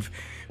 We have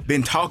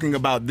been talking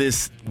about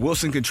this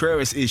Wilson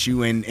Contreras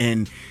issue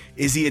and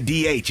is he a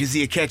DH? Is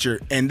he a catcher?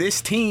 And this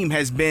team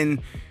has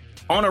been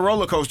on a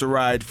roller coaster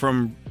ride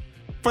for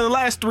the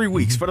last 3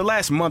 weeks, for the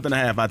last month and a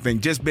half, I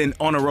think, just been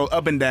on a roll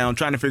up and down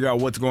trying to figure out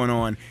what's going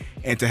on.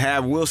 And to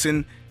have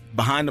Wilson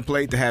behind the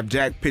plate, to have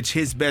Jack pitch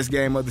his best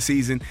game of the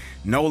season,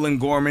 Nolan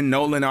Gorman,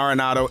 Nolan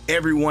Arenado,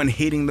 everyone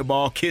hitting the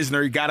ball.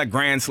 Kisner, he got a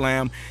grand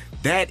slam.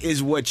 That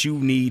is what you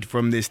need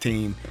from this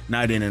team,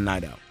 night in and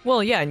night out.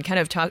 Well, yeah, and kind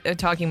of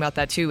talking about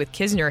that, too, with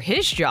Kisner,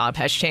 his job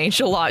has changed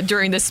a lot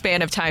during this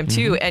span of time,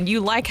 too. And you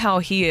like how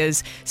he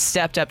has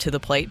stepped up to the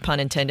plate, pun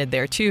intended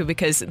there, too,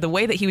 because the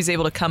way that he was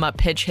able to come up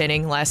pitch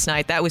hitting last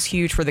night, that was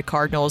huge for the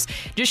Cardinals,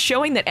 just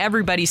showing that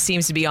everybody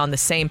seems to be on the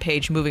same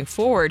page moving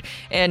forward.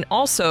 And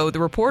also,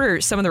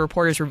 some of the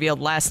reporters revealed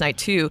last night,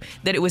 too,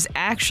 that it was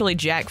actually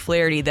Jack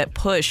Flaherty that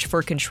pushed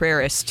for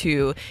Contreras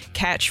to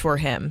catch for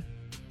him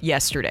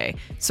yesterday.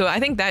 So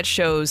I think that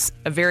shows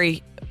a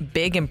very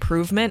big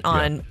improvement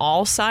on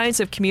all sides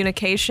of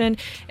communication,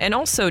 and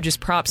also just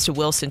props to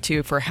Wilson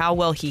too for how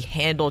well he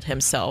handled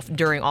himself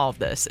during all of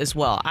this as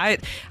well. I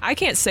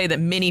can't say that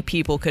many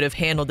people could have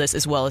handled this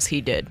as well as he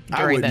did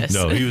during this.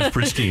 No, he was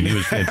pristine. He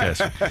was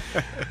fantastic.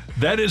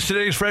 That is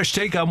today's Fresh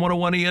Take on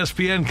 101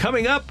 ESPN.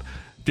 Coming up,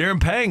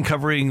 Darren Pang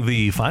covering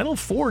the Final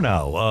Four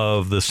now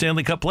of the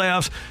Stanley Cup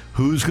playoffs.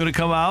 Who's going to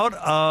come out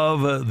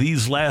of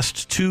these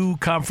last two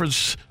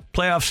conference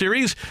playoff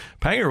series?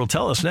 Panger will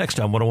tell us next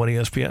on 101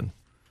 ESPN.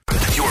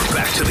 You're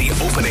back to the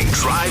Opening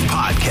Drive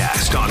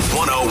podcast on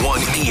 101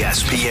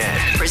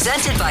 ESPN.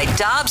 Presented by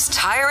Dobbs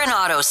Tire and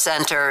Auto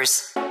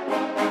Centers.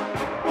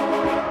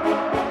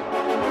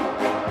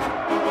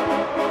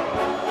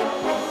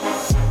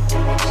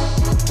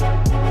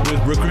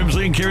 With Brooke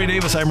Grimsley and Kerry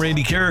Davis, I'm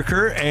Randy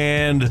Carricker,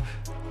 and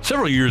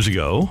several years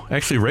ago,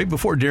 actually right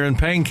before Darren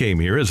Pang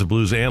came here as a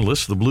Blues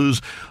analyst, the Blues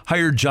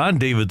hired John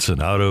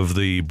Davidson out of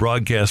the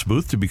broadcast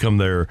booth to become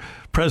their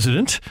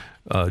president.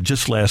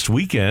 Just last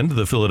weekend,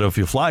 the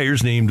Philadelphia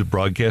Flyers named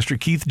broadcaster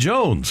Keith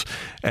Jones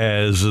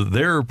as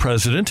their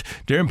president.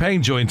 Darren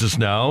Pang joins us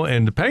now,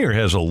 and Panger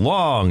has a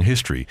long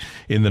history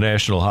in the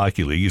National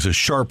Hockey League. He's a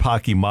sharp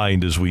hockey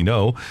mind, as we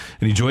know,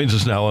 and he joins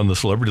us now on the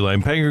Celebrity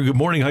Line. Panger, good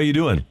morning. How you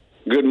doing?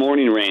 Good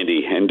morning,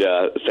 Randy, and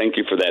thank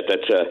you for that.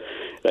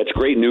 That's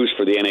great news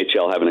for the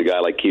NHL, having a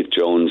guy like Keith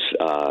Jones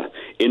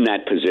in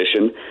that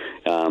position.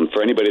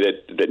 For anybody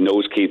that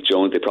knows Keith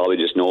Jones, they probably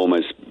just know him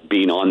as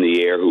being on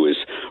the air, who is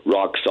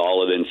rock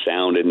solid and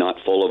sound and not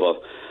full of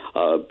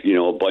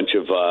a bunch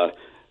of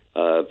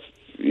how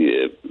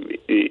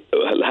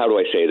do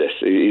I say this?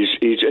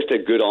 He's just a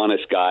good,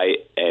 honest guy,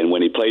 and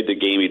when he played the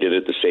game, he did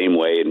it the same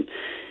way,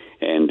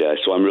 and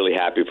so I'm really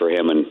happy for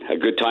him, and a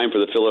good time for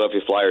the Philadelphia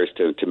Flyers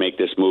to make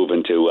this move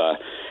and to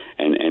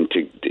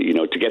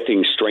get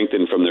things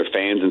strengthened from their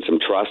fans and some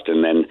trust,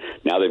 and then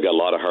now they've got a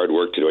lot of hard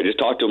work to do. I just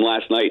talked to him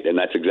last night, and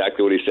that's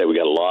exactly what he said. We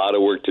got a lot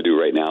of work to do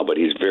right now, but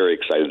he's very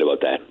excited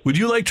about that. Would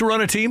you like to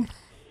run a team?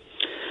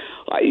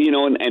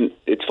 And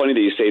it's funny that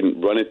you say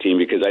run a team,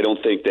 because I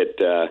don't think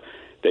that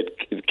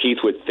Keith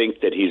would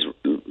think that he's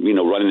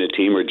running a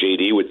team, or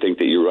JD would think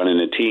that you're running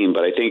a team.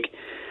 But I think,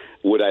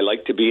 would I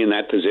like to be in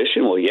that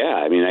position? Well, yeah.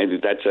 I mean,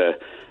 that's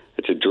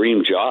a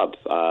dream job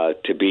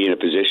to be in a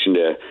position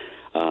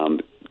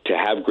to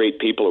have great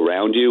people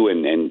around you,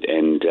 and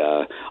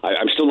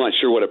I'm still not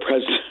sure what a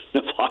president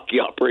of hockey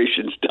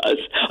operations does.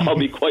 I'll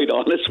be quite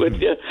honest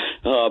with you,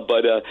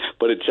 but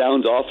it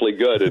sounds awfully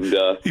good. And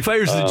he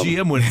fires the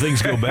GM when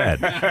things go bad.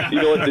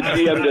 You know what? The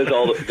GM does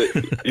all the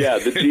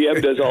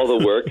GM does all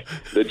the work.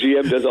 The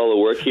GM does all the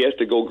work. He has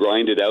to go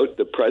grind it out.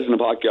 The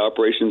president of hockey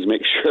operations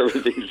makes sure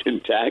everything's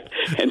intact.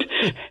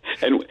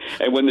 And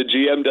when the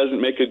GM doesn't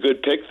make a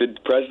good pick, the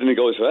president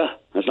goes, "Well,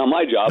 that's not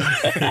my job."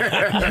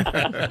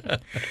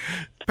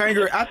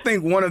 Panger, I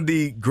think one of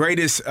the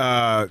greatest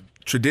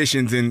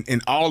traditions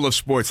in all of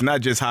sports,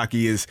 not just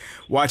hockey, is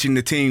watching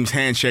the team's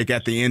handshake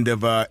at the end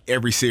of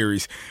every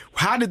series.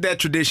 How did that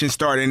tradition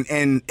start,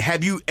 and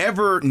have you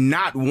ever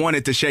not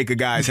wanted to shake a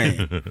guy's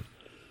hand?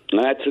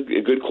 That's a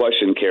good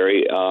question,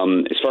 Kerry.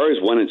 As far as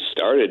when it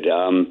started,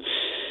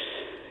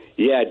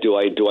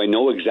 do I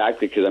know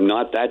exactly? Because I'm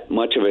not that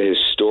much of a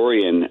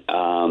historian.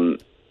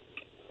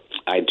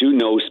 I do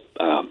know,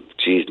 not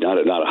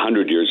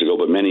 100 years ago,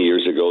 but many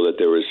years ago, that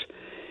there was,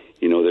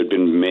 there'd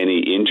been many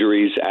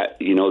injuries, that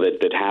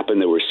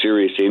happened. There were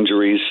serious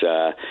injuries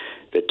that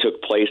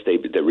took place.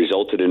 That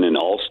resulted in an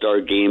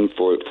all-star game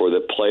for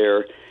the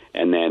player,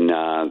 and then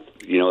I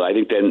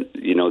think then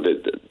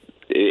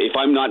if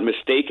I'm not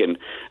mistaken,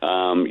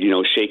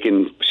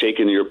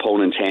 shaking your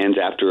opponent's hands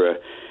after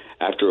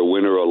after a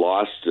win or a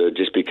loss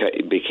just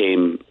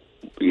became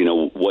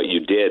what you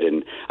did.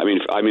 And I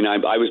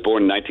was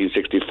born in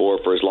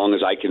 1964. For as long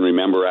as I can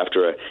remember,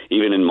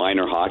 even in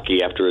minor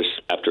hockey, after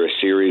a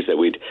series that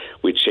we'd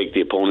shake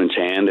the opponent's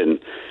hand, and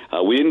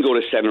we didn't go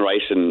to center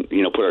ice and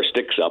put our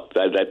sticks up.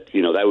 That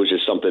was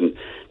just something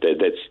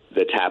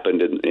that's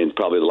happened in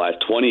probably the last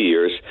 20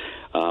 years.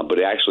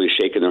 But actually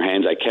shaking their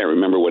hands, I can't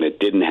remember when it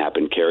didn't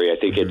happen, Kerry. I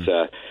think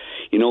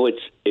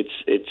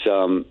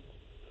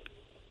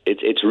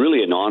it's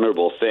really an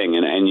honorable thing,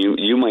 and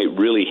you might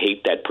really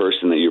hate that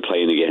person that you're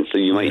playing against. So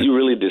you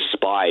really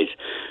despise,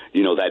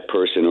 that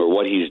person or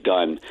what he's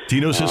done.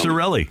 Dino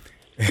Ciccarelli.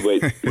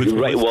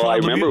 Right. Well, I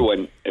remember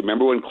when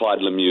Claude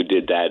Lemieux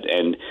did that,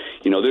 and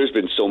there's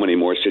been so many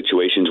more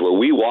situations where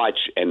we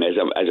watch, and as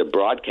a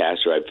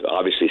broadcaster, I've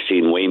obviously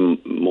seen way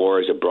more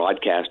as a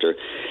broadcaster,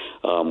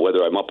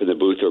 whether I'm up in the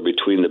booth or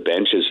between the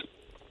benches,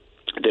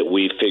 that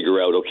we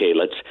figure out, okay,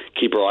 let's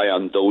keep our eye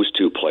on those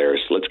two players.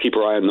 Let's keep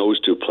our eye on those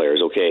two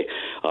players. Okay,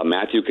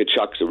 Matthew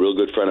Tkachuk's a real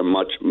good friend of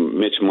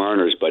Mitch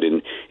Marner's, but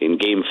in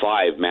Game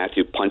 5,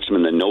 Matthew punched him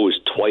in the nose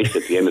twice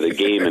at the end of the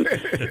game, and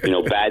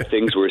bad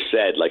things were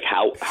said. Like,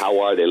 how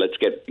are they? Let's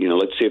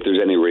see if there's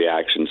any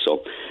reaction.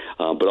 So,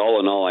 but all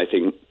in all, I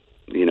think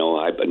I'm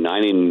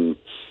going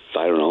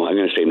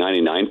to say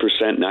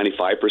 99%,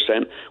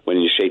 95%. When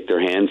you shake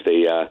their hands,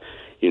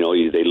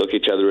 they look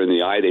each other in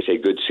the eye. They say,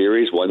 "Good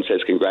series." One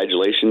says,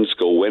 "Congratulations,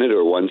 go win it,"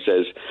 or one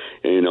says,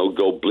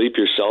 "Go bleep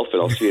yourself,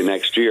 and I'll see you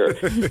next year."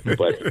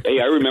 But hey,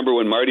 I remember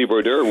when Marty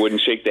Brodeur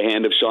wouldn't shake the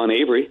hand of Sean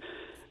Avery.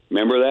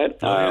 Remember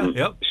that?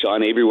 Yep.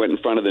 Sean Avery went in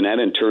front of the net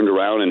and turned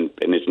around, and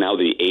it's now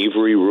the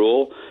Avery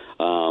rule.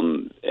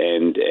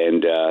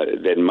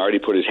 Then Marty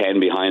put his hand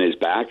behind his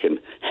back, and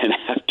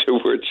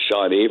afterwards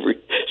Sean Avery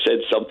said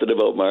something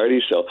about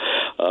Marty. So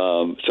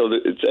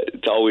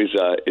it's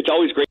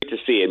always great to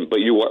see.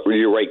 But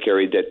you're right,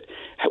 Kerry, that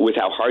with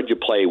how hard you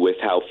play, with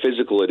how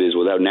physical it is,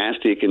 with how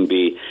nasty it can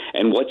be,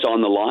 and what's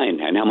on the line,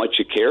 and how much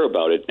you care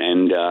about it,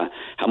 and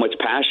how much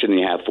passion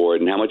you have for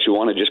it, and how much you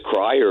want to just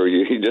cry, or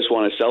you just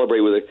want to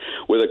celebrate with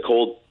a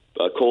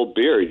cold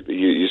beer.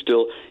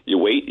 You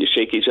wait, you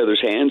shake each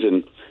other's hands,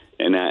 and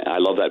I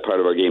love that part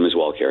of our game as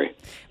well, Kerry.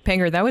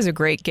 Panger, that was a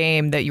great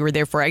game that you were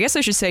there for. I guess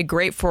I should say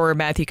great for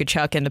Matthew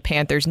Tkachuk and the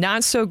Panthers,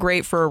 not so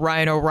great for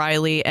Ryan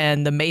O'Reilly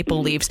and the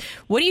Maple Leafs.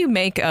 What do you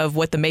make of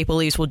what the Maple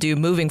Leafs will do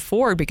moving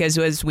forward? Because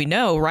as we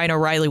know, Ryan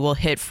O'Reilly will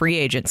hit free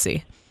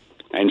agency.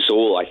 And so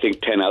will, I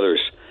think, 10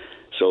 others.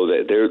 So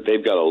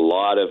they've got a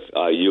lot of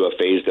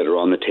UFAs that are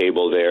on the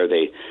table there.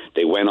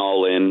 They went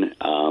all in.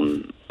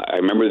 I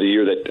remember the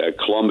year that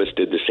Columbus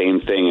did the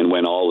same thing and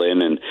went all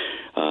in, and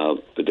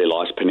but they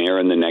lost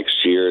Panarin the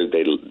next year.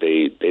 They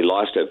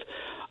lost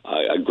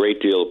a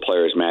great deal of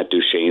players, Matt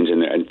Duchesne's,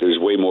 and there's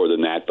way more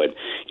than that. But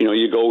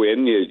you go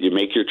in, you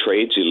make your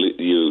trades,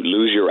 you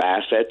lose your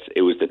assets.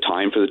 It was the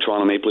time for the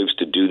Toronto Maple Leafs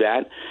to do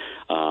that.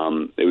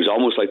 It was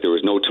almost like there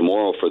was no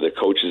tomorrow for the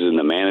coaches and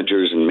the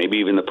managers and maybe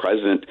even the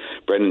president,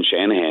 Brendan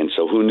Shanahan.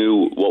 So who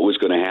knew what was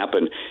going to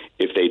happen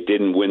if they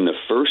didn't win the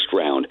first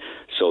round?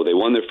 So they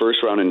won their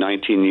first round in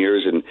 19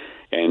 years, and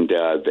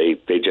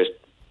they just,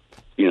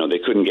 they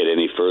couldn't get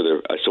any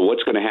further. So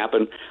what's going to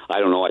happen? I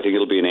don't know. I think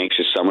it'll be an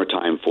anxious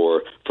summertime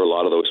for a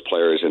lot of those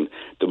players. And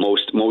the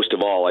most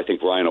of all, I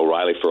think Ryan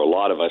O'Reilly, for a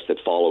lot of us that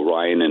follow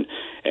Ryan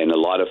and a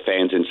lot of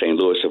fans in St.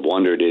 Louis have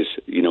wondered is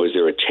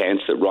there a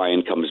chance that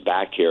Ryan comes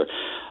back here?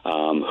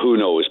 Who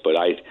knows? But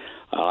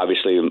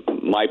obviously,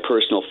 my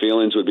personal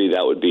feelings would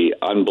be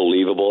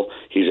unbelievable.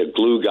 He's a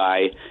glue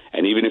guy,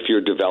 and even if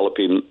you're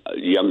developing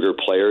younger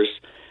players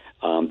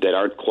that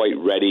aren't quite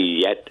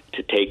ready yet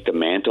to take the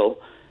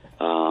mantle,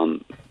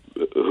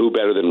 who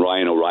better than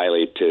Ryan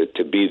O'Reilly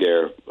to be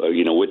there,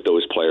 with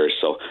those players?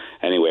 So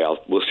anyway,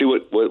 we'll see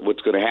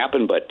what's going to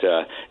happen. But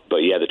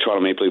yeah, the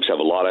Toronto Maple Leafs have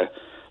a lot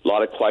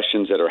of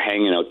questions that are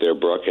hanging out there,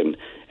 Brooke, and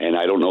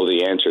I don't know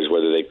the answers,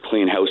 whether they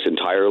clean house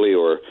entirely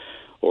or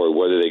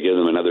whether they give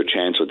them another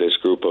chance with this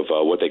group of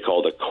what they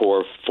call the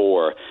core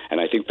four, and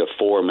I think the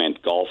four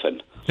meant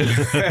golfing.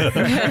 Darren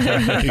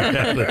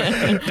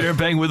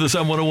Pang with us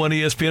on 101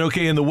 ESPN.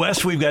 Okay, in the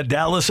West, we've got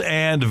Dallas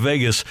and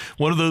Vegas.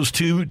 One of those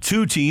two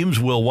teams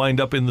will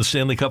wind up in the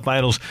Stanley Cup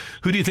Finals.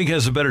 Who do you think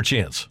has a better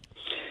chance?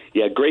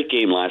 Yeah, great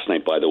game last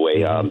night, by the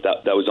way.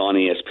 That was on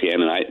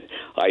ESPN, and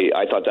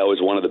I thought that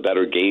was one of the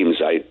better games.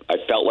 I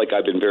felt like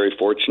I've been very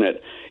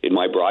fortunate in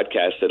my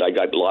broadcast that I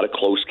got a lot of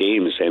close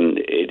games, and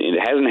it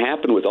hasn't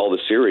happened with all the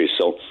series.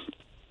 So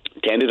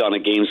to end it on a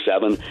Game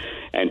 7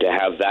 and to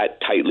have that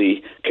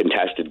tightly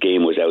contested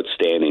game was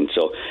outstanding.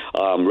 So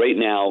right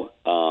now,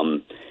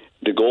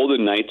 the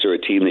Golden Knights are a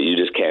team that you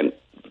just can't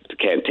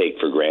take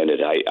for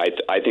granted.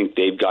 I think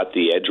they've got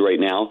the edge right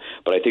now,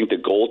 but I think the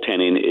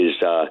goaltending is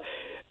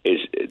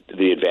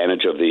the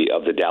advantage of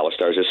the Dallas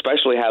Stars,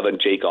 especially having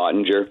Jake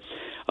Ottinger,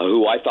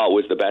 who I thought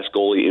was the best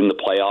goalie in the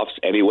playoffs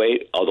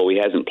anyway, although he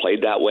hasn't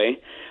played that way.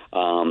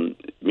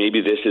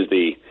 Maybe this is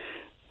the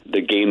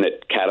the game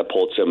that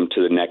catapults them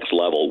to the next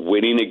level.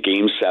 Winning a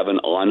Game 7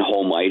 on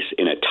home ice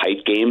in a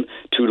tight game,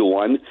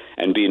 2-1,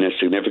 and being a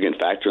significant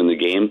factor in the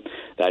game,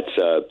 that's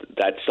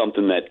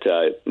something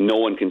that no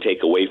one can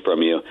take away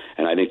from you.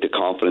 And I think the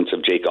confidence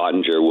of Jake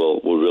Ottinger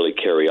will really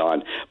carry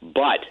on.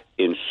 But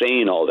in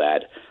saying all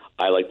that,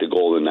 I like the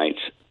Golden Knights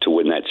to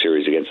win that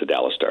series against the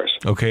Dallas Stars.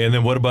 Okay, and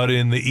then what about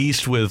in the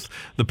East with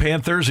the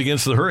Panthers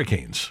against the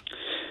Hurricanes?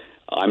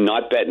 I'm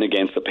not betting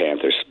against the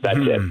Panthers. That's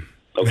it.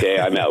 Okay,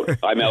 I'm out.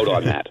 I'm out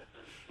on that.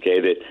 Okay,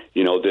 they're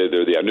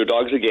the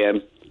underdogs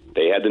again.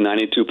 They had the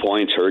 92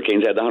 points.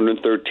 Hurricanes had the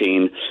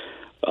 113.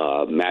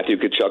 Matthew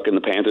Tkachuk and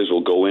the Panthers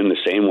will go in the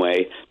same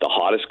way. The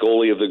hottest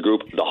goalie of the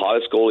group, the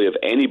hottest goalie of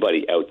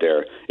anybody out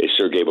there is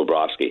Sergei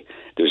Bobrovsky.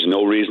 There's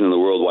no reason in the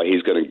world why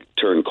he's going to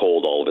turn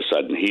cold all of a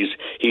sudden.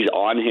 He's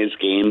on his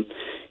game.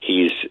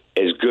 He's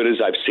as good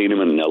as I've seen him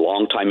in a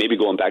long time, maybe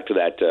going back to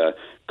that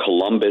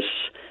Columbus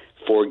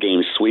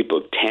 4-game sweep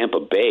of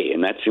Tampa Bay,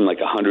 and that seemed like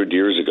 100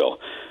 years ago.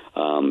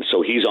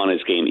 So he's on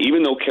his game.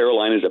 Even though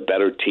Carolina's a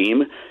better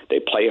team,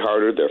 they play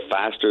harder, they're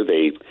faster,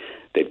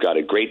 they've got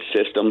a great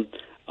system.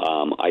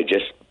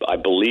 I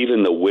believe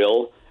in the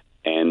will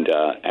and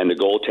the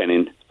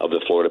goaltending of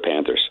the Florida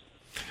Panthers.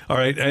 All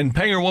right, and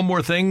Panger, one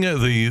more thing.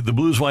 The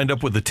Blues wind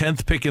up with the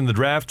 10th pick in the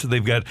draft.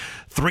 They've got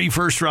 3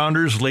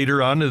 first-rounders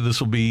later on. This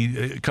will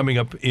be coming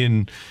up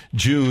in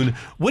June.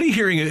 What are you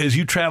hearing as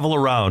you travel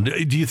around?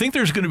 Do you think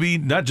there's going to be,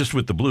 not just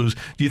with the Blues,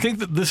 do you think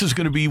that this is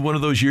going to be one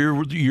of those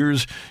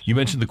years, you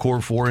mentioned the Core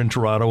 4 in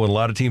Toronto, and a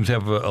lot of teams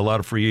have a lot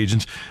of free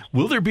agents.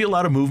 Will there be a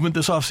lot of movement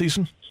this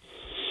offseason?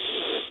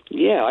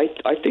 Yeah,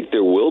 I think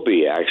there will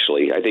be,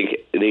 actually. I think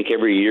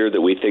every year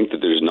that we think that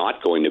there's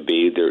not going to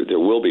be, there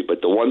will be. But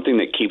the one thing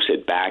that keeps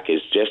it back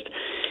is just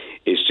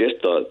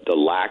the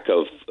lack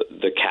of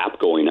the cap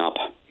going up.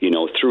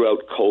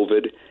 Throughout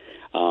COVID,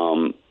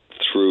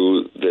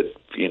 through the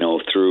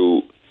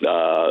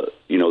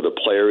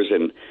players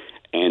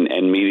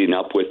and meeting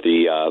up with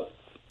the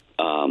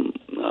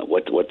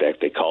what the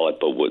heck they call it,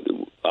 but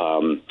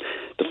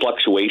the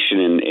fluctuation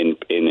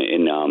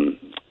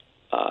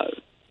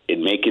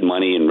in making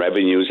money and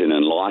revenues and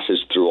in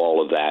losses through all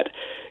of that.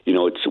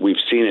 We've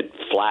seen it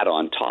flat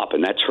on top,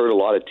 and that's hurt a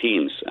lot of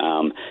teams.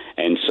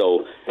 And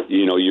so,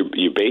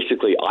 you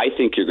basically, I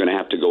think you're going to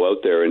have to go out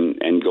there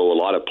and go a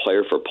lot of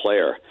player for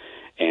player.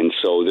 And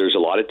so there's a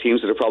lot of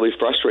teams that are probably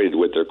frustrated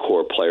with their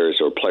core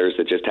players or players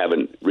that just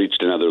haven't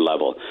reached another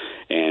level.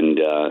 And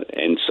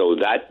so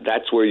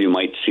that's where you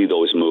might see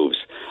those moves.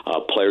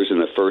 Players in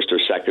the first or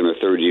second or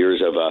third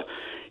years of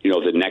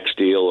the next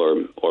deal,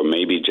 or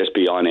maybe just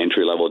beyond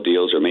entry-level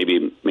deals, or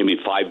maybe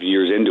 5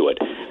 years into it.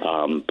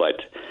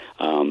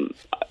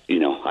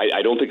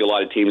 I don't think a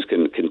lot of teams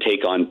can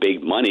take on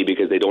big money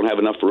because they don't have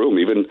enough room.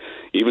 Even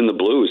the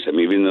Blues,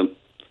 even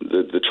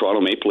the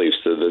Toronto Maple Leafs,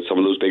 some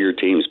of those bigger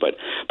teams. But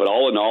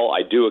all in all,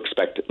 I do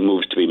expect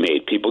moves to be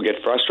made. People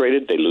get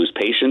frustrated. They lose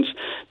patience.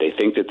 They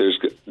think that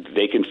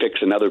they can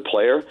fix another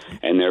player,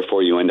 and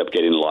therefore you end up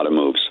getting a lot of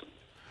moves.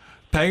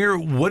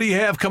 Panger, what do you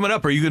have coming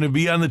up? Are you going to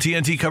be on the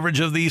TNT coverage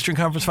of the Eastern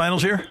Conference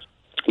Finals here?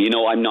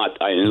 I'm not.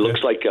 It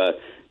looks like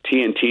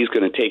TNT is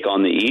going to take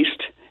on the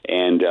East,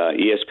 and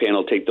ESPN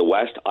will take the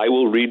West. I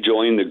will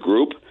rejoin the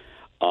group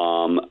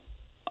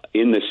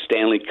in the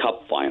Stanley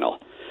Cup final.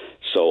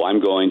 So I'm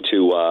going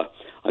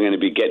to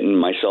be getting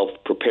myself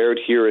prepared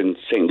here in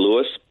St.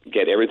 Louis,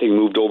 get everything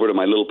moved over to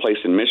my little place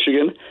in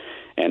Michigan,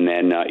 and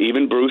then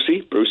even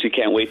Brucey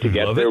can't wait to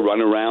get there,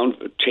 run around,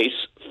 chase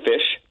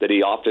fish that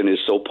he often is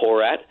so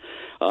poor at,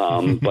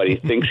 but he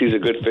thinks he's a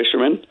good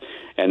fisherman.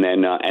 And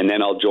then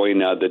I'll join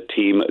the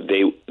team.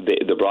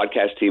 The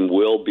broadcast team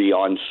will be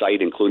on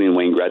site, including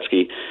Wayne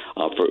Gretzky,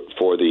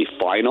 for the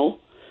final.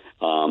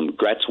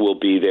 Gretz will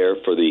be there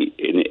for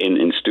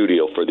in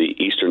studio for the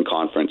Eastern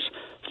Conference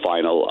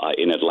final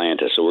in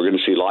Atlanta. So we're going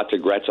to see lots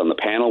of Gretz on the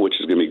panel, which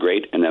is going to be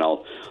great, and then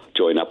I'll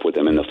join up with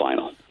them in the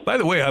final. By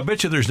the way, I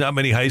bet you there's not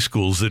many high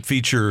schools that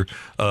feature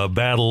a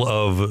battle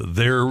of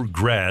their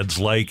grads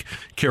like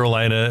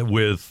Carolina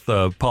with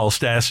Paul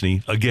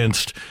Stastny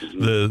against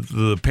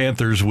the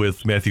Panthers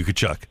with Matthew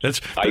Tkachuk. That's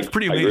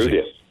pretty amazing. I agree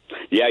with you.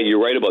 Yeah,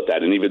 you're right about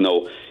that. And even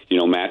though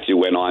Matthew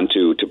went on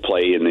to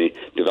play in the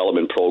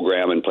development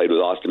program and played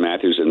with Austin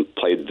Matthews and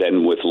played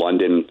then with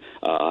London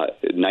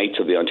Knights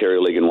of the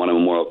Ontario League and won a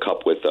Memorial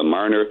Cup with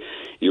Marner,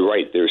 you're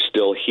right. They're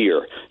still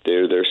here.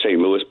 They're St.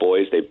 Louis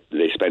boys.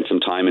 They spent some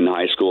time in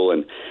high school,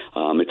 and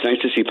it's nice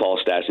to see Paul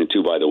Stastny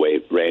too. By the way,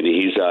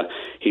 Randy,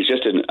 he's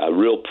just a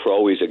real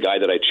pro. He's a guy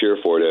that I cheer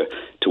for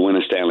to win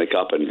a Stanley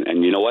Cup,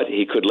 and you know what?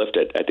 He could lift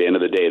it at the end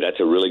of the day. That's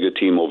a really good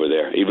team over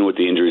there, even with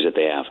the injuries that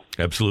they have.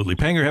 Absolutely,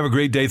 Panger. Have a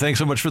great day. Thanks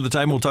so much for the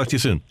time. We'll talk to you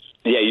soon.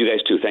 Yeah, you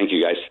guys too. Thank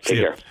you, guys. Take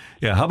care.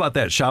 Yeah, how about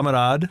that?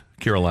 Chaminade,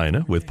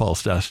 Carolina, with Paul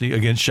Stastny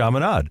against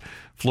Chaminade,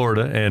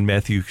 Florida, and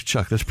Matthew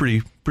Tkachuk. That's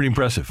pretty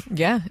impressive.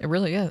 Yeah, it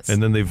really is.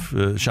 And then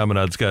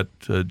Chaminade's got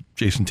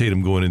Jason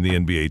Tatum going in the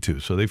NBA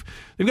too. So they've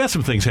got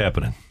some things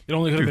happening. It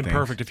only could have been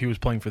perfect if he was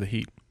playing for the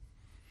Heat.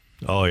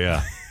 Oh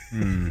yeah.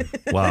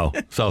 Wow.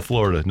 South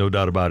Florida, no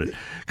doubt about it.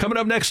 Coming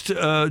up next,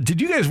 did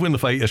you guys win the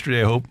fight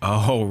yesterday, I hope?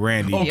 Oh,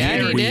 Randy.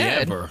 Yeah, he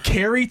did.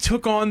 Kerry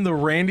took on the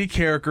Randy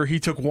Carricker. He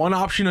took one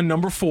option on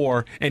number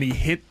 4, and he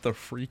hit the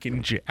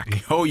freaking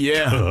jack. Oh,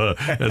 yeah.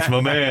 That's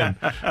my man.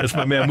 That's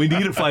my man. We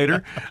need a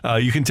fighter.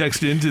 You can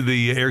text into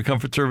the Air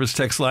Comfort Service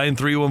text line,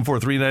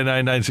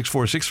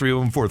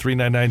 314-399-9646,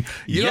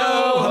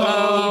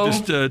 314-399-YO-HO.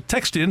 Just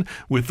text in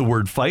with the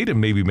word fight, and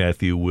maybe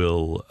Matthew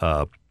will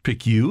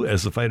pick you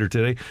as the fighter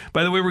today.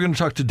 By the way, we're going to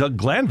talk to Doug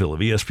Glanville of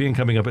ESPN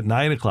coming up at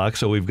 9 o'clock,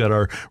 so we've got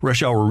our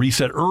rush hour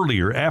reset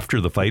earlier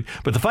after the fight.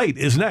 But the fight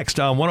is next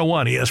on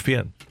 101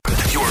 ESPN.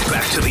 You're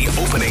back to the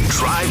Opening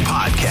Drive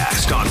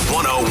podcast on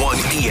 101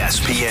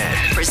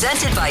 ESPN.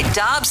 Presented by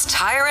Dobbs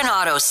Tire and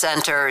Auto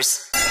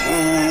Centers.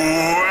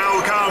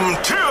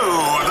 Welcome to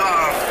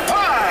the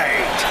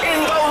fight.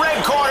 In the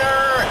red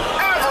corner,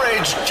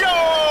 Average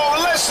Joe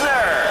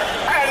Listener.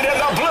 And in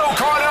the blue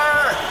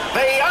corner,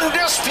 the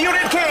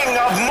undisputed king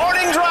of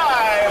Morning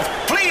Drive.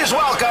 Please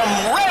welcome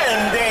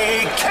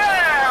Randy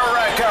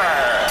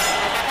Carricker.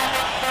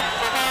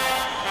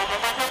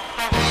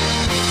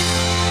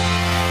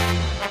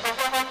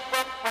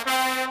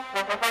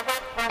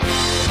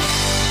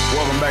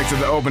 Welcome back to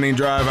the Opening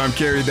Drive. I'm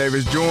Kerry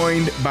Davis,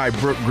 joined by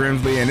Brooke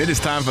Grimsley, and it is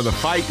time for the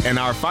fight. And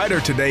our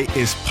fighter today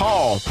is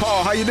Paul.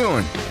 Paul, how you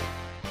doing?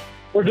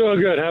 We're doing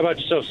good. How about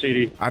yourself,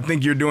 CD? I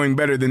think you're doing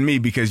better than me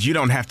because you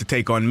don't have to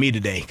take on me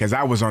today because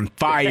I was on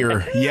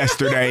fire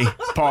yesterday.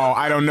 Paul,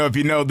 I don't know if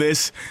you know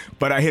this,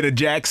 but I hit a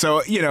jack.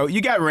 So,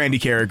 you got Randy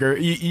Carricker.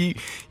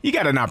 You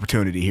got an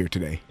opportunity here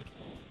today.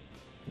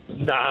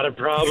 Not a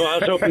problem. I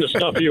was hoping to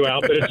stuff you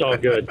out, but it's all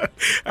good.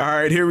 All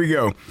right, here we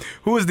go.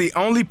 Who is the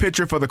only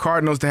pitcher for the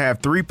Cardinals to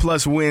have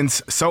 3+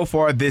 wins so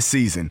far this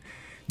season?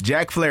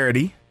 Jack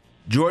Flaherty,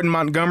 Jordan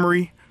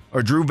Montgomery,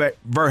 or Drew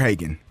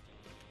Verhagen?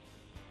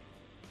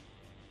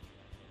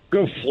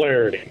 Go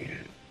Flaherty.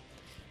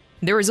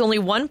 There is only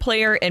one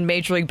player in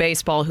Major League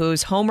Baseball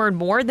who's homered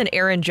more than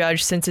Aaron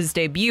Judge since his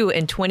debut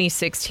in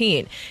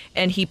 2016,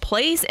 and he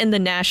plays in the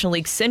National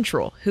League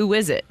Central. Who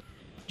is it?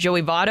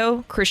 Joey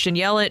Votto, Christian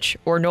Yelich,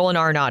 or Nolan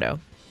Arenado?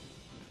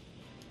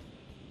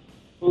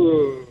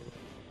 Ooh.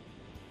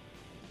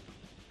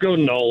 Go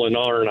Nolan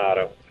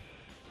Arenado.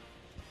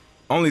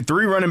 Only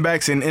 3 running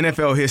backs in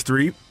NFL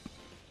history.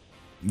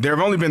 There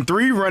have only been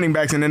 3 running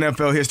backs in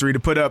NFL history to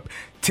put up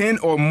 10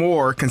 or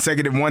more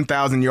consecutive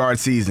 1,000-yard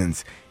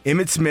seasons.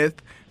 Emmitt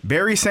Smith,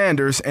 Barry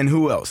Sanders, and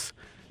who else?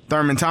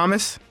 Thurman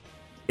Thomas,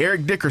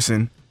 Eric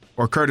Dickerson,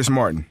 or Curtis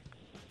Martin?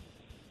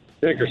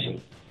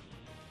 Dickerson.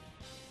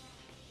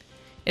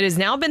 It has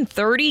now been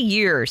 30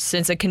 years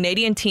since a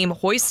Canadian team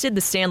hoisted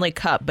the Stanley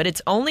Cup, but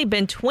it's only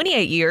been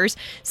 28 years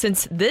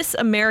since this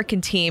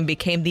American team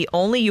became the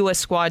only U.S.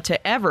 squad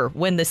to ever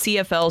win the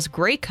CFL's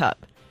Grey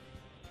Cup.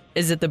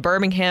 Is it the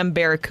Birmingham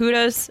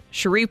Barracudas,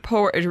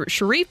 Shreveport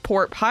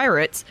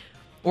Pirates,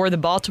 or the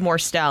Baltimore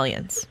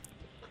Stallions?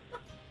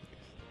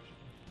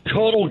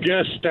 Total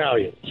guess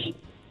Stallions.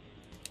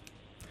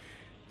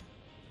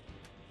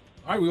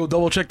 All right, we will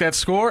double-check that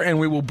score, and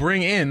we will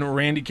bring in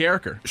Randy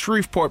Carricker.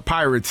 Shreveport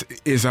Pirates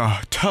is a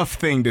tough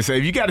thing to say.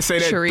 You got to say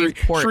that.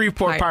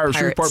 Shreveport Pirates.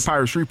 Shreveport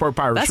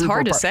Pirates. That's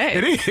hard to say.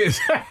 It is.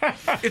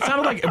 It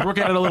sounded like Brooke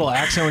added a little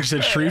accent when she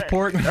said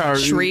Shreveport.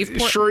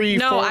 Shreveport?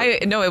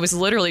 No, it was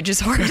literally just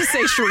hard to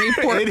say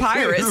Shreveport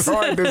Pirates. It's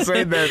hard to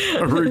say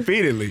that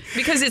repeatedly.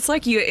 Because it's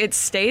like it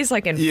stays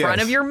like in front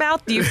of your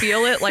mouth. Do you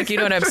feel it? Like, you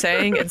know what I'm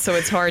saying? And so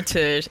it's hard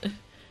to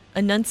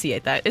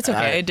enunciate that. It's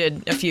okay. I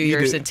did a few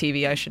years in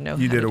TV. I should know.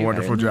 You did a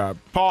wonderful job.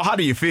 Paul, how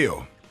do you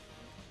feel?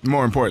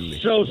 More importantly.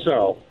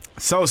 So-so.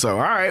 So-so.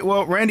 All right.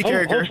 Well, Randy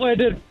Carricker.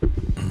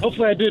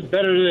 Hopefully I did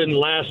better than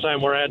last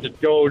time where I had to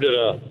go to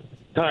the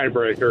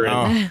tiebreaker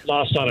and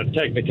lost on a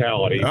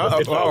technicality.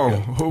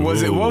 Who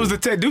was it? What was the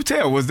do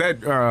tell? Was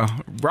that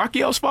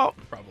Rocchio's fault?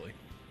 Probably.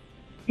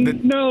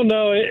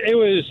 No, it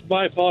was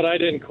my fault. I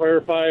didn't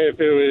clarify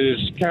if it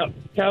was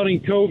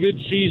counting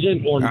COVID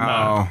season or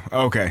not.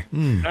 Oh, okay.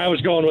 I was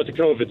going with the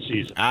COVID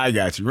season. I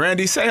got you.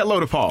 Randy, say hello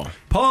to Paul.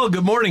 Paul,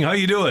 good morning. How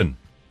you doing?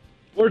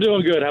 We're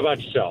doing good. How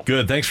about yourself?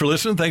 Good. Thanks for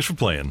listening. Thanks for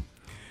playing.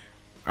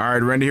 All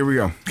right, Randy, here we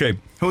go. Okay.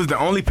 Who's the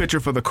only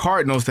pitcher for the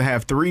Cardinals to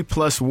have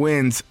 3+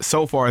 wins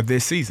so far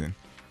this season?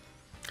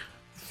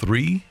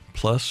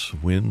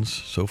 3+ wins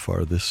so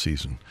far this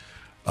season.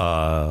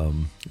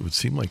 It would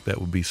seem like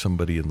that would be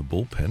somebody in the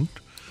bullpen,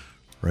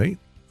 right?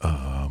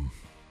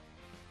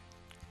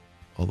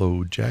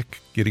 Although Jack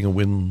getting a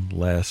win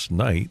last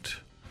night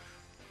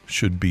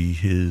should be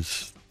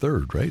his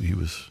third, right? He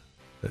was.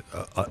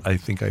 I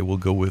think I will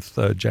go with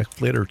Jack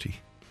Flaherty.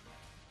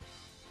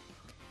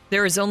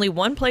 There is only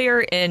one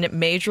player in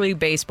Major League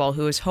Baseball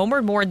who has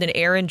homered more than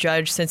Aaron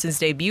Judge since his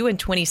debut in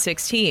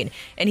 2016,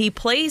 and he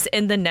plays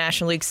in the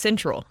National League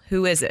Central.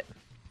 Who is it?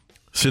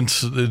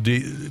 Since the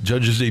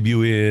Judge's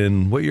debut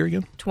in what year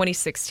again?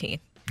 2016.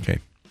 Okay.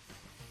 And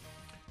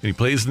he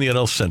plays in the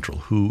NL Central.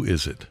 Who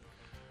is it?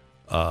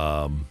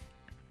 Well,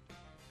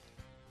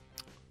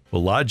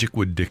 logic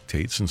would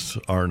dictate, since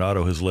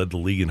Arenado has led the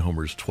league in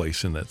homers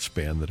twice in that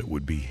span, that it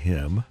would be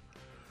him.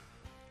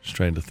 Just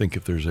trying to think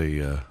if there's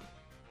there's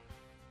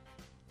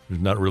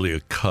not really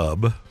a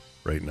Cub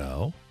right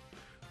now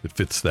that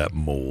fits that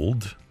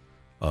mold.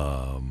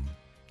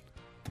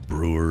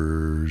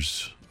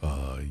 Brewers,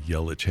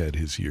 Yelich had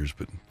his years,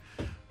 but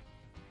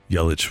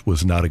Yelich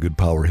was not a good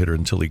power hitter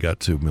until he got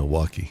to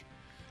Milwaukee.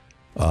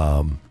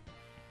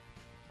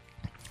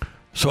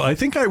 So I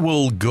think I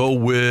will go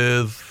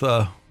with,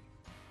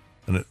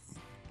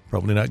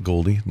 probably not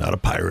Goldie, not a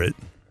Pirate.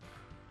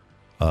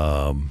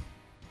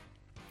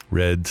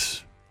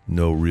 Reds,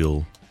 no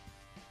real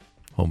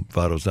home.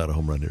 Votto's not a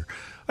home run hitter.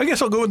 I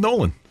guess I'll go with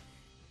Nolan.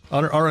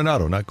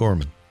 Arenado, not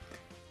Gorman.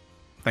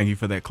 Thank you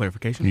for that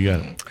clarification. You got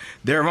it.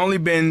 There have only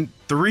been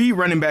 3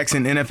 running backs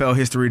in NFL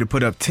history to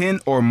put up 10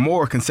 or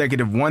more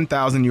consecutive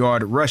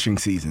 1,000-yard rushing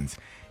seasons.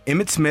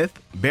 Emmitt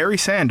Smith, Barry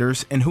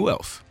Sanders, and who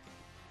else?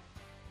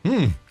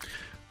 Well,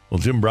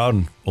 Jim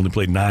Brown only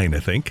played 9, I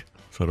think,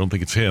 so I don't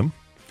think it's him.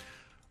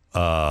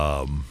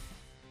 I'll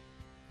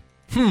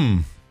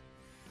do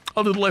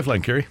the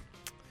lifeline, Kerry.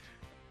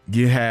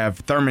 You have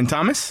Thurman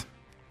Thomas,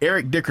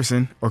 Eric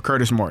Dickerson, or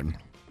Curtis Martin.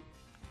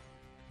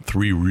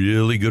 3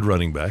 really good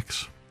running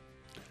backs.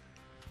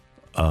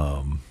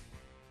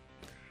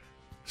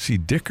 See,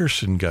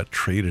 Dickerson got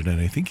traded, and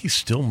I think he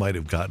still might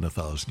have gotten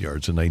 1,000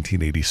 yards in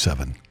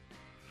 1987,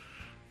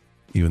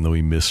 even though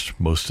he missed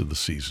most of the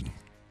season.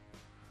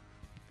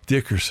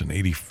 Dickerson,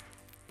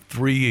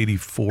 83,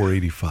 84,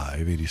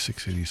 85,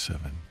 86,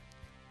 87,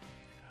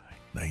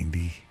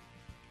 90.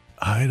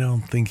 I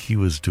don't think he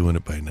was doing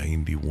it by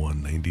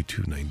 91,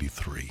 92,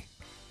 93.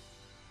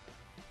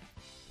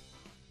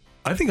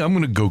 I think I'm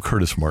going to go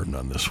Curtis Martin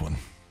on this one.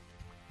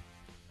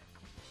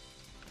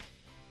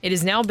 It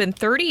has now been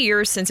 30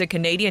 years since a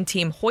Canadian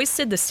team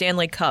hoisted the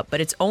Stanley Cup, but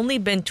it's only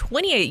been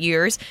 28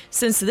 years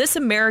since this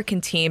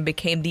American team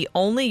became the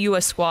only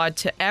U.S. squad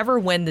to ever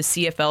win the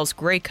CFL's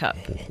Grey Cup.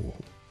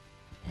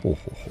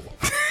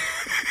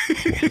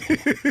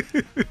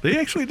 They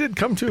actually did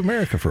come to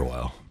America for a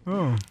while.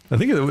 Oh. I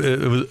think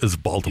it was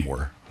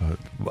Baltimore.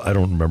 I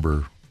don't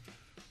remember.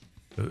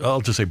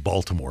 I'll just say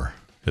Baltimore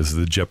as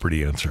the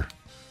Jeopardy answer.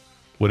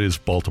 What is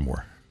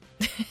Baltimore?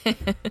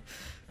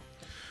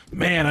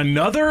 Man,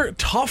 another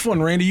tough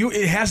one, Randy.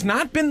 It has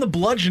not been the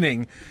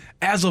bludgeoning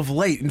as of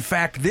late. In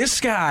fact,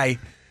 this guy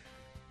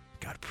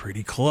got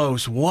pretty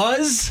close.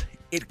 Was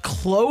it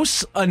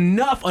close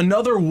enough?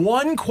 Another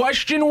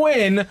one-question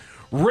win.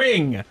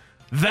 Ring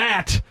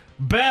that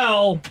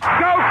bell. Go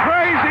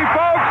crazy,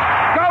 folks!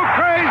 Go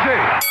crazy!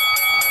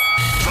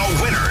 The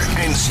winner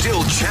and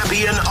still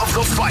champion of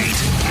the fight,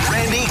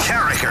 Randy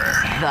Carricker.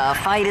 The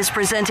Fight is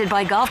presented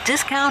by Golf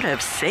Discount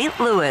of St.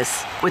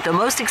 Louis, with the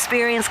most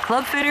experienced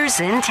club fitters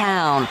in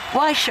town.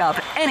 Why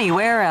shop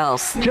anywhere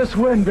else? Just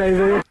win,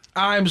 baby.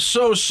 I'm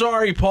so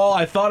sorry, Paul.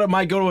 I thought it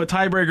might go to a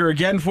tiebreaker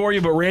again for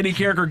you, but Randy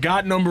Carricker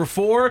got number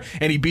 4,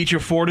 and he beat you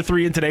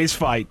 4-3 in today's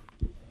fight.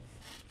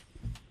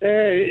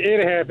 Hey,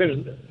 it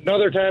happens.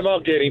 Another time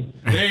I'll get him.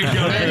 There you go.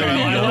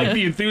 I like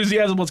the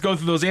enthusiasm. Let's go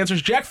through those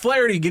answers. Jack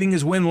Flaherty getting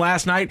his win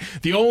last night.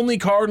 The only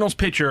Cardinals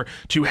pitcher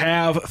to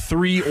have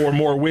 3 or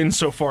more wins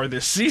so far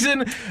this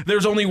season.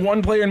 There's only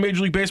one player in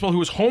Major League Baseball who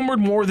has homered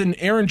more than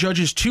Aaron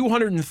Judge's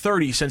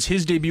 230 since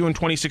his debut in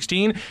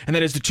 2016, and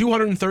that is the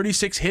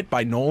 236 hit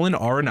by Nolan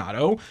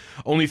Arenado.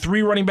 Only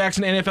 3 running backs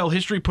in NFL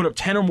history put up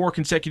 10 or more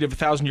consecutive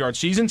 1,000-yard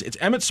seasons. It's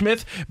Emmitt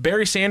Smith,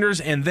 Barry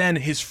Sanders, and then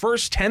his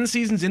first 10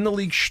 seasons in the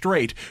league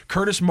straight,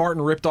 Curtis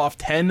Martin ripped off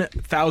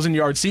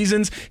 10,000-yard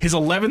seasons. His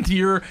 11th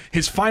year,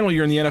 his final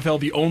year in the NFL,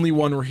 the only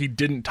one where he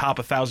didn't top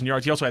 1,000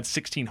 yards. He also had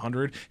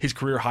 1,600, his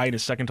career high in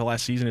his second to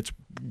last season. It's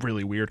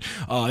really weird.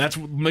 That's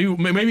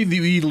maybe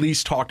the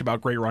least talked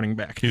about great running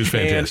back. He was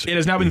fantastic. And it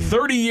has now been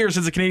 30 years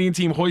since the Canadian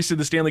team hoisted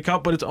the Stanley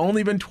Cup, but it's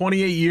only been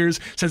 28 years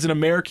since an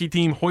American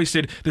team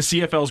hoisted the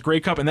CFL's Grey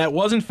Cup, and that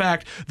was, in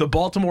fact, the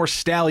Baltimore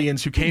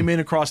Stallions, who came in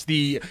across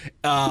the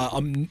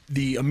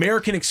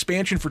American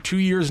expansion for 2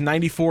 years,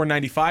 94 and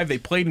 95. They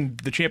played in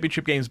the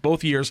championship games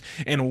both years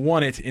and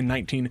won it in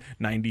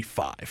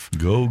 1995.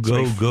 Go,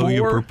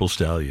 you Purple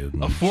Stallions.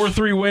 A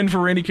 4-3 win for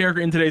Randy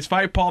Carricker in today's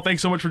fight. Paul,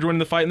 thanks so much for joining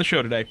the fight and the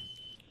show today.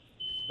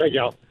 Thank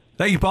y'all.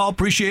 Thank you, Paul.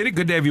 Appreciate it.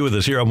 Good to have you with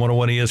us here on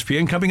 101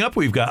 ESPN. Coming up,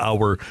 we've got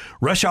our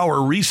Rush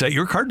Hour Reset.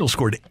 Your Cardinals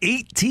scored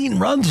 18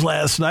 runs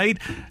last night,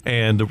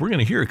 and we're going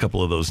to hear a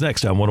couple of those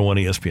next on 101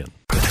 ESPN.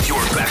 You're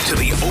back to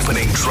the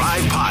Opening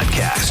Drive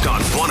podcast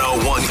on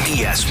 101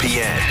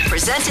 ESPN.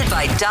 Presented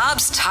by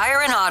Dobbs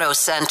Tire and Auto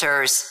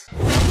Centers.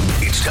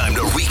 It's time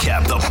to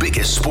recap the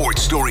biggest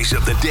sports stories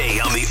of the day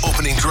on the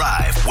Opening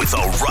Drive with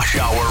a Rush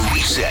Hour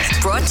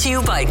Reset. Brought to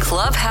you by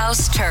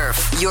Clubhouse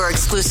Turf, your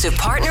exclusive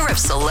partner of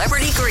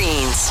Celebrity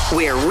Greens.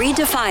 We're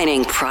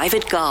redefining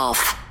private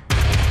golf.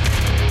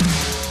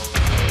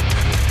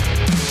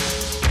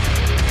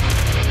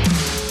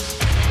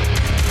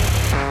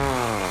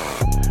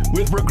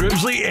 With Brooke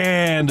Grimsley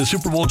and the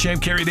Super Bowl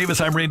champ Kerry Davis,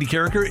 I'm Randy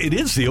Carricker. It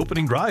is the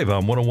Opening Drive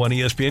on 101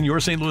 ESPN. Your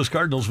St. Louis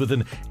Cardinals with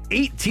an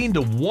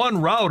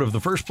 18-1 rout of the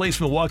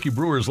first-place Milwaukee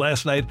Brewers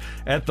last night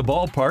at the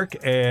ballpark.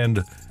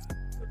 And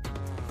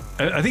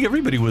I think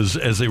everybody was,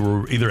 as they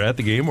were either at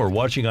the game or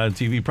watching on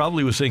TV,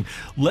 probably was saying,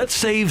 let's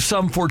save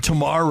some for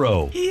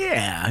tomorrow.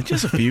 Yeah,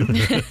 just a few.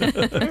 They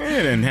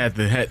didn't have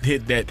to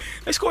hit that.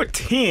 They scored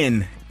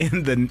 10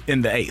 in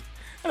the eighth.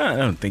 I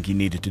don't think he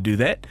needed to do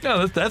that.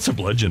 No, that's a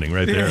bludgeoning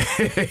right there.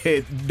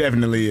 It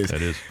definitely is.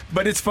 That is.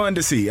 But it's fun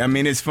to see. I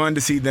mean, it's fun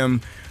to see them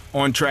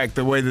on track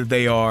the way that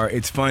they are.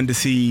 It's fun to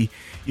see,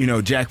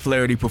 Jack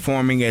Flaherty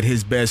performing at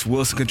his best.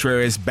 Wilson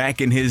Contreras back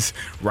in his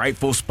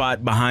rightful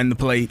spot behind the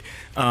plate,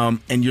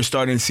 and you're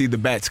starting to see the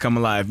bats come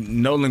alive.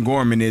 Nolan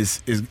Gorman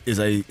is going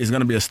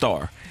to be a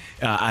star,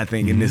 I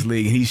think, in this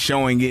league. He's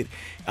showing it.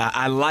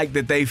 I like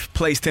that they've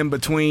placed him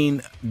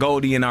between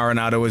Goldie and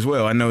Arenado as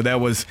well. I know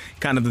that was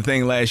kind of the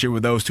thing last year where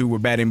those two were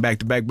batting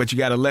back-to-back, but you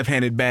got a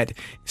left-handed bat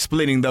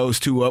splitting those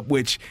two up,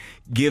 which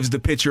gives the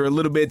pitcher a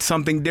little bit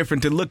something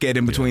different to look at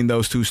in between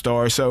those two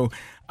stars. So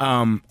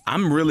I'm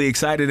really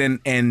excited,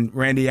 and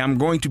Randy, I'm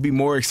going to be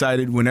more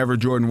excited whenever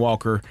Jordan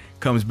Walker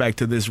comes back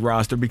to this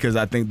roster because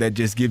I think that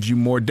just gives you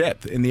more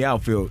depth in the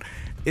outfield.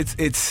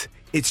 It's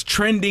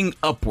trending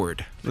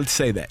upward. Let's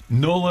say that.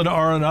 Nolan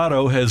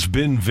Arenado has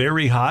been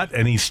very hot,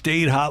 and he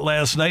stayed hot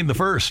last night in the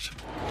first.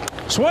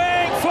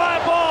 Swing,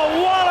 fly ball,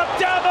 wallop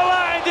down the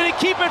line. Did he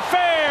keep it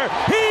fair?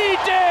 He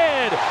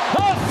did!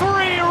 A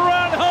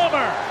 3-run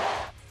homer!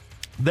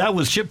 That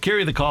was Chip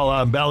Carey, the call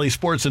on Bally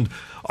Sports, and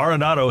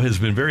Arenado has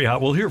been very hot.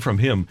 We'll hear from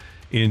him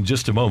in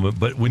just a moment,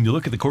 but when you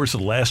look at the course of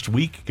the last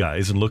week,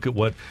 guys, and look at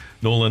what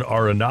Nolan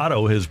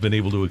Arenado has been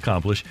able to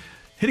accomplish,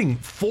 hitting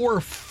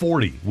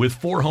 .440 with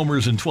 4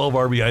 homers and 12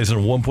 RBIs and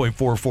a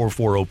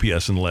 1.444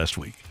 OPS in the last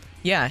week.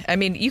 Yeah, I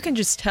mean, you can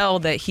just tell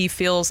that he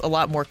feels a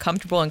lot more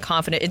comfortable and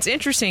confident. It's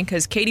interesting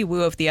because Katie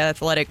Wu of The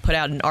Athletic put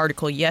out an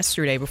article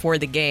yesterday before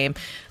the game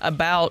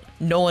about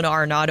Nolan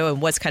Arenado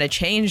and what's kind of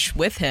changed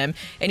with him.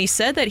 And he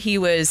said that he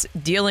was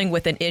dealing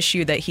with an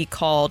issue that he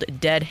called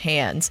dead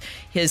hands.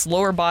 His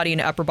lower body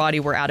and upper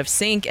body were out of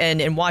sync. And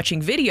in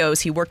watching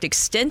videos, he worked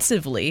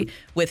extensively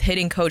with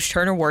hitting coach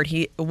Turner Ward.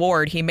 He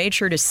made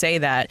sure to say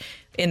that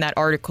in that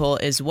article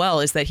as well,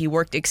 is that he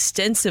worked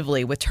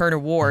extensively with Turner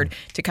Ward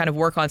to kind of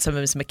work on some of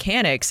his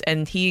mechanics,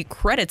 and he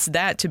credits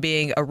that to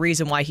being a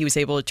reason why he was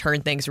able to turn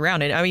things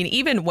around. And I mean,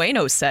 even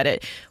Waino said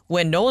it.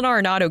 When Nolan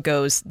Arenado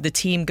goes, the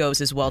team goes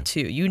as well,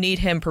 too. You need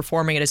him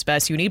performing at his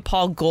best. You need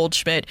Paul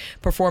Goldschmidt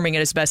performing at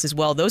his best as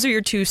well. Those are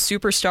your two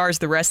superstars.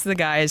 The rest of the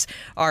guys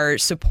are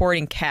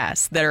supporting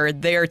casts that are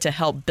there to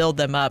help build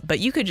them up. But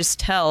you could just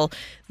tell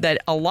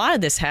that a lot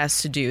of this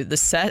has to do, the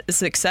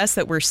success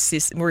that we're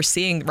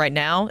seeing right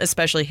now,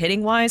 especially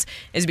hitting-wise,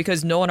 is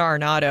because Nolan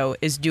Arenado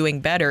is doing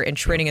better and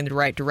trending in the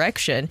right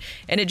direction.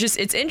 And it's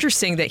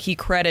interesting that he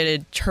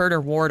credited Turner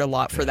Ward a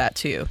lot for that,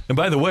 too. And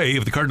by the way,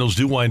 if the Cardinals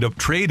do wind up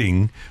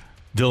trading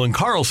Dylan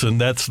Carlson,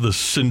 that's the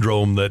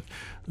syndrome that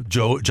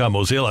John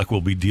Mozeliak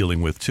will be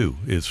dealing with, too,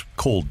 is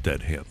cold,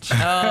 dead hands.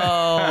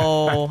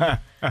 Oh.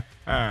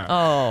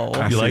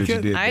 You like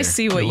it? I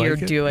see what you're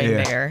doing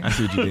there. I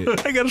see what you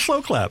did. I got a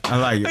slow clap. I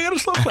like it. I got a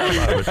slow clap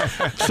out of it.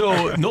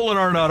 So Nolan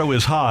Arenado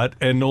is hot,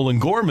 and Nolan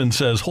Gorman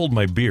says, hold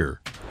my beer.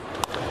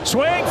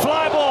 Swing,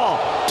 fly ball,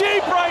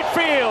 deep right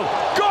field.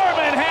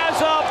 Gorman has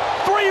a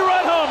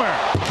 3-run homer.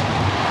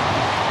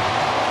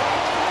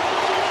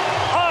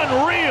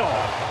 Unreal.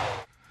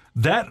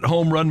 That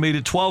home run made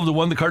it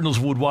 12-1. The Cardinals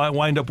would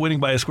wind up winning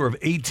by a score of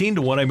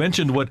 18-1. I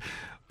mentioned what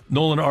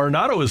Nolan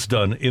Arenado has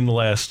done in the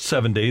last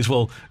 7 days.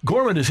 Well,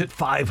 Gorman has hit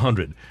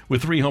 .500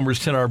 with 3 homers,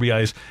 10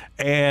 RBIs,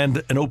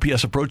 and an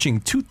OPS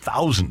approaching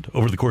 2,000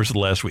 over the course of the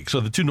last week.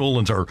 So the two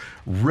Nolans are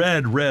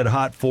red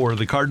hot for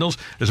the Cardinals.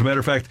 As a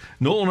matter of fact,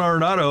 Nolan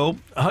Arenado,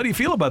 how do you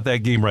feel about that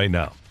game right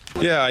now?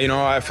 Yeah,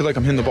 I feel like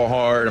I'm hitting the ball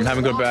hard. I'm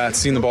having good bats,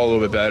 seeing the ball a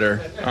little bit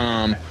better.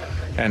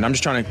 And I'm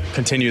just trying to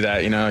continue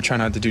that, try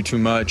not to do too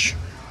much.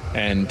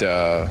 And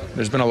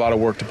there's been a lot of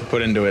work to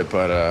put into it,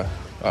 but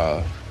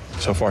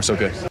so far, so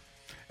good.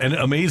 And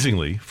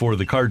amazingly, for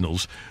the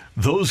Cardinals,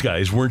 those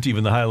guys weren't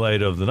even the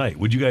highlight of the night.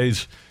 Would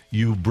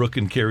you, Brooke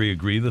and Carey,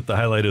 agree that the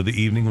highlight of the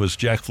evening was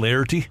Jack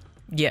Flaherty?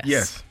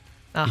 Yes.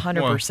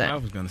 100%. Well, I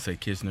was going to say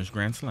Kisner's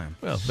Grand Slam.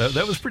 Well,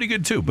 that was pretty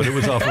good, too, but it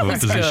was off of a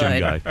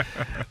position guy.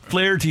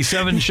 Flaherty,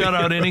 7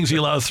 shutout innings. He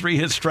allows 3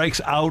 hits, strikes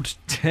out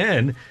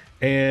 10,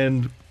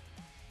 and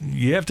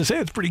you have to say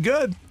it's pretty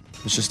good.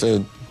 It's just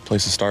a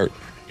place to start.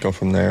 Go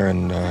from there,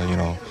 and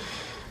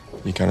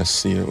you kind of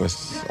see it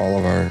with all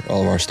of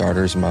our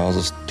starters. Miles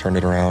has turned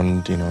it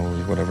around.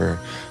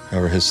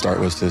 However his start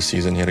was this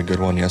season, he had a good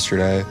one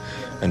yesterday,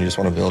 and you just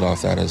want to build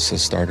off that as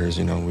starters.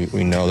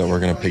 We know that we're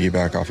going to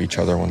piggyback off each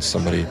other once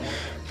somebody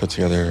put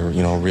together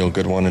a real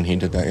good one, and he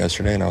did that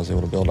yesterday, and I was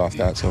able to build off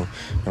that. So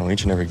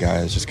each and every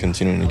guy is just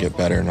continuing to get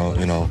better. And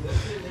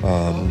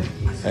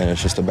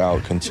it's just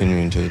about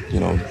continuing to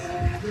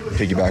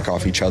piggyback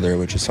off each other,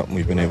 which is something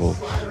we've been able,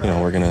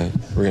 we're gonna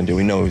do.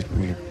 We know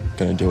we're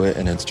gonna do it,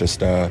 and it's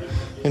just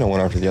one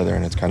after the other,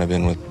 and it's kind of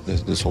been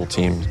with this whole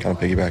team kind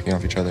of piggybacking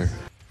off each other.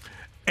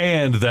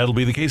 And that'll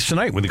be the case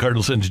tonight when the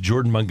Cardinals send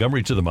Jordan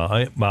Montgomery to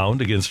the mound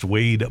against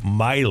Wade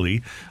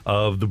Miley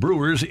of the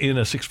Brewers in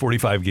a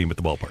 6:45 game at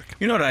the ballpark.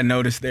 You know what I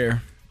noticed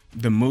there?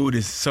 the mood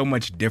is so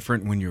much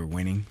different when you're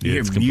winning. Yeah, You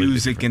it's hear completely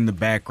music in the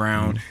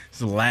background.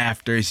 It's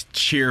laughter. It's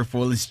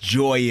cheerful. It's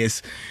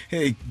joyous.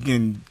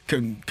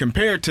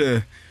 Compared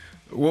to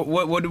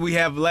what did we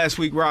have last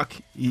week, Rock?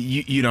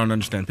 You don't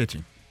understand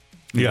pitching.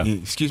 Yeah.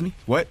 Excuse me?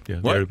 What?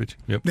 Yeah, what? pitching.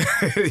 Yep.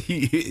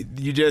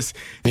 You just...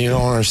 You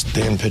don't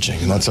understand pitching,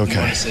 and that's okay. You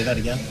want to say that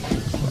again?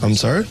 I'm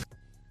sorry?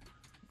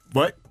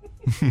 What?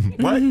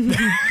 What?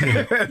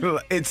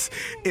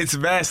 It's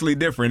vastly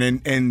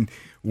different, and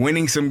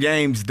winning some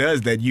games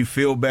does that. You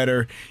feel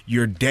better.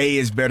 Your day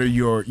is better.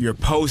 Your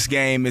post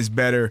game is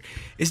better.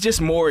 It's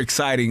just more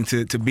exciting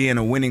to be in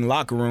a winning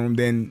locker room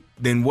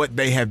than what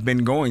they have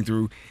been going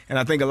through. And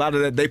I think a lot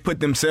of that, they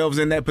put themselves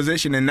in that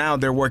position, and now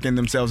they're working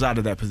themselves out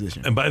of that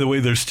position. And by the way,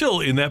 they're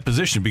still in that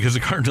position because the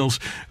Cardinals,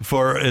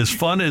 for as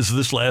fun as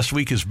this last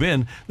week has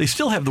been, they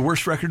still have the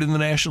worst record in the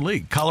National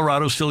League.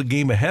 Colorado's still a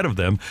game ahead of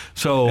them.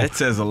 So that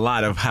says a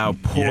lot of how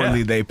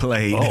poorly they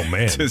played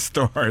to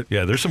start.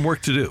 Yeah, there's some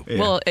work to do. Yeah.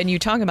 Well, and you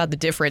talk about the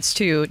difference,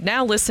 too.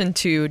 Now listen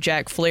to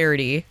Jack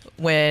Flaherty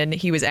when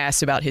he was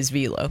asked about his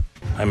velo.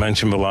 I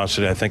mentioned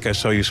velocity. I think I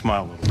saw you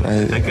smile.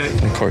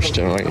 Of course,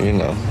 Jim. You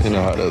know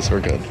how it is.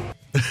 We're good.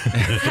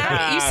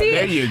 You see,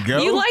 there you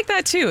go. You like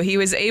that too. He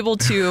was able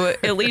to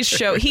at least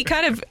show.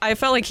 I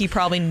felt like he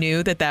probably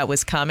knew that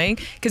was coming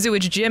because it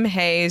was Jim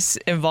Hayes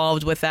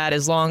involved with that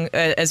as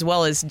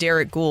well as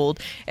Derek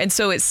Gould, and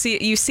so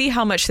you see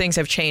how much things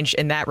have changed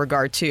in that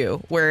regard too.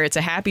 Where it's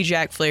a happy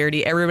Jack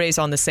Flaherty, everybody's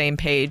on the same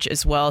page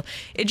as well.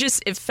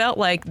 It felt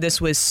like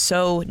this was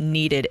so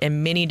needed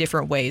in many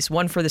different ways.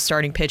 One for the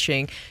starting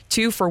pitching,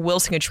 two for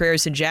Wilson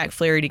Contreras and Jack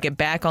Flaherty to get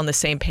back on the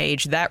same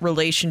page. That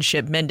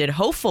relationship mended.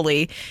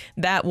 Hopefully,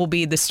 that will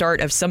be the start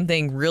of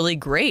something really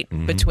great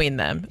between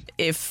them.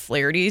 If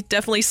Flaherty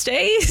definitely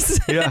stays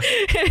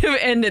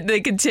and they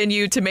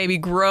continue to maybe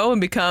grow and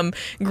become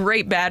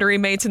great battery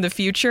mates in the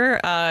future,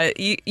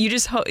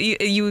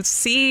 you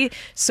see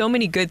so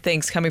many good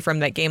things coming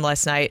from that game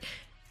last night.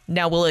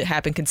 Now, will it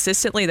happen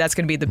consistently? That's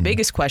going to be the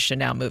biggest question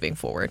now moving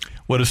forward.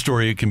 What a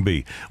story it can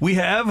be. We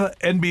have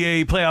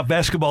NBA playoff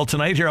basketball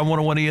tonight here on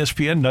 101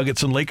 ESPN.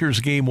 Nuggets and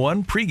Lakers game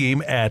 1,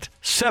 pregame at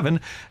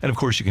 7. And, of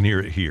course, you can hear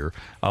it here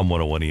on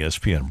 101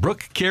 ESPN.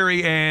 Brooke,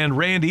 Carrie, and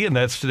Randy, and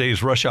that's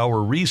today's Rush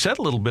Hour Reset,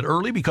 a little bit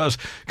early because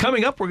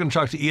coming up, we're going to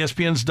talk to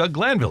ESPN's Doug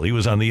Glanville. He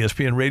was on the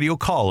ESPN radio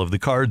call of the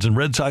Cards and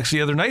Red Sox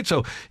the other night,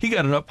 so he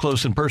got an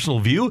up-close and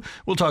personal view.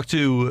 We'll talk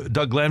to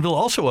Doug Glanville,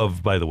 also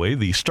of, by the way,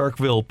 the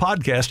Starkville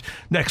podcast,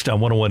 next on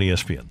 101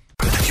 ESPN.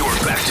 You're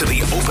back to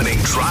the Opening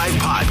Drive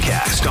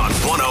podcast on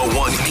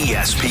 101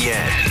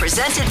 ESPN.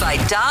 Presented by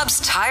Dobbs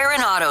Tire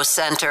and Auto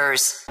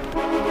Centers.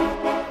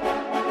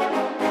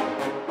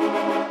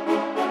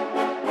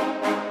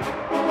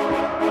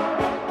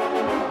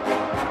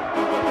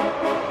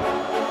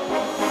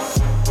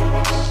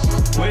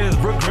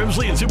 With Brooke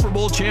Grimsley and Super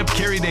Bowl champ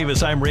Kerry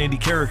Davis, I'm Randy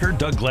Carricker.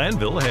 Doug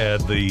Glanville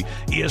had the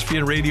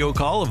ESPN radio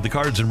call of the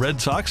Cards and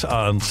Red Sox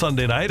on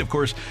Sunday night. Of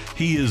course,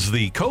 he is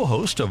the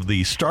co-host of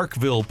the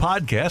Starkville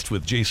podcast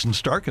with Jason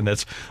Stark, and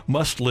that's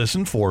must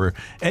listen for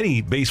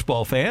any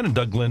baseball fan. And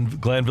Doug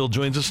Glanville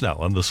joins us now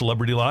on the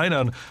Celebrity Line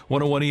on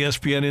 101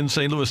 ESPN in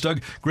St. Louis.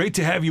 Doug, great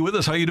to have you with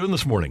us. How are you doing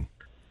this morning?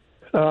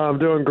 I'm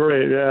doing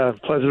great. Yeah,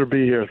 pleasure to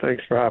be here.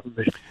 Thanks for having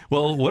me.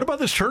 Well, what about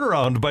this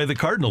turnaround by the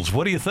Cardinals?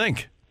 What do you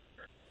think?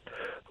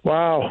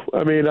 Wow.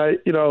 I mean, I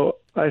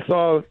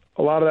saw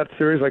a lot of that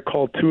series. I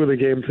called 2 of the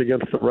games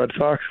against the Red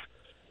Sox.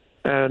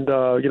 And,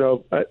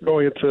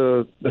 going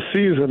into the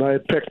season, I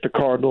had picked the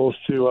Cardinals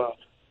to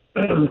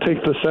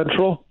take the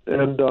Central.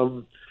 And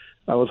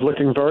I was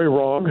looking very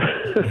wrong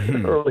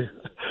early.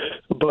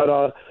 But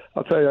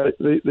I'll tell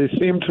you, they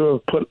seem to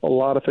have put a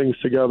lot of things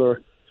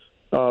together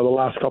the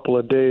last couple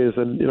of days.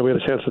 And, we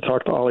had a chance to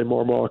talk to Ollie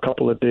Marmol a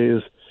couple of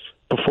days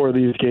before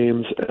these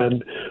games,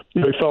 and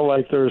we felt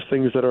like there's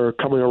things that are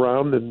coming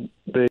around, and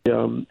they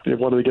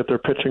wanted to get their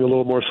pitching a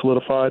little more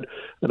solidified.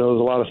 I know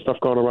there's a lot of stuff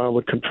going around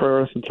with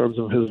Contreras in terms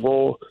of his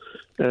role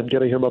and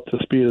getting him up to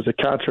speed as a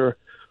catcher.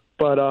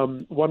 But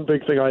one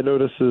big thing I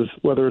noticed is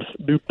whether it's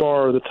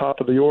Nootbaar or the top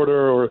of the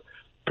order or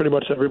pretty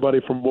much everybody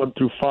from 1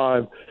 through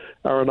 5,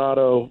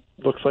 Arenado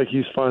looks like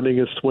he's finding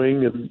his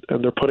swing,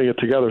 and they're putting it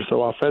together.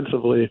 So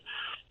offensively,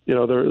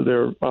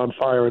 they're on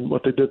fire, and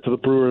what they did to the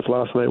Brewers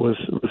last night was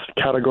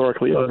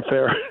categorically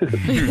unfair.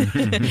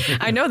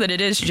 I know that it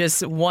is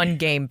just one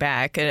game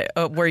back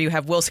where you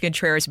have Wilson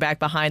Contreras back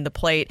behind the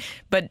plate,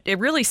 but it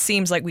really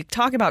seems like we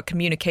talk about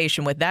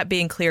communication with that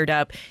being cleared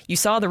up. You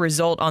saw the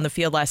result on the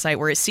field last night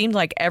where it seemed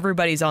like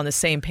everybody's on the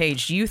same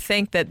page. Do you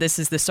think that this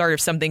is the start of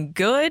something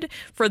good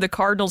for the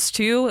Cardinals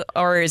too,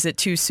 or is it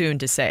too soon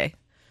to say?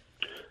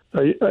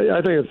 I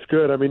think it's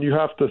good. I mean, you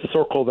have to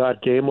circle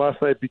that game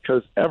last night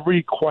because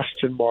every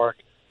question mark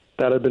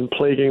that had been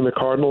plaguing the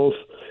Cardinals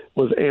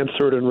was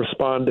answered and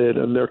responded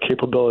in their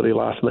capability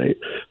last night.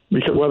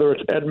 Because whether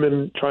it's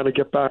Edman trying to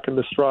get back in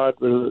the stride,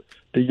 whether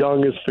the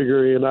Young is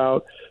figuring it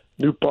out,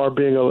 Nootbaar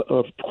being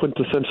a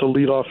quintessential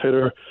leadoff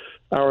hitter,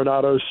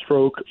 Arenado's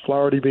stroke,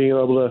 Flaherty being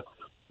able to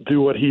do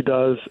what he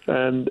does,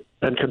 and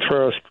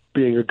Contreras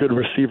being a good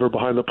receiver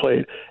behind the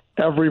plate.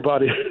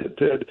 Everybody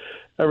did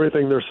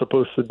everything they're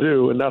supposed to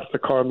do, and that's the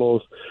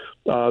Cardinals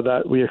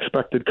that we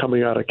expected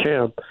coming out of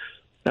camp.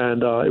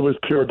 And it was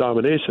pure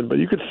domination. But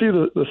you could see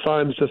the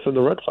signs just in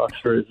the Red Sox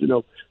series,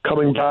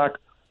 coming back,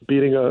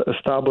 beating a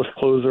established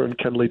closer in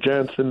Kenley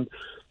Jansen,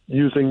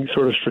 using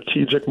sort of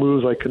strategic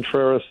moves like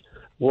Contreras,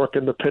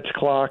 working the pitch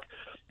clock.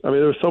 I mean,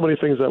 there were so many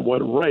things that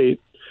went right.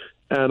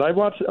 And I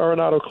watched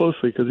Arenado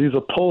closely because he's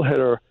a pull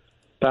hitter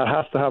that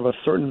has to have a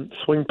certain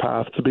swing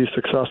path to be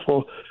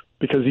successful,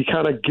 because he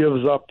kind of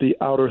gives up the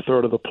outer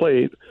third of the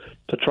plate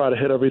to try to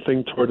hit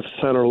everything towards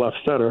center, left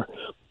center.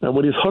 And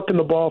when he's hooking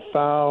the ball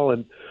foul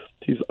and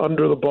he's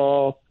under the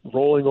ball,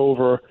 rolling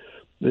over,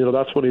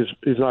 that's when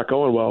he's not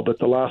going well. But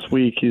the last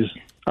week, he's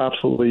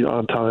absolutely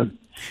on time.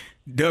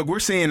 Doug, we're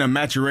seeing a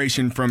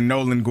maturation from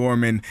Nolan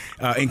Gorman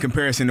in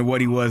comparison to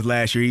what he was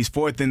last year. He's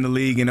fourth in the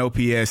league in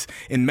OPS,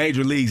 in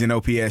major leagues in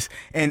OPS.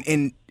 And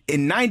in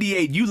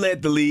 98, you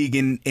led the league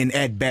in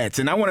at-bats.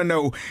 And I want to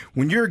know,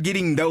 when you're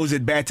getting those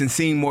at-bats and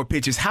seeing more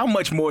pitches, how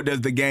much more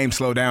does the game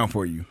slow down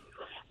for you?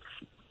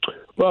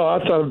 Well,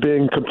 outside of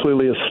being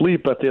completely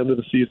asleep at the end of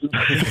the season,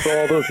 for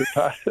all those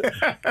attacks,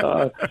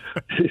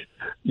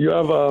 you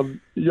have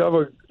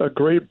a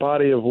great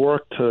body of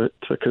work to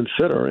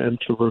consider and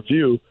to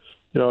review.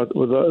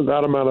 With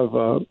that amount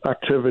of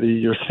activity,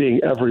 you're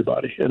seeing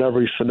everybody in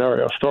every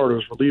scenario: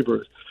 starters,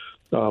 relievers,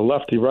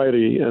 lefty,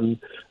 righty, and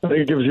I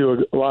think it gives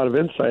you a lot of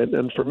insight.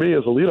 And for me,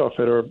 as a leadoff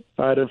hitter,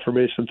 I had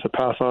information to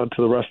pass on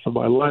to the rest of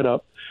my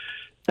lineup,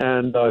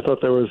 and I thought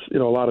there was a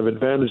lot of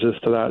advantages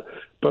to that.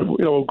 But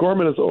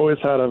Gorman has always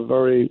had a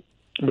very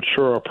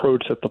mature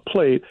approach at the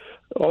plate.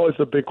 Always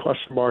the big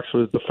question marks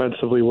was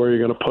defensively, where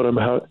you're going to put him,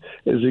 how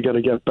is he going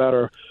to get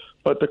better?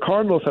 But the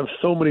Cardinals have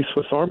so many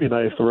Swiss Army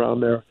knives around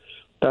there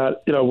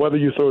that whether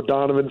you throw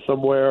Donovan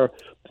somewhere,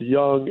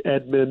 Young,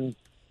 Edman,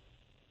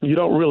 you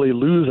don't really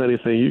lose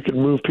anything. You can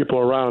move people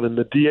around, and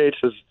the DH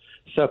has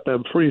set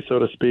them free, so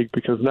to speak,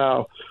 because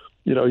now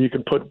you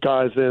can put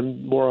guys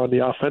in more on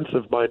the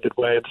offensive-minded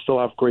way and still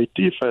have great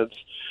defense.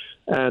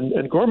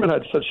 And Gorman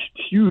had such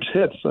huge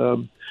hits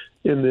in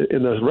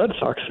the Red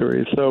Sox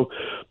series. So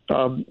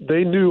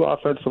they knew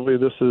offensively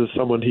this is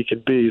someone he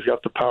can be. He's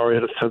got the power. He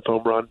hit his 10th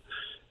home run.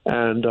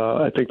 And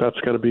I think that's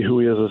going to be who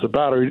he is as a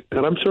batter.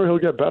 And I'm sure he'll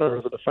get better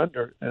as a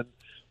defender. And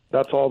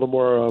that's all the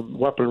more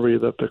weaponry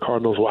that the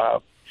Cardinals will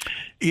have.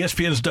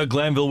 ESPN's Doug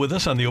Glanville with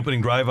us on the opening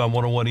drive on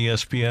 101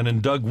 ESPN.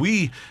 And Doug,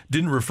 we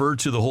didn't refer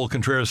to the whole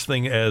Contreras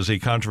thing as a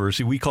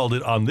controversy. We called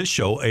it on this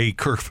show a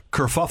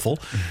kerfuffle.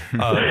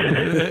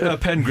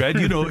 Penn grad,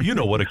 you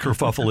know what a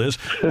kerfuffle is.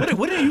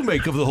 What do you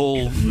make of the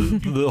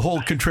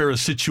whole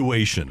Contreras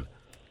situation?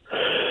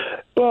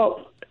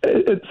 Well,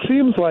 it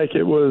seems like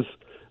it was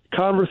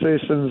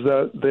conversations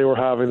that they were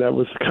having that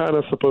was kind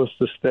of supposed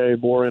to stay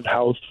more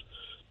in-house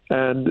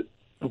and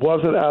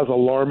wasn't as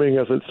alarming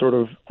as it sort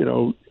of,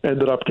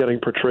 ended up getting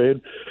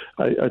portrayed.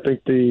 I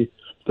think the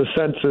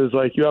sense is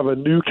like you have a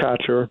new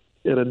catcher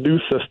in a new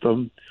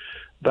system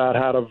that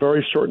had a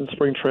very shortened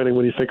spring training.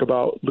 When you think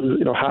about,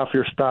 half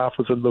your staff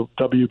was in the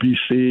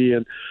WBC,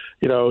 and,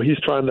 he's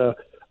trying to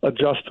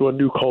adjust to a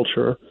new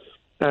culture.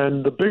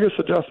 And the biggest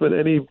adjustment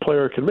any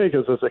player can make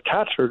is as a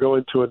catcher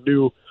going to a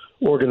new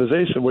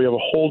organization where you have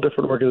a whole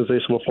different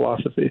organizational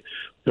philosophy.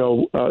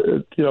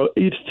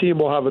 Each team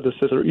will have a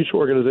decision, or each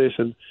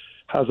organization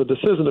has a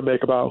decision to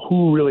make about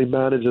who really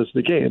manages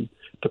the game.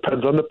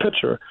 Depends on the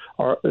pitcher.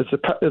 Is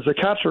the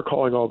catcher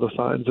calling all the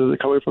signs? Is it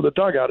coming from the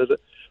dugout? Is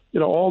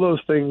it, all those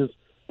things?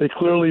 They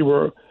clearly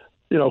were,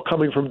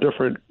 coming from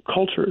different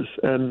cultures,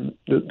 and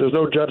there's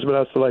no judgment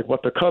as to like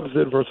what the Cubs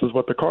did versus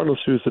what the Cardinals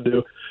choose to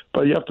do.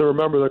 But you have to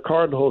remember the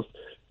Cardinals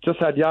just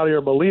had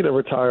Yadier Molina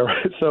retire,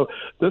 right? So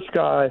this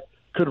guy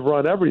could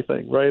run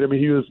everything, right? I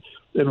mean, he was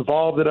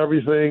involved in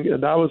everything,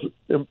 and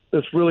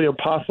it's really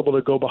impossible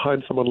to go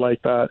behind someone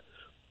like that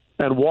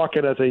and walk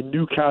in as a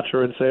new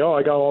catcher and say, oh,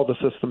 I got all the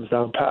systems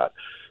down pat.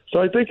 So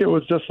I think it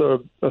was just a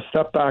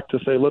step back to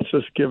say, let's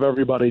just give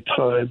everybody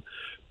time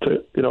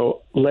to,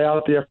 lay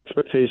out the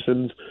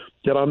expectations,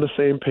 get on the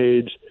same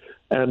page,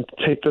 and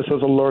take this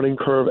as a learning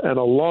curve and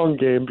a long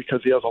game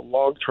because he has a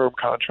long-term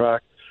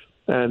contract.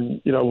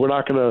 And, we're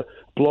not going to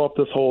blow up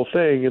this whole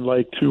thing in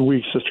like 2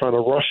 weeks just trying to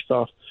rush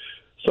stuff.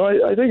 So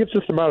I think it's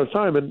just a matter of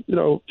time. And,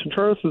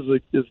 Contreras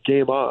is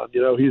game on.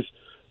 He's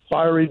a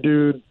fiery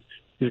dude.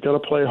 He's going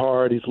to play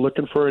hard. He's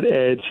looking for an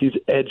edge. He's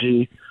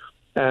edgy.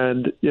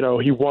 And,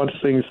 he wants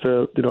things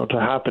to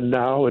happen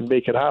now and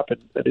make it happen.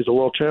 And he's a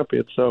world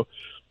champion. So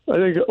I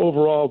think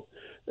overall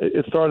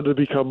it started to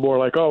become more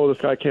like, oh, well,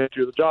 this guy can't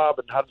do the job.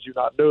 And how did you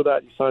not know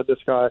that? You signed this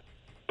guy.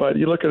 But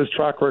you look at his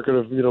track record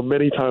of,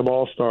 many-time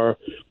All-Star,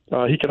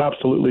 he can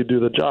absolutely do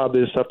the job.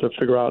 They just have to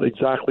figure out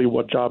exactly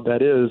what job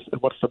that is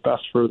and what's the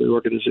best for the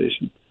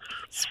organization.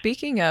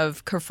 Speaking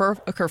of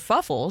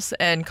kerfuffles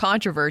and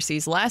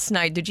controversies, last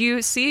night, did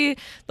you see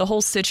the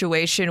whole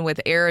situation with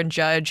Aaron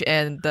Judge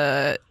and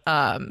the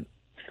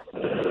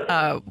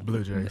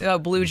Blue Jays.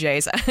 Blue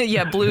Jays.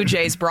 Yeah, Blue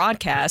Jays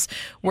broadcast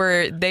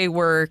where they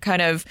were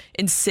kind of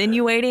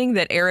insinuating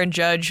that Aaron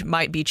Judge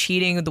might be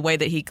cheating the way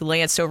that he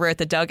glanced over at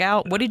the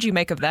dugout. What did you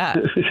make of that?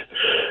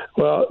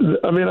 Well,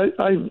 I mean,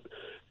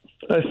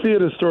 I see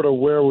it as sort of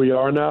where we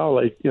are now.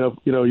 Like, you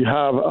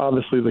have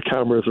obviously the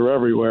cameras are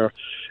everywhere,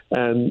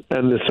 and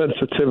the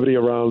sensitivity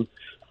around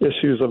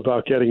issues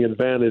about getting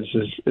advantage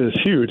is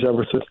huge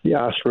ever since the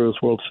Astros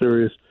World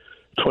Series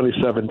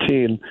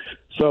 2017.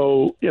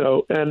 So,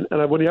 and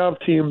when you have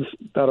teams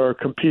that are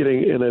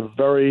competing in a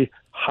very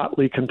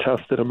hotly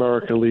contested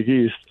American League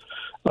East,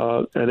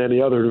 and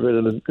any other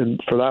division, and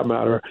for that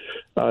matter,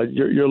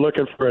 you're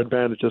looking for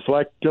advantages.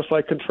 Just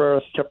like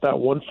Contreras kept that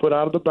 1 foot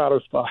out of the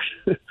batter's box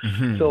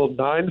till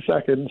 9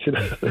 seconds.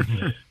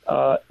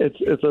 It's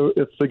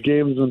the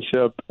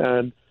gamesmanship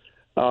and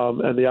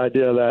the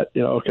idea that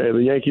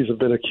the Yankees have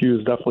been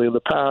accused definitely in the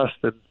past,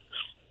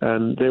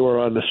 and they were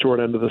on the short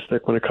end of the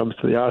stick when it comes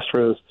to the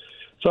Astros.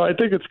 So I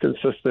think it's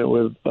consistent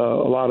with a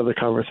lot of the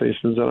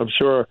conversations, and I'm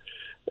sure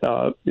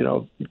a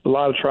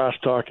lot of trash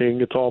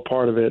talking. It's all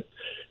part of it.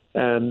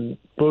 And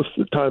most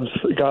of the times,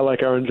 a guy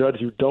like Aaron Judge,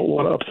 you don't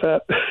want to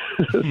upset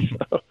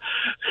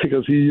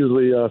because he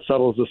usually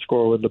settles the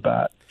score with the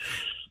bat.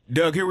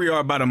 Doug, here we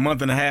are about a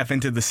month and a half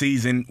into the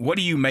season. What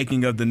are you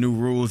making of the new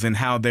rules and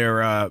how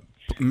they're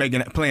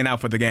playing out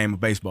for the game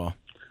of baseball?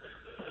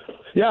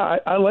 Yeah,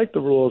 I like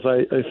the rules.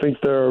 I think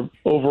they're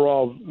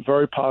overall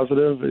very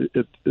positive.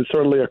 It's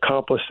certainly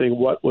accomplishing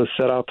what was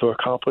set out to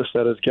accomplish,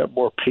 that is get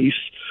more pace,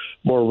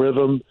 more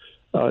rhythm.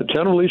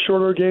 Generally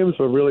shorter games,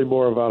 but really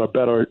more about a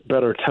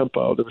better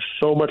tempo. There was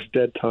so much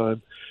dead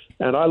time.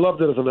 And I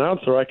loved it as an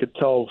announcer. I could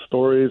tell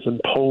stories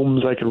and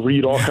poems. I could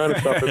read all kinds of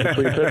stuff in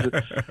between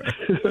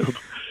pitches.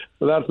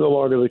 But that's no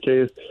longer the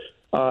case.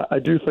 I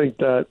do think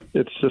that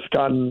it's just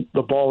gotten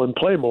the ball in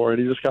play more,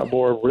 and you just got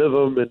more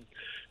rhythm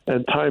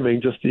and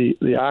timing, just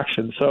the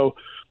action. So,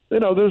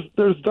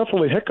 there's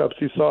definitely hiccups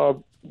you saw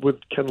with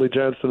Kenley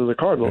Jansen and the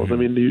Cardinals. I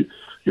mean,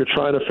 you're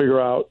trying to figure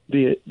out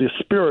the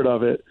spirit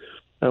of it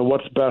and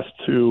what's best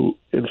to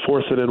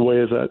enforce it in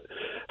ways that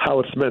how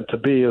it's meant to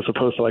be, as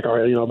opposed to like, all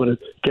right, I'm going to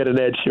get an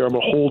edge here, I'm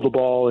going to hold the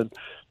ball and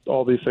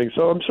all these things.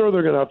 So I'm sure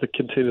they're going to have to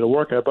continue to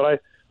work at it.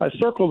 But I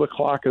circle the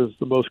clock as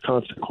the most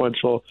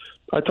consequential.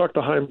 I talked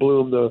to Chaim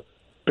Bloom, the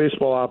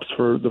baseball ops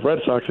for the Red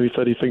Sox, and he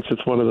said he thinks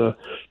it's one of the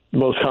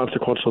most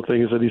consequential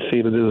things that he's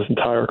seen in his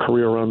entire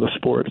career around the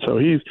sport. So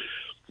he's,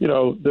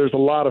 there's a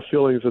lot of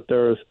feelings that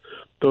there's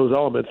those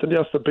elements. And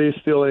yes, the base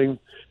stealing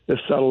is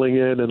settling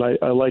in, and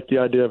I like the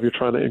idea of you're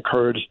trying to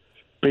encourage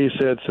base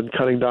hits and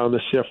cutting down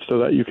the shift so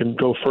that you can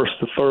go first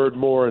to third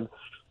more and,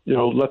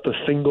 let the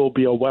single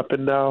be a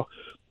weapon now.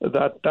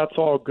 That's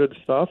all good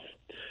stuff.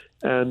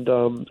 And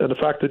the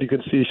fact that you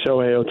can see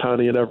Shohei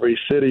Ohtani in every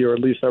city, or at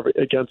least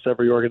against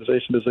every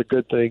organization, is a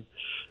good thing,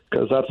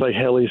 because that's like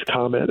Haley's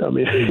comment. I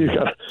mean,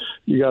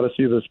 you got to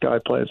see this guy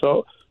play.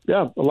 So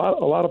yeah, a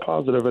lot of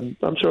positive, and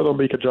I'm sure they'll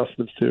make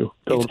adjustments too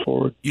going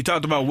forward. You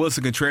talked about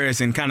Wilson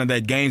Contreras and kind of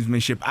that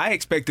gamesmanship. I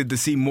expected to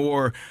see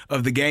more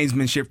of the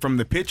gamesmanship from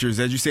the pitchers.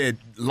 As you said,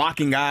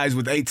 locking eyes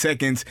with 8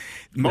 seconds.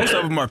 Most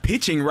of them are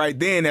pitching right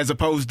then, as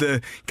opposed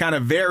to kind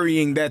of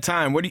varying that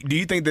time. Do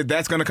you think that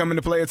that's going to come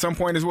into play at some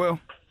point as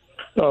well?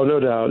 Oh, no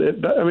doubt.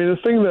 The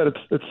thing that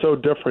it's so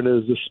different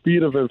is the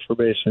speed of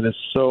information is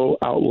so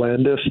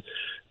outlandish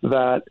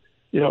that,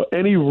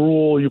 any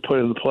rule you put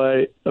into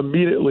play,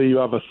 immediately you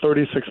have a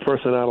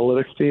 36-person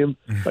analytics team.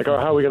 Like, all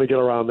right, how are we going to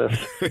get around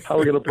this? How are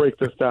we going to break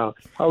this down?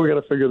 How are we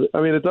going to figure this? I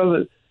mean, it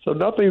doesn't. So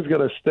nothing's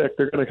going to stick.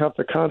 They're going to have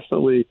to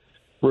constantly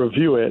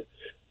review it.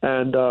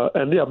 And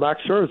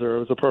Max Scherzer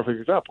was a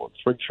perfect example. In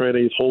spring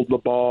training, he's holding the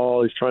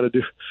ball. He's trying to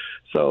do.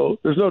 So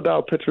there's no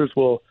doubt pitchers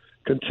will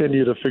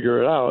continue to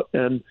figure it out.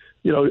 And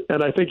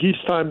I think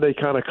each time they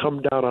kind of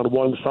come down on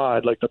one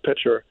side, like the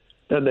pitcher,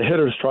 then the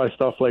hitters try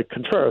stuff like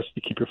Contreras.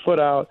 You keep your foot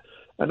out.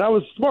 And that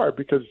was smart,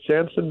 because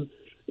Jansen,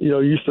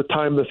 used to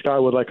time this guy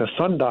with like a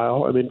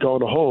sundial. I mean, going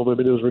to home. I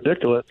mean, it was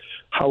ridiculous.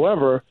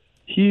 However,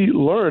 he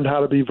learned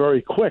how to be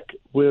very quick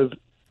with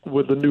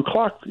the new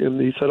clock, and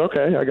he said,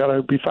 okay, I got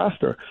to be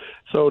faster.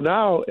 So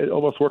now it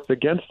almost worked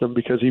against him,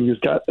 because he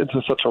got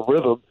into such a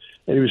rhythm,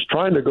 and he was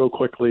trying to go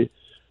quickly,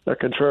 that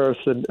Contreras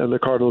and the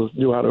Cardinals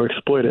knew how to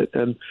exploit it.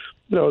 And,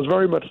 it was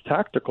very much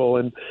tactical.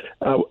 And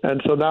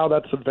so now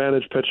that's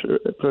advantage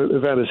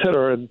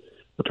hitter, and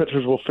the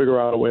pitchers will figure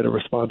out a way to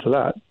respond to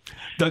that.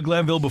 Doug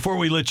Glanville, before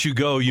we let you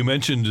go, you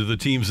mentioned the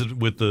teams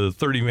with the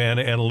 30-man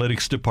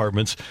analytics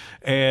departments.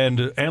 And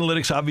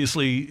analytics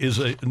obviously is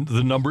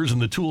the numbers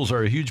and the tools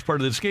are a huge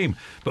part of this game.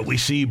 But we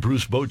see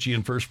Bruce Bochy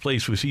in first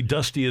place. We see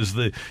Dusty as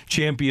the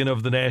champion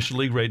of the National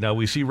League right now.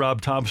 We see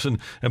Rob Thompson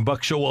and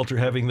Buck Showalter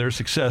having their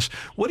success.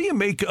 What do you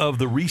make of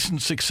the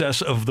recent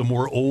success of the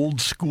more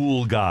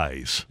old-school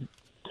guys?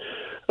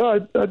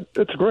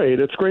 It's great.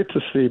 It's great to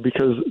see,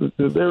 because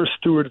they're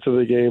stewards of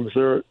the games.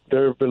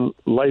 They've been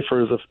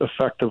lifers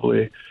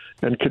effectively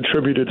and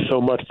contributed so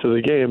much to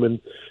the game.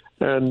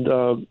 And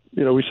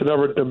we should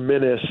never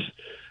diminish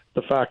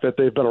the fact that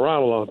they've been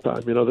around a long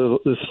time. You know,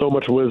 there's so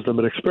much wisdom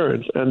and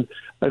experience. And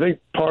I think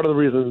part of the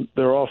reason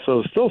they're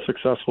also still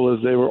successful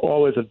is they were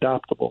always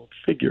adaptable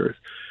figures.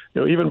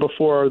 You know, even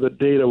before the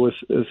data was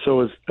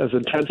as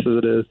intense as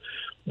it is,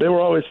 they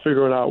were always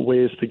figuring out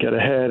ways to get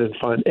ahead and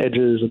find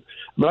edges. And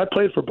when I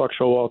played for Buck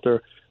Showalter,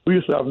 we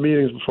used to have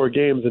meetings before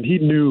games, and he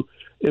knew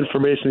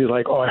information. He's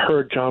like, "Oh, I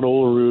heard John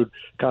Olerud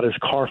got his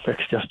car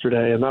fixed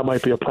yesterday, and that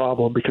might be a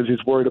problem because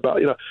he's worried about."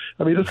 You know,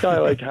 I mean, this guy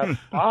has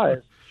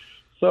eyes.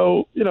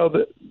 So, you know,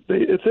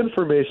 it's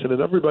information,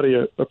 and everybody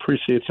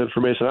appreciates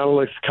information. I don't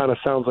like it kind of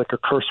sounds like a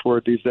curse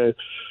word these days,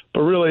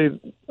 but really,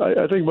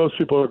 I think most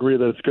people agree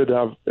that it's good to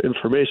have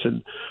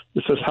information.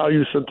 It's just how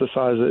you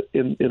synthesize it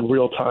in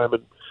real time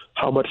and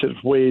how much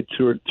it's weighed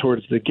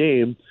towards the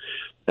game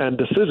and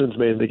decisions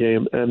made in the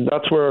game. And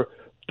that's where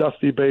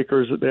Dusty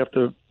Baker's, they have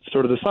to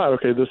sort of decide,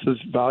 okay, this is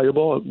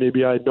valuable.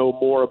 Maybe I know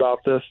more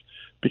about this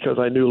because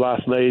I knew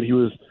last night he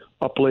was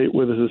up late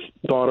with his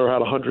daughter, had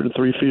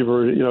 103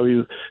 fever, you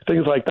know,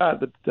 things like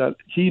that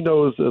he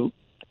knows the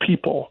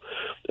people.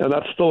 And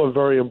that's still a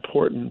very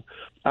important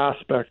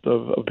aspect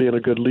of being a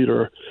good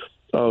leader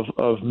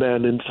of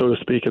men, and so to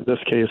speak, in this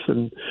case.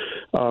 And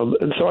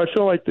so I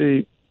feel like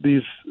these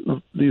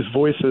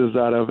voices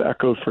that have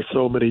echoed for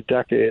so many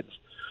decades,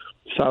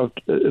 so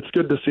it's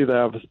good to see they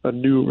have a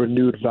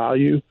renewed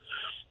value.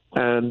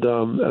 And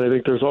I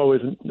think there's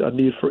always a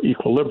need for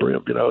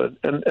equilibrium, you know,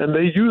 and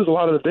they use a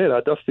lot of the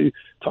data. Dusty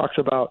talks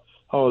about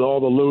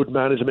all the load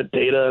management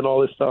data and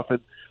all this stuff,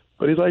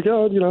 but he's like,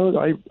 oh, you know,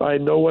 I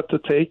know what to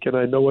take and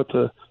I know what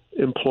to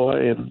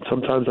employ, and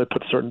sometimes I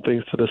put certain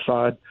things to the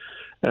side.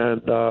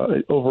 And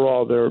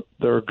overall,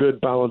 they're good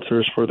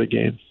balancers for the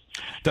game.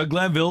 Doug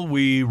Glanville,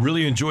 we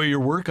really enjoy your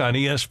work on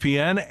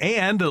ESPN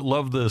and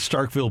love the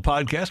Starkville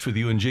podcast with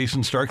you and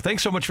Jason Stark.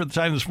 Thanks so much for the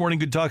time this morning.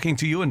 Good talking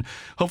to you. And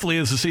hopefully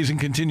as the season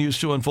continues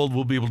to unfold,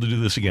 we'll be able to do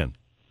this again.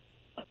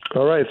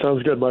 All right.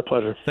 Sounds good. My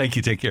pleasure. Thank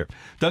you. Take care.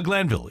 Doug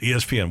Glanville,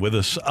 ESPN, with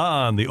us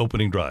on the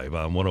opening drive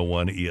on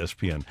 101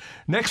 ESPN.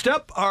 Next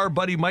up, our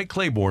buddy Mike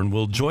Claiborne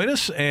will join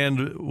us,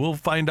 and we'll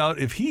find out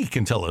if he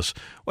can tell us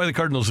why the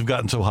Cardinals have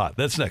gotten so hot.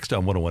 That's next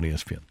on 101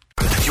 ESPN.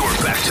 You're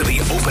back to the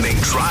Opening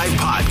Drive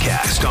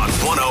podcast on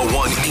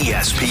 101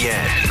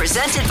 ESPN.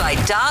 Presented by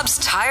Dobbs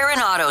Tire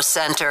and Auto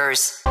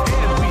Centers.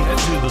 And we head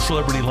to the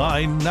Celebrity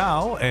Line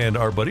now, and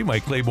our buddy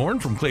Mike Claiborne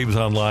from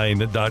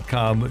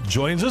ClaimsOnline.com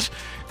joins us.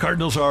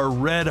 Cardinals are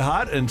red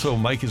hot, and so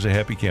Mike is a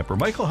happy camper.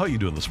 Michael, how are you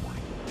doing this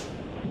morning?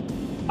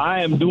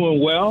 I am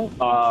doing well.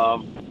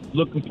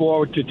 Looking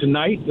forward to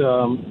tonight.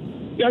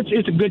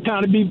 It's a good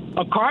time to be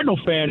a Cardinal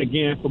fan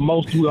again for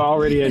most who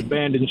already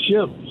abandoned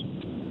ship.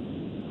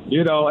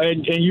 You know,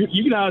 and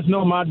you guys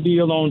know my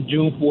deal on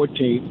June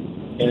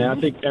 14th, and I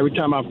think every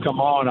time I've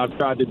come on, I've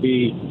tried to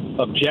be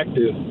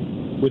objective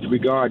with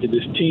regard to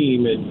this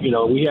team. And, you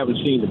know, we haven't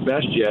seen the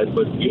best yet,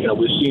 but, you know,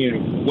 we're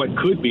seeing what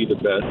could be the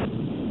best.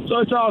 So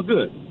it's all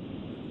good.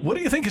 What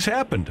do you think has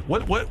happened?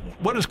 What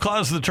has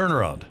caused the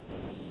turnaround?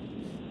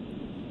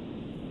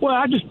 Well,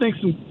 I just think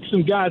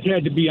some guys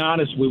had to be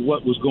honest with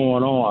what was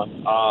going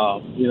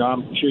on. You know,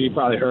 I'm sure you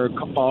probably heard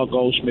Paul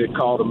Goldschmidt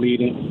called a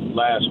meeting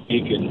last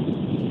week,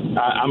 and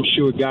I'm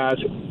sure guys,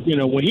 you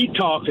know, when he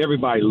talks,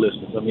 everybody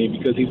listens. I mean,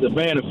 because he's a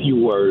man of few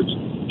words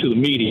to the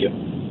media,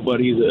 but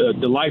he's a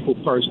delightful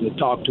person to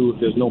talk to if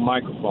there's no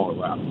microphone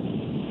around.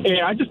 And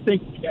I just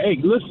think, hey,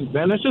 listen,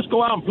 man, let's just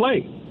go out and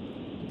play.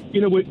 You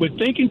know, we're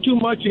thinking too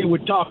much and we're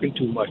talking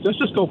too much. Let's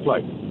just go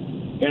play.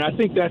 And I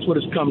think that's what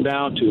it's come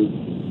down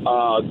to.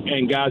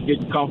 And guys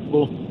getting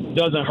comfortable.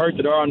 Doesn't hurt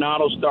that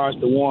Arenado starts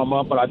to warm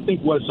up, but I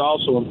think what's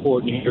also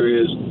important here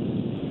is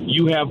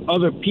you have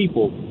other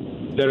people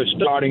that are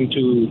starting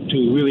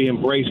to really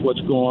embrace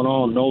what's going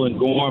on. Nolan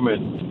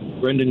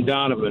Gorman, Brendan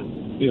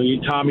Donovan, you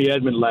know, Tommy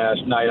Edman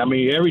last night. I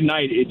mean, every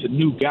night it's a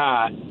new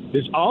guy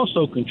that's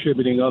also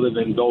contributing other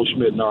than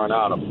Goldschmidt and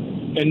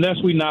Arenado. And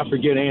lest we not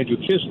forget Andrew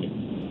Knizner.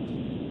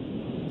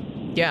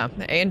 Yeah,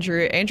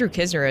 Andrew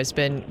Knizner has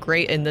been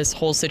great in this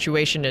whole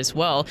situation as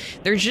well.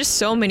 There's just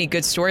so many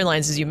good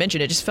storylines, as you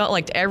mentioned. It just felt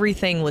like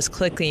everything was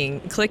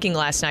clicking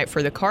last night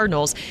for the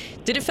Cardinals.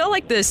 Did it feel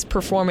like this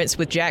performance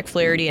with Jack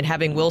Flaherty and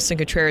having Wilson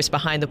Contreras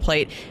behind the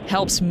plate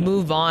helps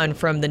move on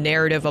from the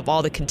narrative of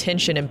all the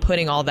contention and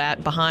putting all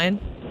that behind?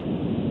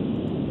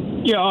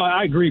 Yeah,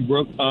 I agree,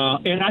 Brooke.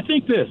 And I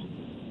think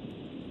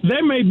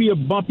there may be a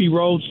bumpy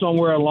road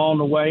somewhere along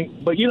the way,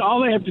 but, you know,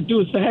 all they have to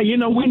do is say, hey, you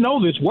know, we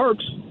know this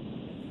works.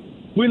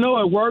 We know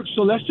it works,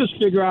 so let's just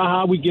figure out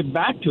how we get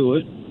back to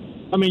it.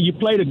 I mean, you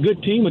played a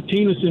good team with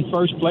Tenas in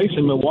first place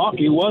in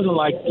Milwaukee. It wasn't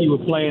like you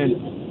were playing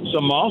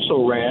some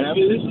also-ran. I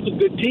mean, this is a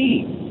good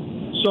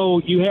team. So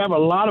you have a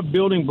lot of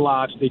building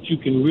blocks that you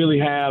can really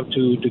have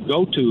to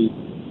go to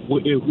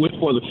with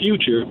for the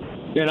future,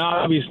 and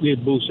obviously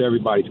it boosts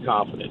everybody's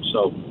confidence.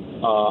 So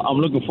I'm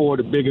looking forward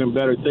to bigger and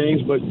better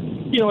things. But,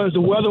 you know, as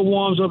the weather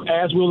warms up,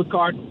 as will the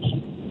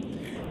Cardinals.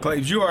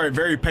 Claves, you are a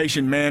very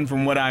patient man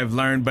from what I've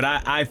learned, but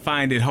I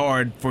find it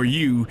hard for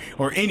you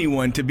or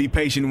anyone to be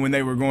patient when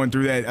they were going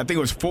through that. I think it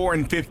was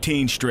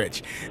 4-15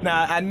 stretch.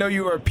 Now, I know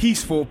you are a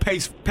peaceful,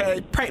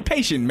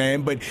 patient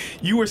man, but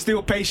you were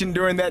still patient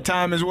during that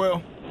time as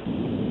well?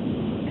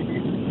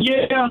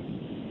 Yeah,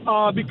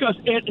 because,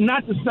 and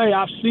not to say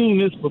I've seen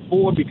this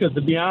before, because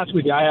to be honest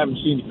with you, I haven't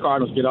seen the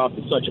Cardinals get off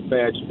to such a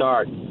bad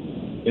start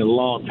in a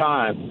long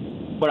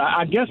time. But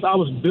I guess I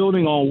was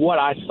building on what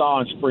I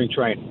saw in spring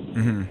training.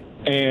 Mm-hmm.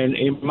 And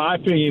in my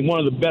opinion,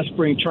 one of the best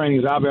spring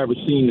trainings I've ever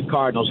seen the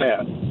Cardinals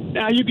have.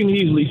 Now, you can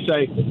easily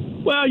say,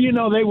 well, you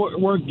know, they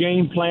weren't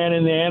game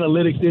planning, the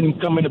analytics didn't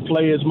come into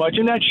play as much,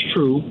 and that's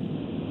true.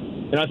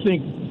 And I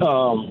think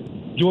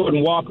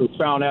Jordan Walker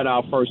found that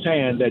out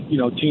firsthand, that, you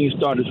know, teams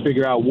started to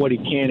figure out what he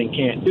can and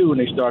can't do,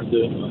 and they started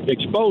to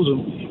expose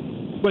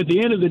him. But at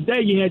the end of the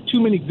day, you had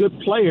too many good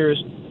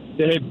players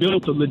that had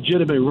built a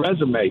legitimate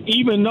resume,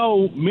 even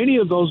though many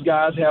of those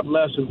guys have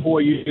less than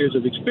 4 years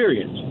of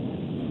experience.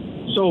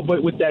 So,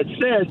 but with that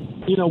said,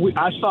 you know,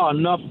 I saw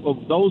enough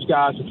of those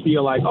guys to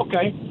feel like,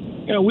 okay,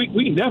 you know, we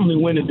can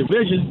definitely win the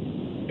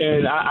division.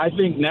 And I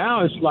think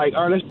now it's like,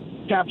 all right,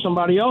 let's tap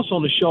somebody else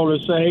on the shoulder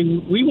and say, hey,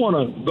 we want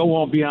to go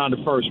on beyond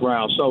the first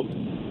round. So,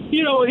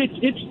 you know,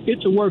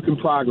 it's a work in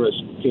progress,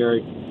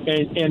 Terry.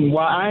 And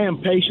while I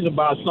am patient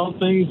about some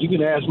things, you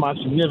can ask my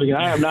significant.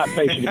 I am not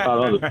patient about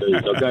other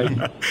things.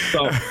 Okay,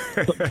 so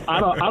I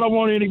don't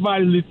want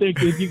anybody to think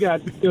that you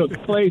got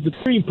Claves the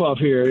cream puff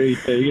here or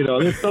anything. You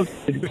know, there's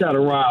something to try to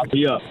rile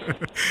me up.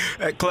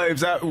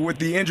 Claves, with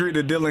the injury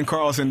to Dylan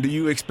Carlson, do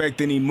you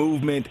expect any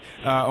movement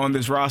on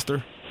this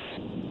roster?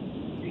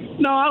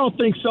 No, I don't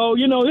think so.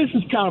 You know, this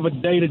is kind of a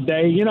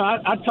day-to-day. You know,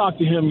 I talked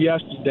to him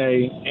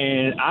yesterday,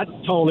 and I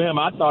told him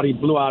I thought he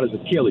blew out his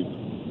Achilles.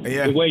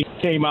 Yeah. The way he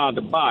came out of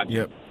the box.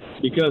 Yep.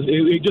 Because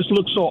it just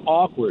looked so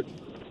awkward.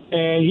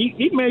 And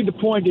he made the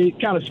point that it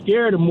kind of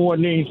scared him more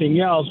than anything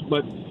else.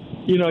 But,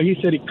 you know, he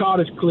said he caught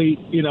his cleat.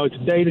 You know, it's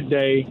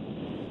day-to-day.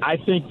 I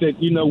think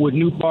that, you know, with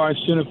Newbar in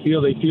center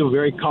field, they feel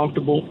very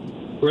comfortable.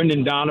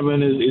 Brendan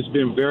Donovan has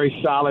been very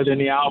solid in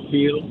the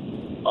outfield.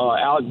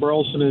 Alec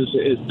Burleson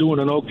is doing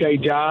an okay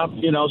job.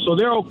 You know, so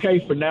they're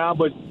okay for now.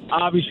 But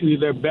obviously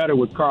they're better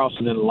with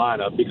Carlson in the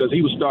lineup because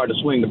he was starting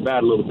to swing the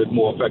bat a little bit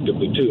more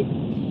effectively, too.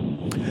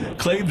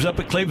 Claves, up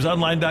at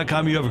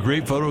ClavesOnline.com, you have a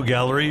great photo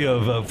gallery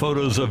of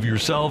photos of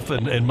yourself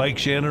and Mike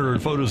Shannon, or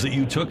photos that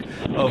you took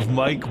of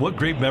Mike. What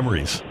great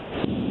memories.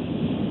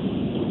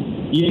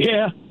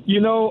 Yeah, you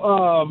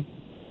know,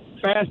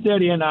 Fast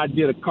Eddie and I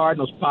did a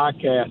Cardinals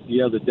podcast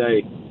the other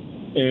day,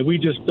 and we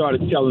just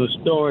started telling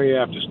story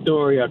after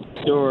story after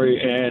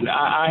story, and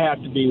I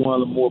have to be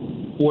one of the more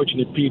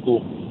fortunate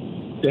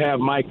people to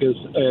have Mike as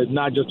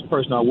not just a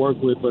person I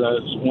work with, but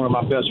as one of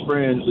my best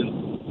friends.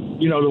 And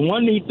you know, the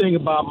one neat thing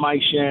about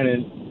Mike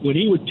Shannon, when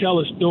he would tell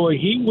a story,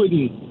 he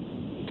wouldn't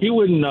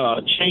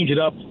change it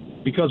up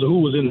because of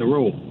who was in the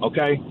room,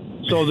 okay?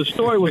 So the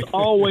story was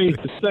always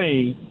the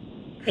same,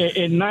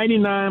 and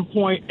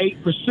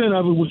 99.8%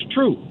 of it was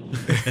true,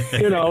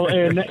 you know,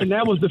 and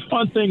that was the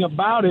fun thing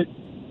about it,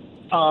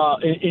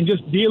 and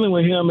just dealing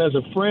with him as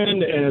a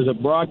friend and as a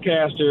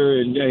broadcaster,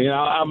 and you know,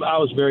 I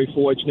was very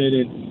fortunate,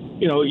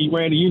 and, you know,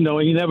 Randy, you know,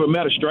 he never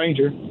met a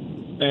stranger.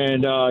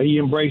 And he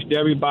embraced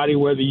everybody,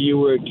 whether you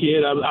were a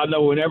kid. I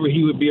know whenever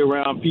he would be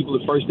around people,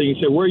 the first thing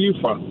he said, where are you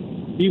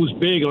from? He was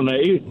big on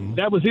that.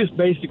 That was his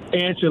basic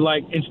answer.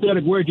 Like, instead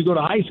of where'd you go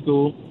to high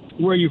school,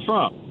 where are you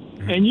from?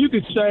 And you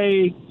could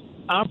say,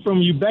 I'm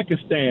from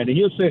Uzbekistan. And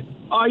he'll say,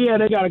 oh, yeah,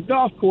 they got a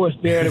golf course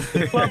there.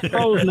 The club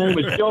pro's name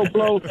is Joe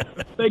Blow.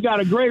 They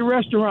got a great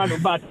restaurant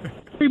about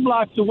 3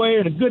 blocks away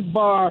and a good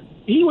bar.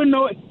 He would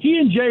know it. He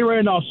and Jay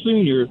Randolph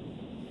Sr.,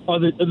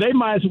 they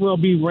might as well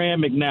be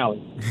Rand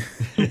McNally.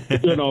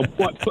 You know,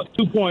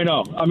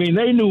 2.0. I mean,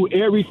 they knew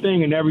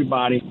everything and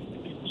everybody.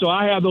 So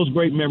I have those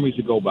great memories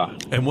to go by.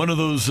 And one of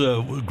those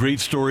great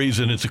stories,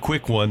 and it's a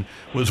quick one,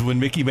 was when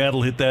Mickey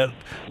Mantle hit that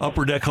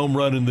upper deck home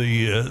run in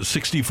the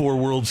 64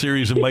 World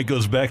Series, and Mike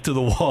goes back to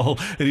the wall,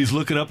 and he's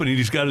looking up, and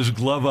he's got his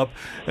glove up,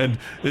 and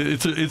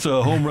it's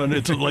a home run.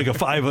 It's like a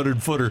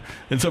 500-footer.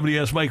 And somebody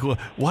asked Mike, well,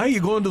 why are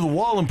you going to the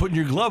wall and putting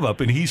your glove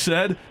up? And he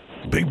said,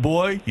 big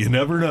boy, you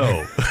never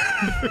know.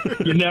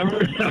 You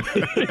never know.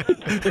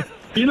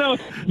 You know,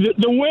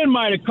 the wind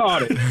might have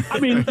caught it. I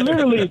mean,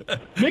 literally,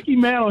 Mickey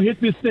Mantle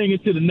hit this thing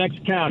into the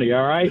next county,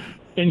 all right?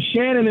 And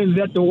Shannon is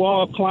at the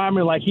wall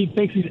climbing like he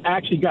thinks he's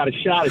actually got a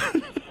shot at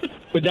it.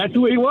 But that's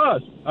who he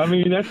was. I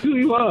mean, that's who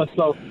he was.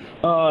 So,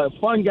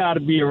 fun guy to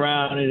be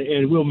around,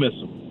 and we'll miss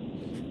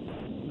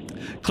him.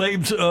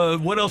 Claves,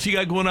 what else you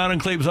got going on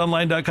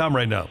ClavesOnline.com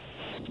right now?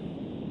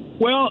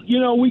 Well, you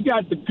know, we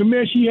got the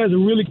commission. He has a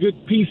really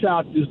good piece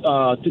out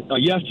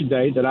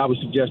yesterday that I would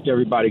suggest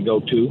everybody go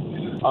to.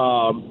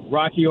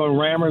 Rocky and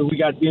Rammer, we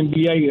got the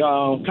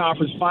NBA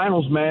conference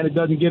finals, man. It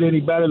doesn't get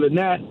any better than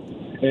that.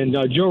 And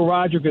Joe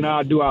Roderick and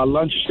I do our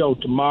lunch show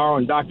tomorrow,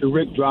 and Dr.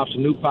 Rick drops a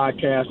new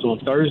podcast on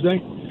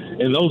Thursday.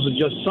 And those are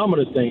just some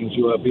of the things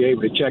you'll be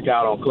able to check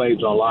out on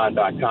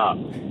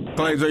ClavesOnline.com.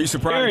 Claves, are you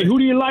surprised? Harry, who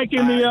do you like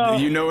in the?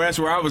 You know, that's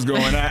where I was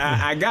going.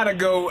 I gotta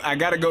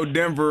go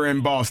Denver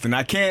and Boston.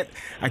 I can't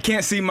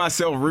see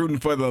myself rooting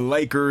for the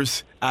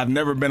Lakers. I've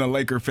never been a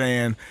Laker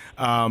fan,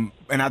 and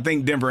I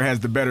think Denver has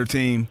the better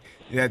team.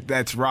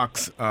 That's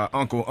Rock's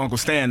Uncle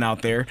Stan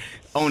out there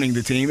owning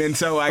the team, and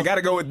so I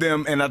gotta go with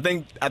them. And I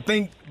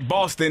think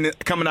Boston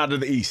coming out of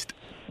the East.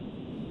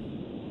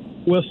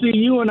 Well, see,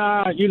 you and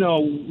I,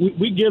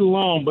 we get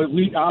along, but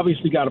we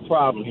obviously got a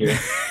problem here.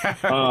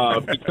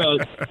 Because,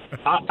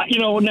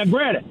 now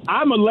granted,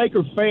 I'm a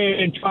Laker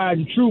fan, tried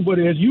and true, but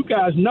as you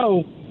guys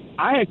know,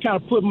 I had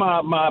kind of put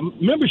my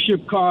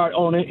membership card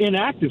on an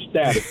inactive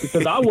status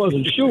because I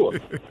wasn't sure.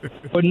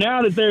 But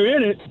now that they're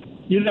in it,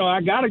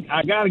 I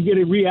gotta get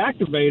it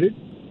reactivated.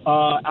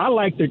 I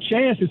like their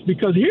chances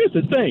because here's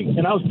the thing,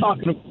 and I was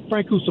talking to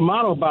Frank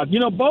Cusimano about,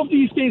 both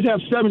these teams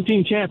have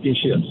 17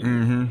 championships.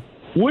 Mm-hmm.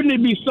 Wouldn't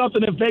it be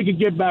something if they could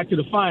get back to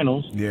the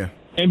finals? Yeah.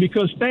 And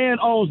because Stan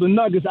owns the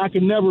Nuggets, I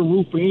can never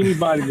root for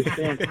anybody that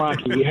Stan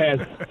Kroenke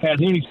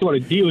has any sort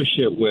of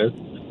dealership with.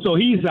 So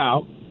he's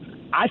out.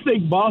 I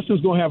think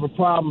Boston's going to have a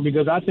problem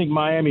because I think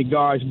Miami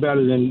guards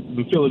better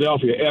than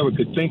Philadelphia ever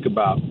could think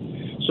about.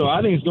 So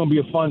I think it's going to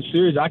be a fun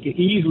series. I could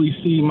easily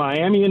see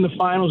Miami in the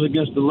finals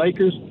against the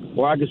Lakers,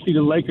 or I could see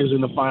the Lakers in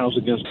the finals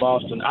against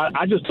Boston.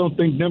 I just don't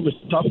think Denver's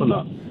tough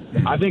enough.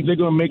 I think they're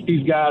going to make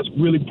these guys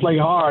really play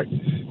hard.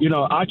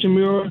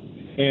 Achimura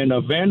and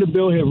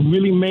Vanderbilt have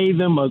really made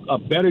them a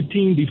better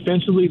team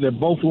defensively. They're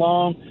both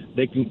long.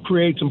 They can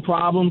create some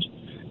problems.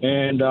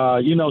 And,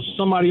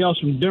 somebody else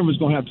from Denver is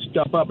going to have to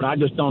step up, and I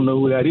just don't know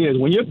who that is.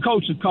 When your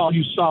coach has called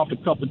you soft a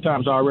couple of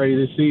times already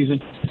this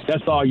season,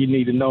 that's all you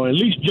need to know. And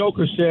at least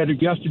Joker said it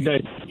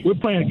yesterday, we're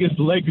playing against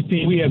the Lakers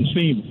team we haven't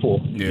seen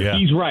before. Yeah.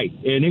 He's right,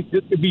 and it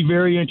could be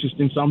very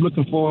interesting. So I'm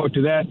looking forward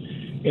to that.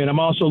 And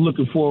I'm also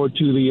looking forward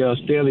to the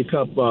Stanley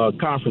Cup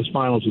conference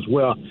finals as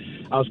well.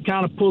 I was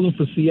kind of pulling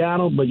for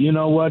Seattle, but you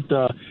know what?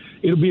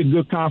 It'll be a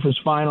good conference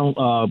final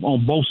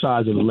on both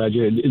sides of the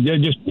ledger. They're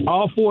just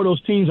all four of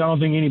those teams. I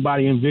don't think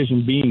anybody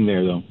envisioned being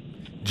there, though.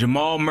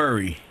 Jamal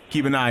Murray,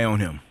 keep an eye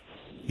on him.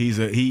 He's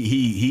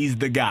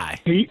the guy.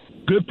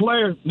 Good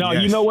player. No,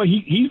 Yes. You know what?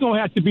 He's going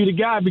to have to be the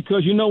guy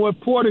because you know what?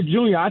 Porter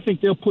Jr., I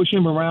think they'll push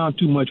him around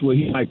too much where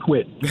he might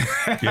quit.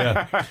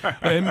 Yeah.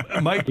 And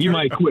Mike, he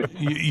might quit.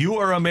 You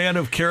are a man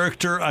of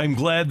character. I'm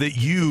glad that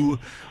you,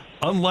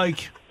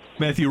 unlike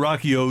Matthew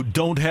Rocchio,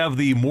 don't have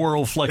the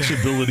moral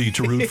flexibility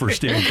to root for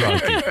Stan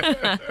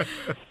Kroenke.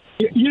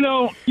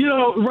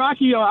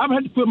 Rocky, I've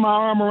had to put my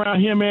arm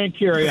around him and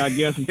Kerry, I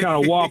guess, and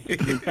kind of walk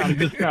and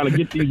kind of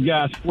get these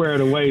guys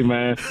squared away,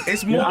 man.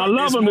 It's more. I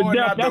love him to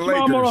death. That's why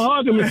I'm gonna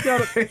hug him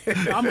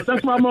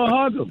that's why I'm gonna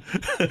hug him.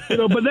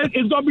 But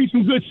it's gonna be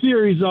some good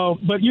series, though.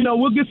 But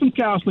we'll get some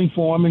counseling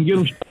for him and get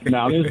him straightened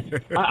out.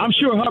 I'm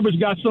sure Hubbard's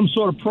got some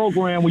sort of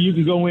program where you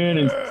can go in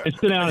and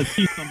sit down and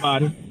see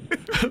somebody.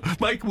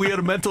 Mike, we had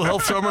a mental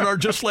health seminar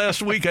just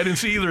last week. I didn't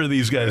see either of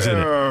these guys in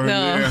it. Oh, no.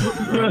 Yeah.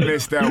 I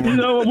missed that one.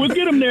 We'll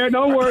get him there.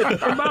 Don't worry.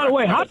 And by the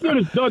way, how good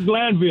is Doug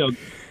Glanville?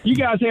 You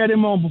guys had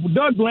him on before.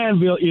 Doug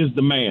Glanville is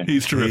the man.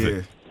 He's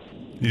terrific.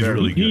 He's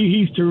really good.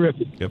 He's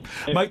terrific. Yep.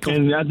 Michael,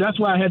 and that's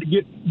why I had to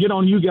get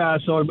on you guys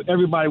so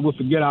everybody would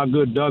forget how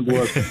good Doug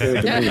was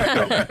compared to me.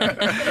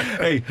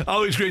 Hey,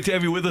 always great to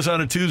have you with us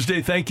on a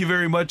Tuesday. Thank you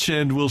very much,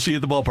 and we'll see you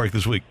at the ballpark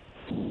this week.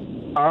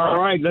 All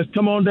right, let's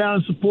come on down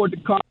and support the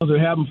Cardinals. They're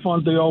having fun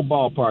at the old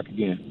ballpark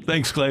again.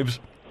 Thanks, Claves.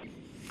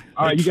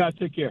 All right, you guys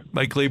take care.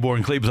 Mike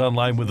Claiborne. Claves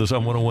online with us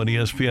on 101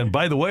 ESPN.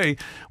 By the way,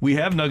 we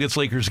have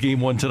Nuggets-Lakers Game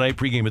 1 tonight,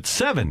 pregame at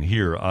 7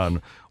 here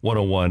on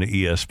 101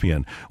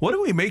 ESPN. What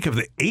do we make of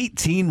the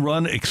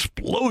 18-run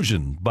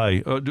explosion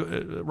by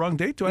wrong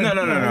date? No.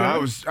 I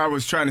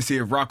was trying to see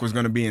if Rock was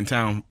going to be in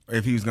town,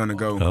 if he was going to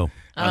go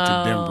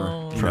out to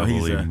Denver.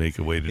 Probably make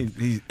a way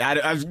to.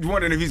 I was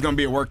wondering if he's going to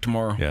be at work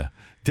tomorrow. Yeah.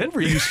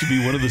 Denver used to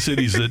be one of the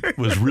cities that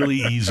was really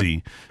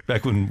easy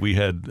back when we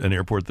had an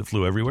airport that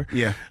flew everywhere.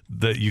 Yeah.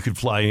 That you could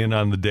fly in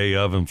on the day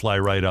of and fly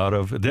right out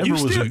of.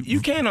 Denver you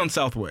can on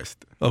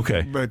Southwest.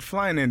 Okay. But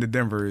flying into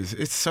Denver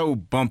it's so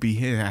bumpy.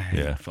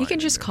 Yeah. He can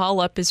just call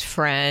up his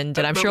friend,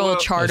 and I'm sure he'll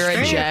charter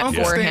a jet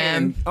for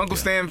him. Uncle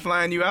Stan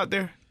flying you out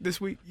there this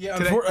week? Yeah,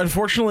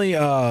 unfortunately,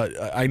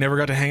 I never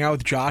got to hang out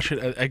with Josh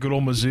at good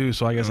old Mizzou,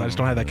 so I guess I just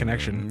don't have that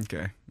connection.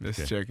 Okay,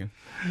 just checking.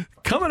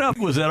 Coming up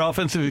was that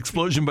offensive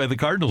explosion by the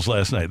Cardinals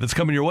last night. That's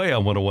coming your way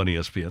on 101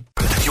 ESPN.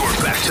 You're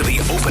back to the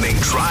Opening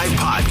Drive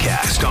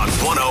podcast on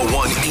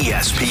 101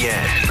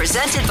 ESPN.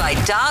 Presented by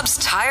Dobbs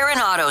Tire and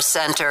Auto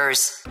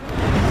Centers.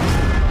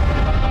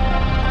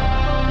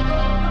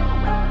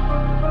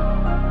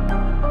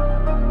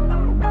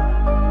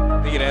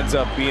 I think it ends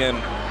up being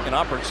an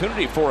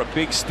opportunity for a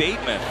big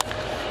statement.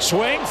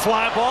 Swing,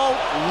 fly ball,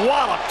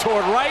 wallop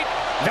toward right.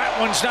 That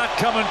one's not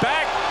coming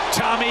back.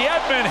 Tommy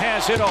Edman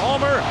has hit a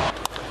homer.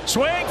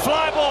 Swing,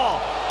 fly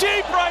ball,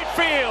 deep right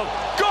field.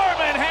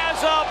 Gorman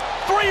has a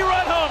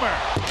 3-run homer.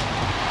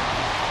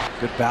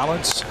 Good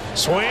balance.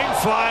 Swing,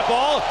 fly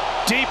ball,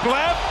 deep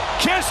left.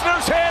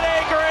 Kistner's hit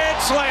a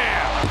grand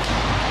slam.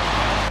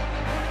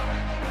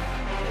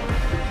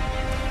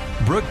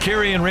 Brooke,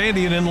 Carey, and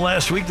Randy. And in the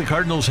last week, the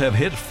Cardinals have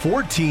hit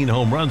 14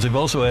 home runs. They've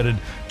also added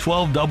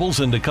 12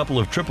 doubles and a couple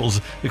of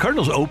triples. The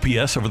Cardinals'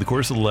 OPS over the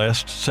course of the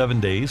last 7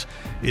 days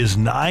is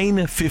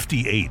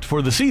 .958.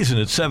 For the season,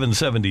 it's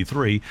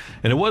 .773.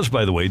 And it was,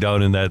 by the way,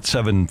 down in that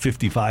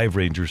 .755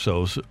 range or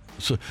so.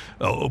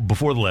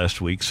 Before the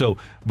last week, so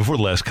before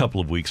the last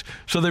couple of weeks.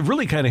 So they've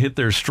really kind of hit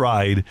their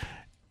stride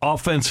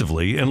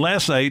offensively. And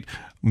last night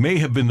may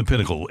have been the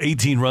pinnacle,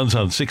 18 runs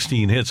on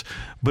 16 hits,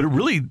 but it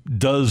really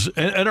does.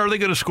 And are they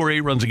going to score 8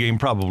 runs a game?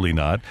 Probably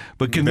not.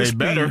 But can this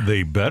be?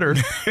 They better.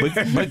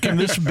 But can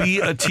this be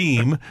a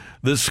team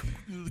that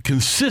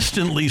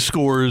consistently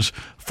scores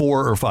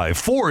 4 or 5?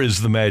 4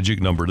 is the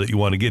magic number that you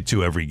want to get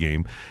to every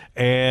game.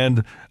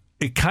 And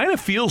it kind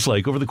of feels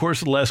like over the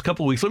course of the last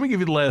couple of weeks, let me give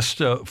you the last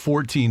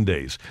 14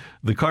 days.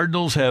 The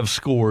Cardinals have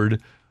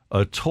scored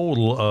a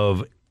total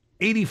of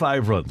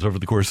 85 runs over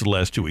the course of the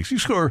last 2 weeks. You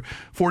score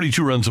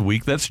 42 runs a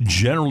week, that's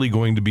generally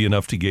going to be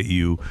enough to get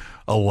you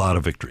a lot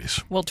of victories.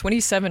 Well,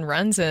 27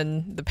 runs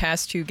in the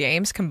past 2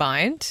 games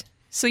combined.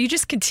 So you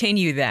just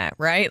continue that,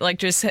 right? Like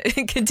just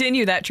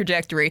continue that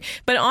trajectory.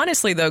 But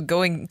honestly, though,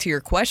 going to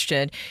your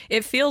question,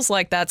 it feels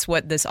like that's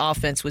what this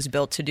offense was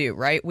built to do,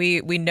 right?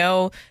 We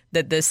know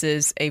that this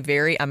is a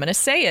very, I'm going to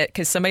say it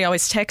because somebody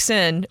always texts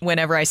in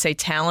whenever I say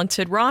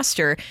talented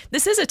roster.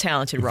 This is a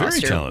talented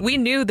roster. Talented. We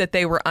knew that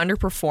they were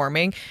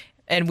underperforming.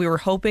 And we were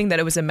hoping that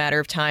it was a matter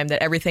of time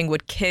that everything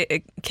would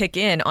kick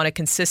in on a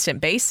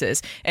consistent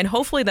basis. And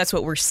hopefully that's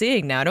what we're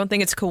seeing now. I don't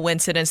think it's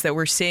coincidence that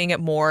we're seeing it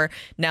more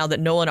now that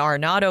Nolan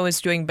Arenado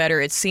is doing better.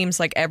 It seems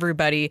like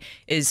everybody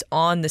is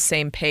on the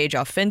same page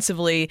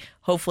offensively,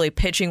 hopefully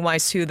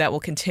pitching-wise too, that will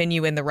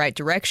continue in the right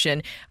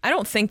direction. I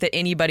don't think that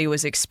anybody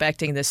was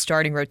expecting this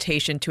starting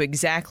rotation to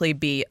exactly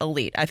be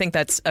elite. I think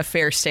that's a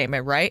fair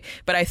statement, right?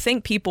 But I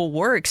think people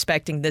were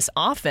expecting this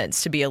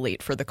offense to be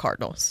elite for the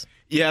Cardinals.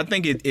 Yeah, I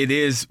think it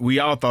is. We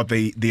all thought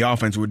the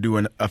offense would do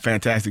a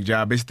fantastic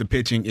job. It's the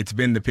pitching. It's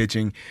been the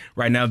pitching.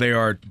 Right now they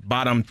are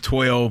bottom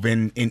 12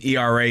 in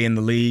ERA in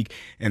the league,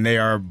 and they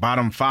are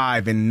bottom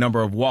 5 in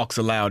number of walks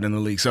allowed in the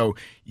league. So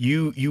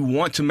you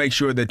want to make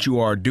sure that you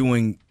are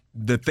doing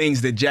the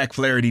things that Jack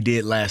Flaherty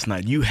did last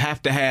night. You have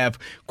to have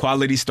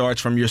quality starts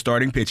from your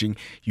starting pitching.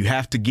 You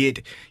have to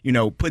get,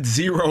 put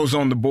zeros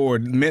on the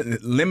board,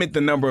 limit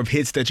the number of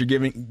hits that you're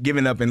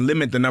giving up, and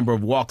limit the number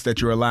of walks that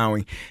you're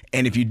allowing.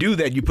 And if you do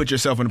that, you put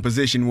yourself in a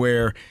position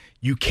where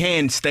you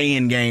can stay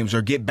in games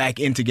or get back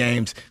into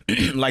games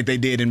like they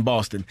did in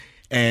Boston.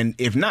 And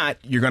if not,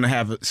 you're going to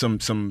have some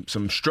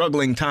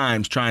struggling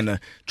times trying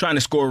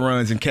to score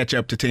runs and catch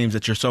up to teams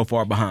that you're so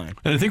far behind.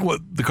 And I think what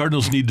the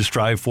Cardinals need to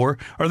strive for,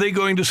 are they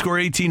going to score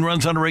 18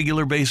 runs on a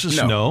regular basis?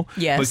 No.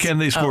 Yes. But can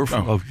they score?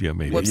 Yeah,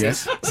 maybe. Whoopsies.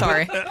 Yes.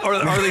 Sorry.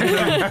 Are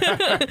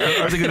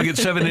they going to get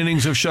 7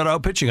 innings of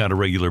shutout pitching on a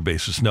regular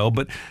basis? No.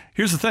 But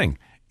here's the thing.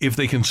 If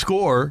they can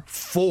score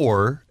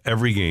 4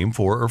 every game,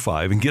 4 or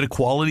 5, and get a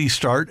quality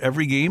start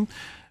every game,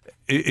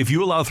 if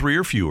you allow 3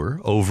 or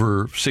fewer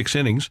over 6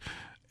 innings,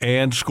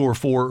 and score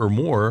 4 or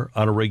more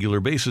on a regular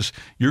basis,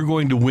 you're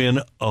going to win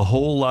a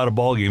whole lot of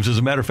ball games. As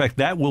a matter of fact,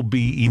 that will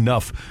be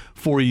enough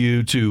for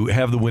you to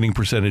have the winning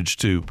percentage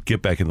to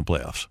get back in the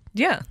playoffs.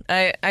 Yeah,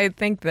 I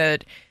think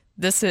that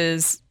this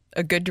is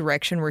a good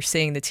direction we're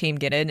seeing the team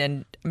get in,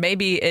 and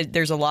maybe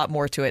there's a lot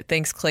more to it.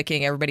 Things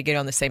clicking, everybody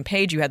getting on the same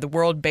page. You had the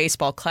World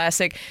Baseball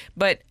Classic,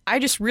 but I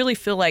just really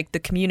feel like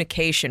the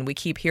communication we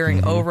keep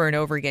hearing over and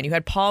over again. You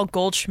had Paul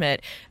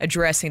Goldschmidt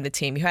addressing the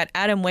team. You had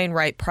Adam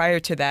Wainwright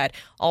prior to that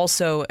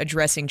also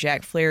addressing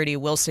Jack Flaherty,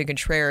 Wilson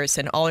Contreras,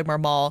 and Oli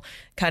Marmol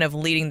kind of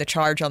leading the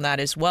charge on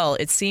that as well.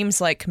 It seems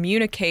like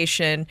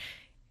communication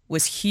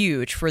was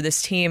huge for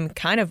this team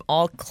kind of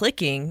all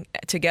clicking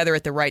together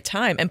at the right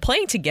time and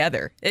playing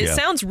together. It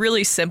sounds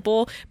really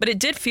simple, but it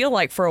did feel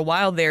like for a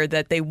while there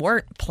that they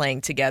weren't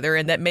playing together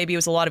and that maybe it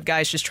was a lot of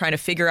guys just trying to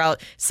figure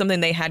out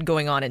something they had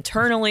going on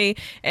internally.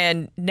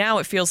 And now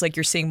it feels like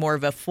you're seeing more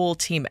of a full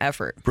team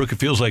effort. Brooke, it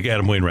feels like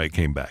Adam Wainwright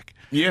came back.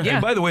 Yeah.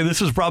 And by the way,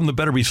 this is a problem that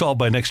better be solved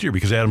by next year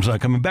because Adam's not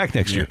coming back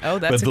next year. Oh,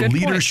 that's but a good the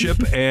leadership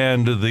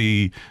and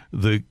the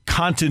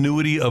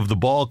continuity of the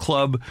ball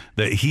club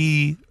that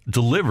he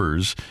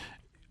delivers,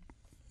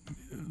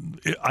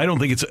 I don't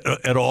think it's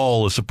at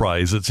all a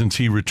surprise that since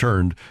he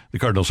returned, the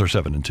Cardinals are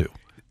 7-2.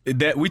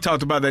 That we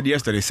talked about that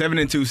yesterday,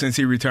 7-2 since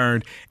he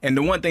returned. And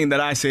the one thing that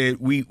I said,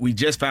 we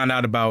just found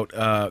out about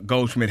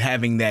Goldschmidt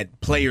having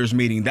that players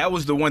meeting. That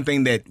was the one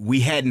thing that we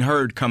hadn't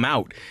heard come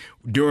out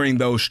during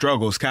those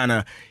struggles. Kind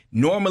of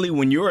normally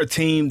when you're a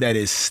team that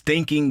is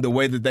stinking the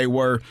way that they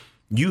were,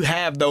 you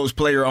have those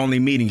player-only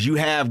meetings. You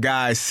have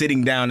guys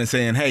sitting down and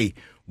saying, hey,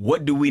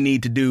 what do we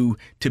need to do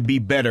to be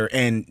better?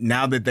 And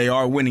now that they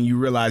are winning, you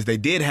realize they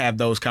did have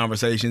those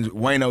conversations.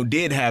 Waino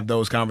did have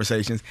those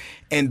conversations.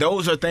 And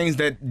those are things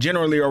that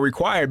generally are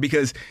required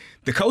because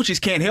the coaches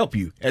can't help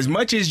you. As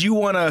much as you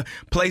want to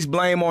place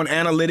blame on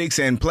analytics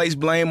and place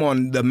blame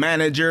on the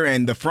manager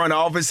and the front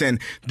office and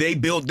they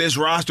built this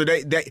roster,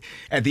 they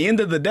at the end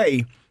of the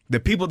day, the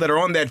people that are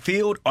on that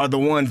field are the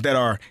ones that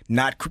are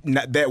not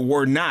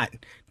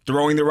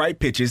throwing the right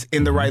pitches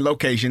in the right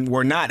location.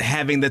 We're not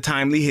having the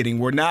timely hitting.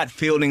 We're not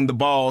fielding the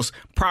balls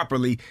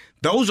properly.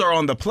 Those are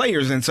on the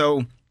players. And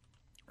so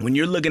when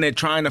you're looking at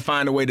trying to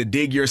find a way to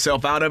dig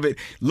yourself out of it,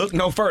 look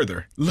no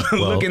further.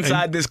 Look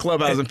inside this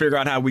clubhouse and figure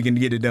out how we can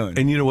get it done.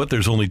 And you know what?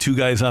 There's only 2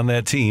 guys on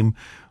that team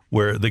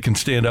where they can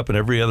stand up and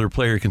every other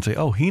player can say,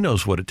 oh, he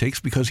knows what it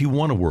takes because he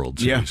won a World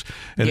Series.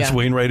 And it's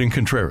Wainwright and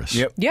Contreras.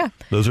 Yep. Yeah.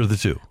 Those are the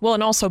 2. Well,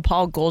 and also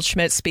Paul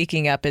Goldschmidt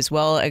speaking up as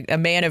well, a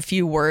man of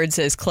few words,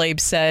 as Clabe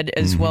said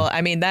as well.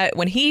 I mean, that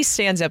when he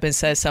stands up and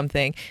says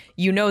something,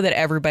 you know that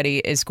everybody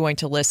is going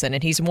to listen.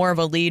 And he's more of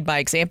a lead by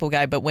example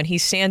guy. But when he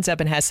stands up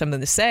and has something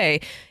to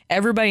say,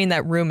 everybody in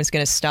that room is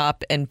going to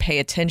stop and pay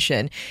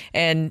attention.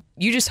 And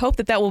you just hope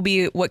that that will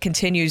be what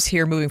continues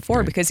here moving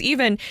forward. Because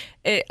even,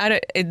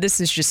 this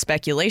is just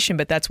speculation,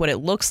 but that's what it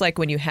looks like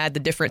when you had the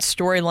different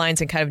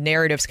storylines and kind of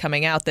narratives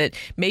coming out, that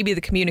maybe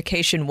the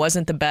communication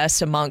wasn't the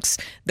best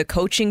amongst the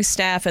coaching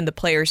staff and the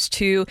players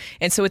too.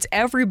 And so it's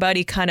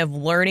everybody kind of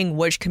learning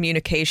which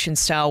communication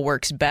style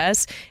works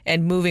best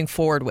and moving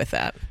forward with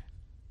that.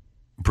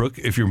 Brooke,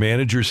 if your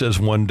manager says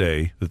one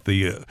day that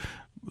the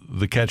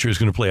catcher is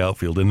going to play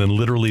outfield, and then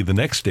literally the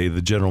next day the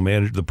general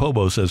manager, the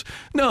Pobo, says,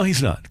 no,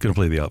 he's not going to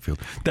play the outfield.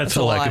 That's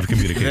a lack of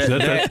communication.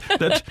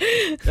 That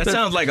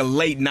sounds like a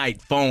late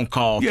night phone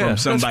call from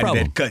somebody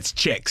that cuts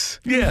checks.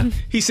 Yeah.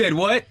 He said,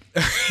 what?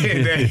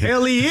 The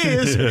hell he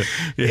is?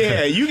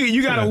 Yeah,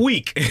 you got a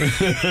week.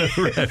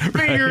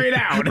 Figure it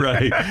out.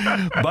 Right.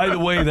 By the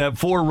way, that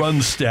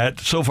 4-run stat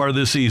so far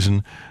this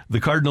season, the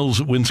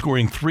Cardinals, when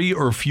scoring 3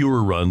 or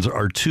fewer runs,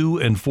 are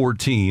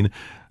 2-14.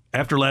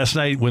 After last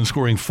night, when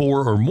scoring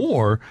 4 or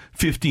more,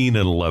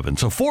 15-11.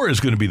 So 4 is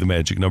going to be the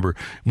magic number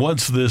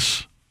once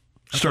this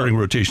starting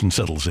rotation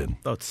settles in. I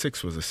thought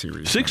 6 was a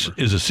serious 6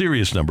 number. Is a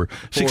serious number.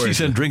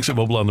 60-cent drinks at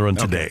Mobile on the Run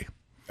today.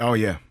 Oh,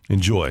 yeah.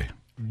 Enjoy.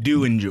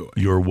 Do enjoy.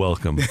 You're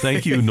welcome.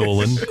 Thank you,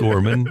 Nolan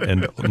Gorman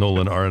and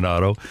Nolan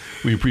Arenado.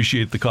 We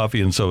appreciate the coffee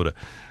and soda.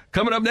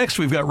 Coming up next,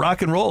 we've got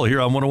rock and roll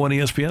here on 101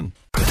 ESPN.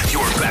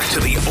 You're back to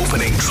the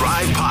Opening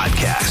Drive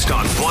podcast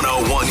on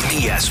 101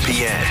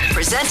 ESPN.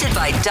 Presented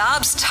by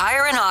Dobbs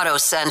Tire and Auto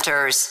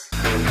Centers.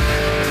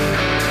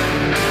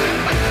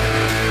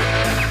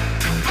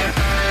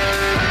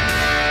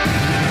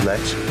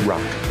 Let's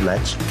rock.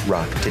 Let's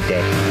rock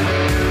today.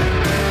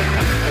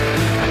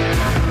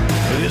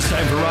 It is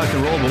time for rock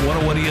and roll, but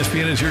 101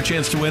 ESPN is your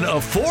chance to win a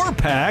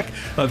 4-pack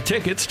of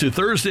tickets to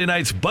Thursday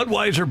night's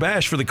Budweiser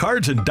Bash for the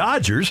Cards and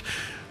Dodgers.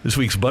 This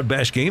week's Bud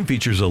Bash game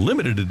features a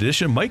limited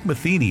edition Mike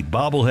Matheny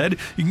bobblehead.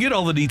 You can get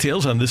all the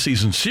details on this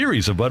season's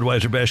series of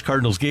Budweiser Bash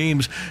Cardinals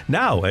games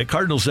now at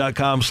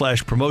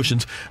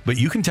cardinals.com/promotions. But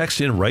you can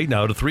text in right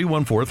now to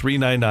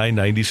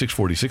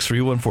 314-399-9646,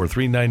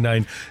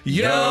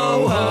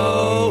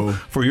 314-399-YO-HO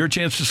for your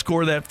chance to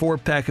score that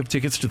 4-pack of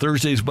tickets to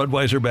Thursday's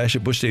Budweiser Bash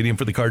at Busch Stadium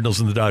for the Cardinals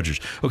and the Dodgers.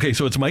 Okay,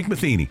 so it's Mike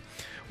Matheny.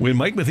 When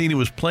Mike Matheny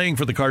was playing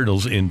for the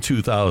Cardinals in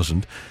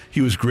 2000,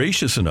 he was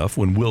gracious enough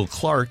when Will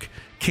Clark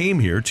came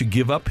here to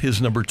give up his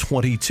number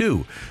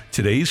 22.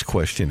 Today's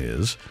question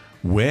is,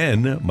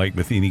 when Mike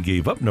Matheny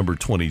gave up number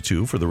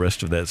 22 for the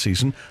rest of that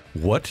season,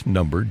 what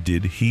number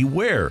did he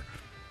wear?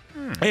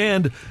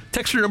 And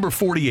texter number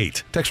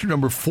 48. Texter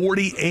number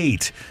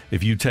 48.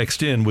 If you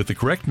text in with the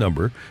correct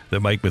number that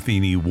Mike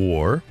Matheny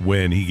wore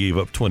when he gave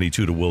up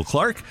 22 to Will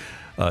Clark,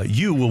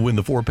 you will win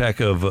the 4-pack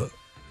of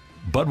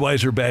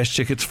Budweiser Bash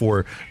tickets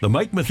for the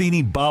Mike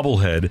Matheny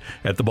bobblehead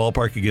at the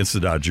ballpark against the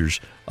Dodgers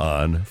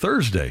on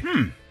Thursday.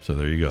 So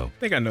there you go. I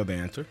think I know the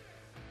answer.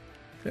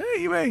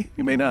 Hey,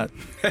 you may not.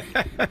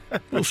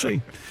 We'll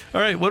see. All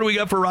right, what do we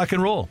got for rock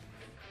and roll?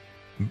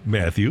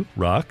 Matthew,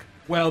 rock.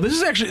 Well,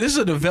 this is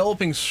a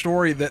developing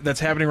story that's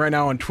happening right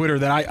now on Twitter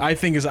that I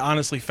think is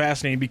honestly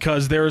fascinating,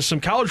 because there are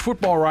some college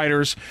football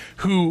writers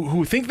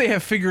who think they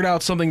have figured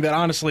out something that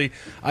honestly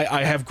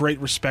I have great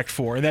respect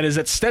for, and that is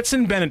that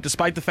Stetson Bennett,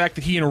 despite the fact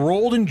that he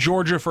enrolled in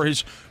Georgia for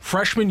his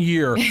freshman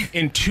year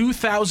in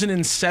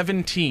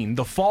 2017,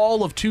 the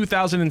fall of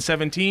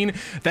 2017,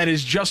 that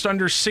is just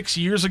under 6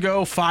 years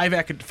ago,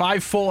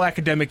 5 full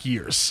academic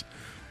years.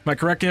 Am I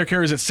correct there,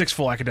 Kerry? Is it 6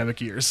 full academic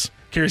years?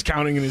 Kerry's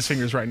counting in his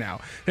fingers right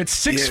now. It's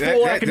 6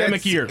 full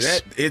academic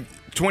years.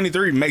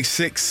 23 makes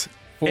 6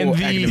 full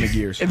academic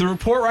years. And the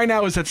report right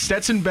now is that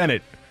Stetson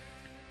Bennett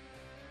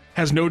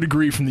has no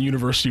degree from the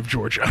University of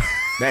Georgia.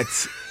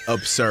 That's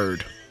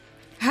absurd.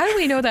 How do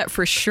we know that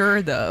for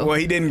sure, though? Well,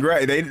 he didn't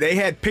graduate. They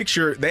had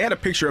a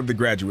picture of the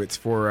graduates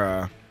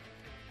for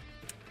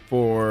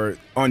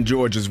on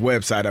Georgia's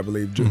website, I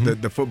believe,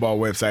 the football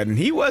website, and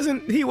he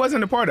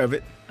wasn't a part of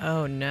it.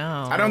 Oh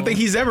no! I don't think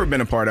he's ever been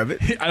a part of it.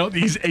 I don't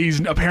think he's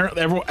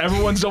apparently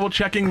everyone's double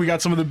checking. We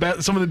got some of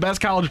the best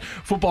college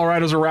football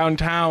writers around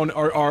town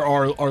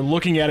are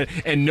looking at it,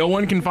 and no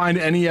one can find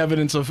any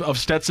evidence of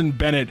Stetson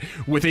Bennett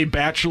with a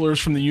bachelor's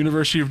from the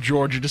University of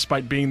Georgia,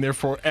 despite being there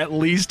for at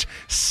least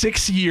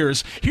 6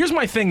 years. Here's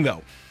my thing,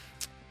 though.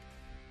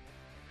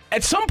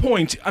 At some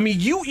point, I mean,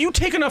 you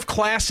take enough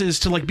classes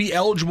to be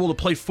eligible to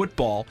play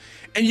football,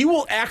 and you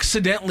will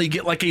accidentally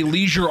get a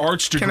leisure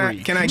arts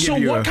degree. Can I give so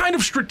you what kind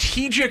of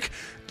strategic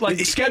like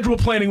schedule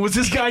planning was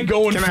this guy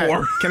going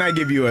for? Can I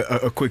give you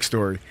a quick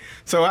story?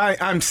 So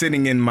I'm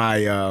sitting in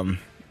my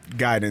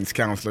guidance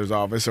counselor's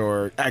office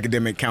or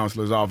academic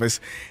counselor's office,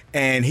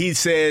 and he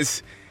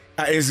says,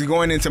 is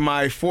going into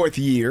my fourth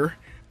year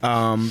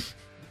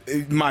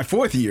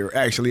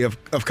actually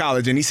of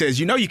college, and he says,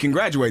 you can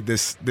graduate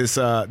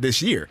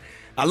this year.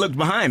 I looked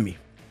behind me.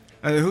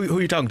 Who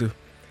are you talking to?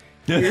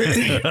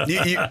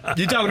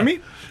 you talking to me?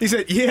 He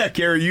said, yeah,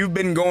 Kerry, you've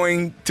been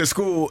going to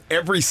school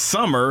every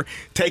summer,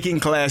 taking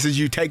classes.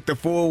 You take the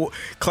full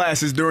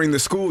classes during the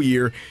school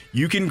year.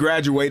 You can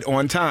graduate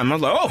on time. I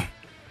was like, oh,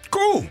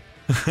 cool.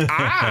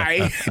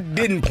 I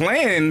didn't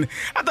plan.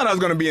 I thought I was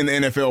going to be in the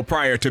NFL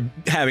prior to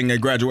having a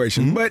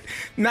graduation. But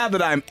now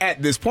that I'm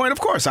at this point, of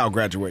course I'll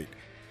graduate.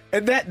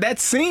 And that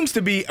seems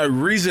to be a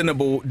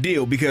reasonable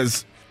deal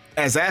because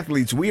as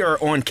athletes, we are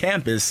on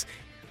campus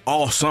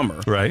all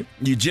summer. Right.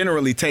 You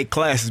generally take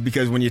classes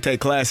because when you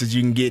take classes,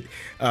 you can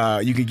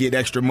get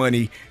extra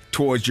money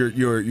towards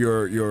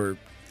your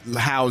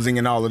housing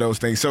and all of those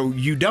things. So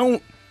you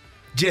don't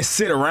just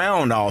sit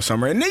around all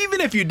summer. And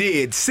even if you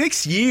did,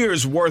 6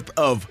 years worth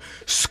of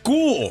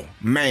school,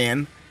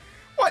 man,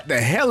 what the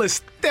hell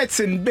is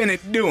Stetson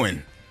Bennett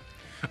doing?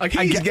 Like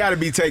he's got to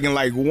be taking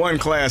like one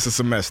class a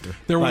semester.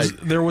 There was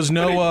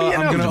no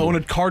I'm going to own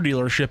a car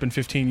dealership in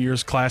 15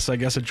 years class, I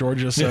guess, at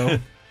Georgia. So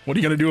what are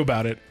you going to do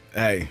about it?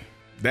 Hey,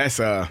 that's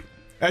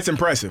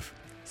impressive.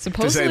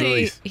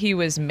 Supposedly he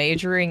was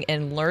majoring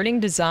in learning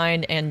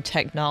design and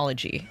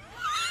technology.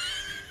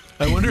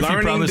 I wonder if he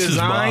promised his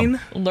mom.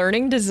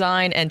 Learning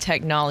design and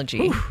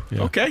technology.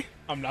 Yeah. Okay.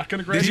 I'm not going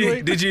to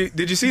graduate. Did you see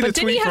the tweet? But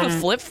didn't he have a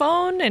flip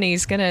phone and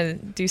he's going to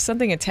do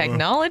something in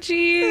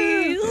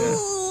technology?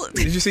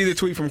 Did you see the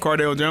tweet from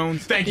Cardale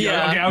Jones? Thank you.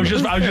 Yeah. Okay, I was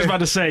just about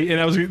to say, and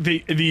I was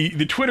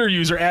the Twitter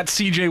user at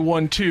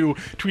CJ12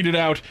 tweeted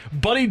out,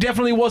 Buddy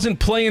definitely wasn't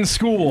playing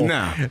school.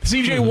 No.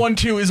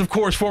 CJ12 is of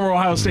course former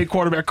Ohio State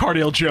quarterback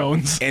Cardale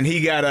Jones. And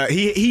he got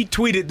he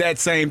tweeted that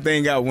same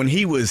thing out when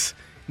he was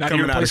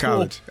coming out of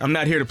college. School. I'm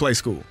not here to play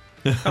school.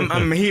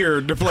 I'm here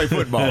to play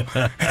football.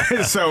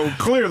 So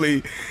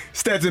clearly,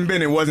 Stetson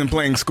Bennett wasn't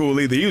playing school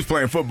either. He was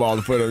playing football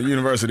for the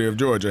University of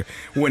Georgia,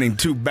 winning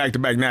 2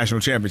 back-to-back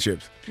national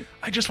championships.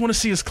 I just want to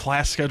see his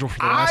class schedule for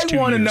the last 2 years.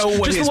 I want to know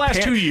what just the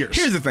last 2 years.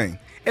 Here's the thing.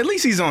 At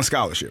least he's on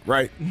scholarship,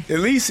 right? At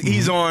least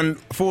he's on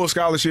full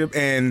scholarship,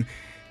 and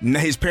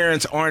his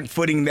parents aren't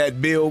footing that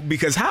bill.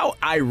 Because how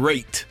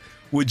irate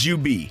would you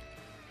be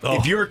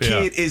if your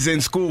kid is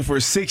in school for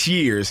 6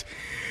 years?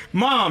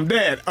 Mom,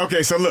 Dad,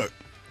 okay, so look.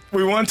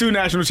 We won 2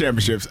 national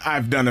championships.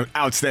 I've done an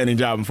outstanding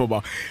job in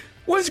football.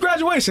 When's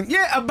graduation?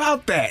 Yeah,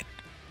 about that.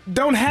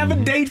 Don't have a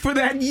date for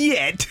that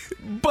yet,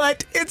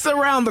 but it's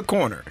around the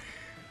corner.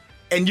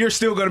 And you're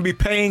still going to be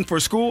paying for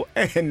school?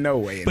 No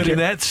way. But in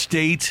that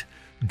state,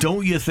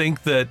 don't you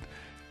think that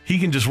he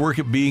can just work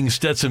at being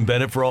Stetson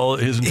Bennett for all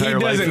his entire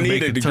life and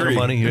make a ton of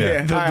money?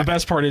 Yeah. The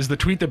best part is the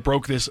tweet that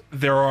broke this,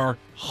 there are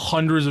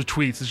hundreds of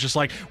tweets. It's just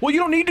like, well, you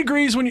don't need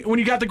degrees when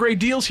you got the great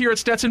deals here at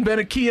Stetson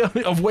Bennett Kia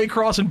of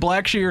Waycross and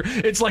Blackshear.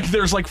 It's like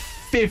there's like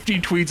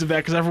 50 tweets of that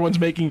because everyone's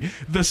making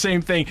the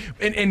same thing.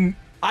 And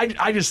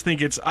I just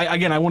think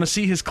I want to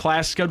see his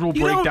class schedule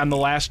break down the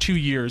last 2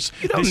 years.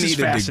 You don't need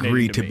a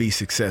degree to be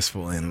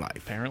successful in life.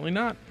 Apparently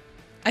not.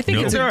 I think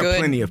it's a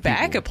good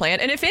backup plan.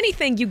 And if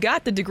anything, you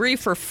got the degree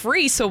for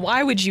free, so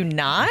why would you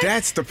not?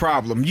 That's the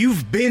problem.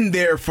 You've been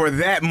there for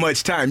that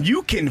much time.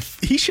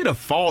 He should have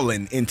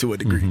fallen into a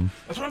degree. Mm-hmm.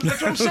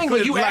 That's what I'm saying.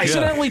 Like, you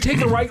accidentally take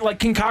the right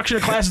concoction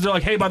of classes. They're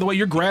like, hey, by the way,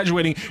 you're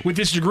graduating with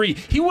this degree.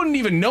 He wouldn't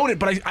even known it,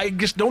 but I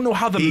just don't know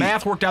how the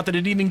math worked out that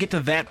it didn't even get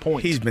to that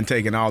point. He's been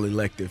taking all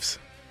electives.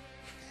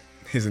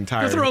 His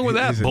entire What's wrong with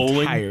that?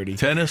 Bowling, entirety.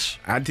 Tennis?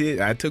 I did.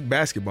 I took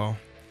basketball.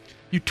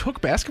 You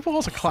took basketball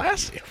as a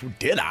class?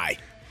 Did I?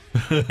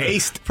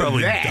 Aced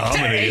probably that.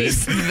 Dominated.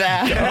 Aced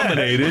that.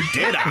 Dominated.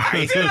 Did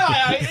I?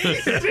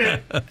 Aced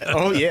it.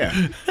 Oh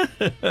yeah.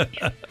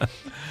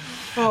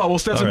 Oh well,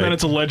 Stetson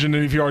Bennett's a legend,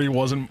 and if he already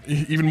wasn't,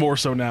 even more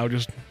so now.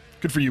 Just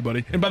good for you,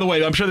 buddy. And by the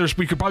way, I'm sure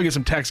we could probably get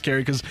some text,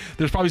 Kerry, because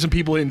there's probably some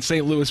people in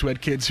St. Louis who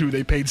had kids who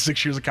they paid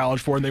 6 years of college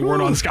for, and they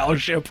weren't on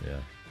scholarship.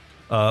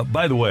 Yeah.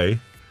 By the way,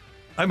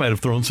 I might have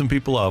thrown some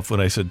people off when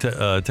I said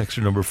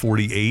texter number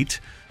 48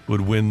 would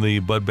win the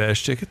Bud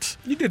Bash tickets.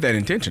 You did that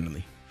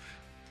intentionally.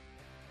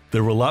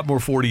 There were a lot more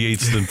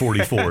 48s than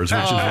 44s, which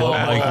is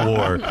what Mike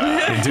wore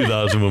in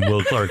 2000 when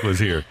Will Clark was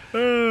here.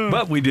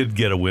 But we did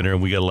get a winner,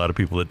 and we got a lot of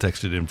people that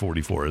texted in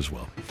 44 as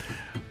well.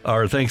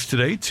 Our thanks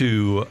today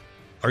to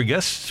our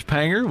guests.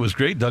 Panger was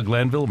great. Doug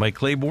Lanville, Mike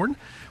Claiborne.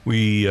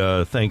 We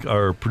thank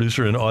our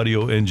producer and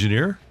audio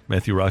engineer,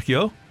 Matthew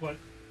Rocchio. What?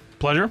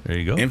 Pleasure. There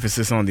you go.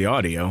 Emphasis on the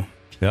audio.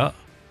 Yeah.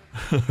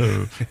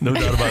 No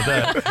doubt about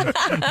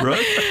that.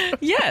 Right?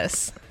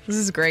 Yes. This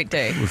is a great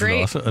day.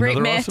 Great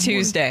Math awesome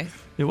Tuesday. Morning.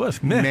 It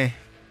was. Meh.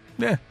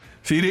 Yeah.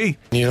 CD.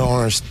 You don't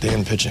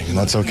understand pitching, and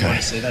that's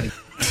okay.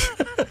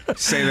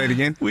 Say that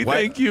again. We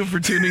thank you for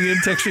tuning in,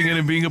 texting in,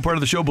 and being a part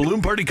of the show.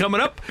 Balloon Party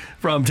coming up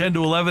from 10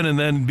 to 11, and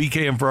then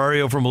BK and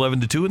Ferrario from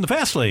 11 to 2 in the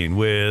Fast Lane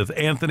with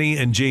Anthony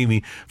and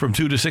Jamie from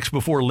 2 to 6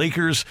 before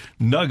Lakers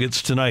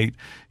Nuggets tonight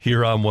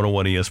here on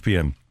 101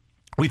 ESPN.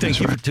 We thank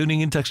you for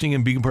tuning in, texting,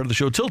 and being part of the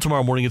show till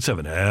tomorrow morning at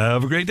 7.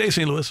 Have a great day,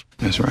 St. Louis.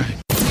 That's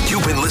right.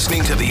 You've been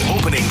listening to the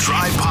Opening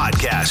Drive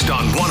podcast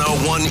on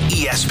 101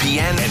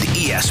 ESPN and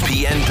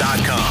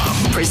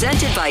ESPN.com.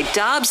 Presented by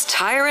Dobbs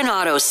Tire and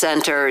Auto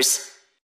Centers.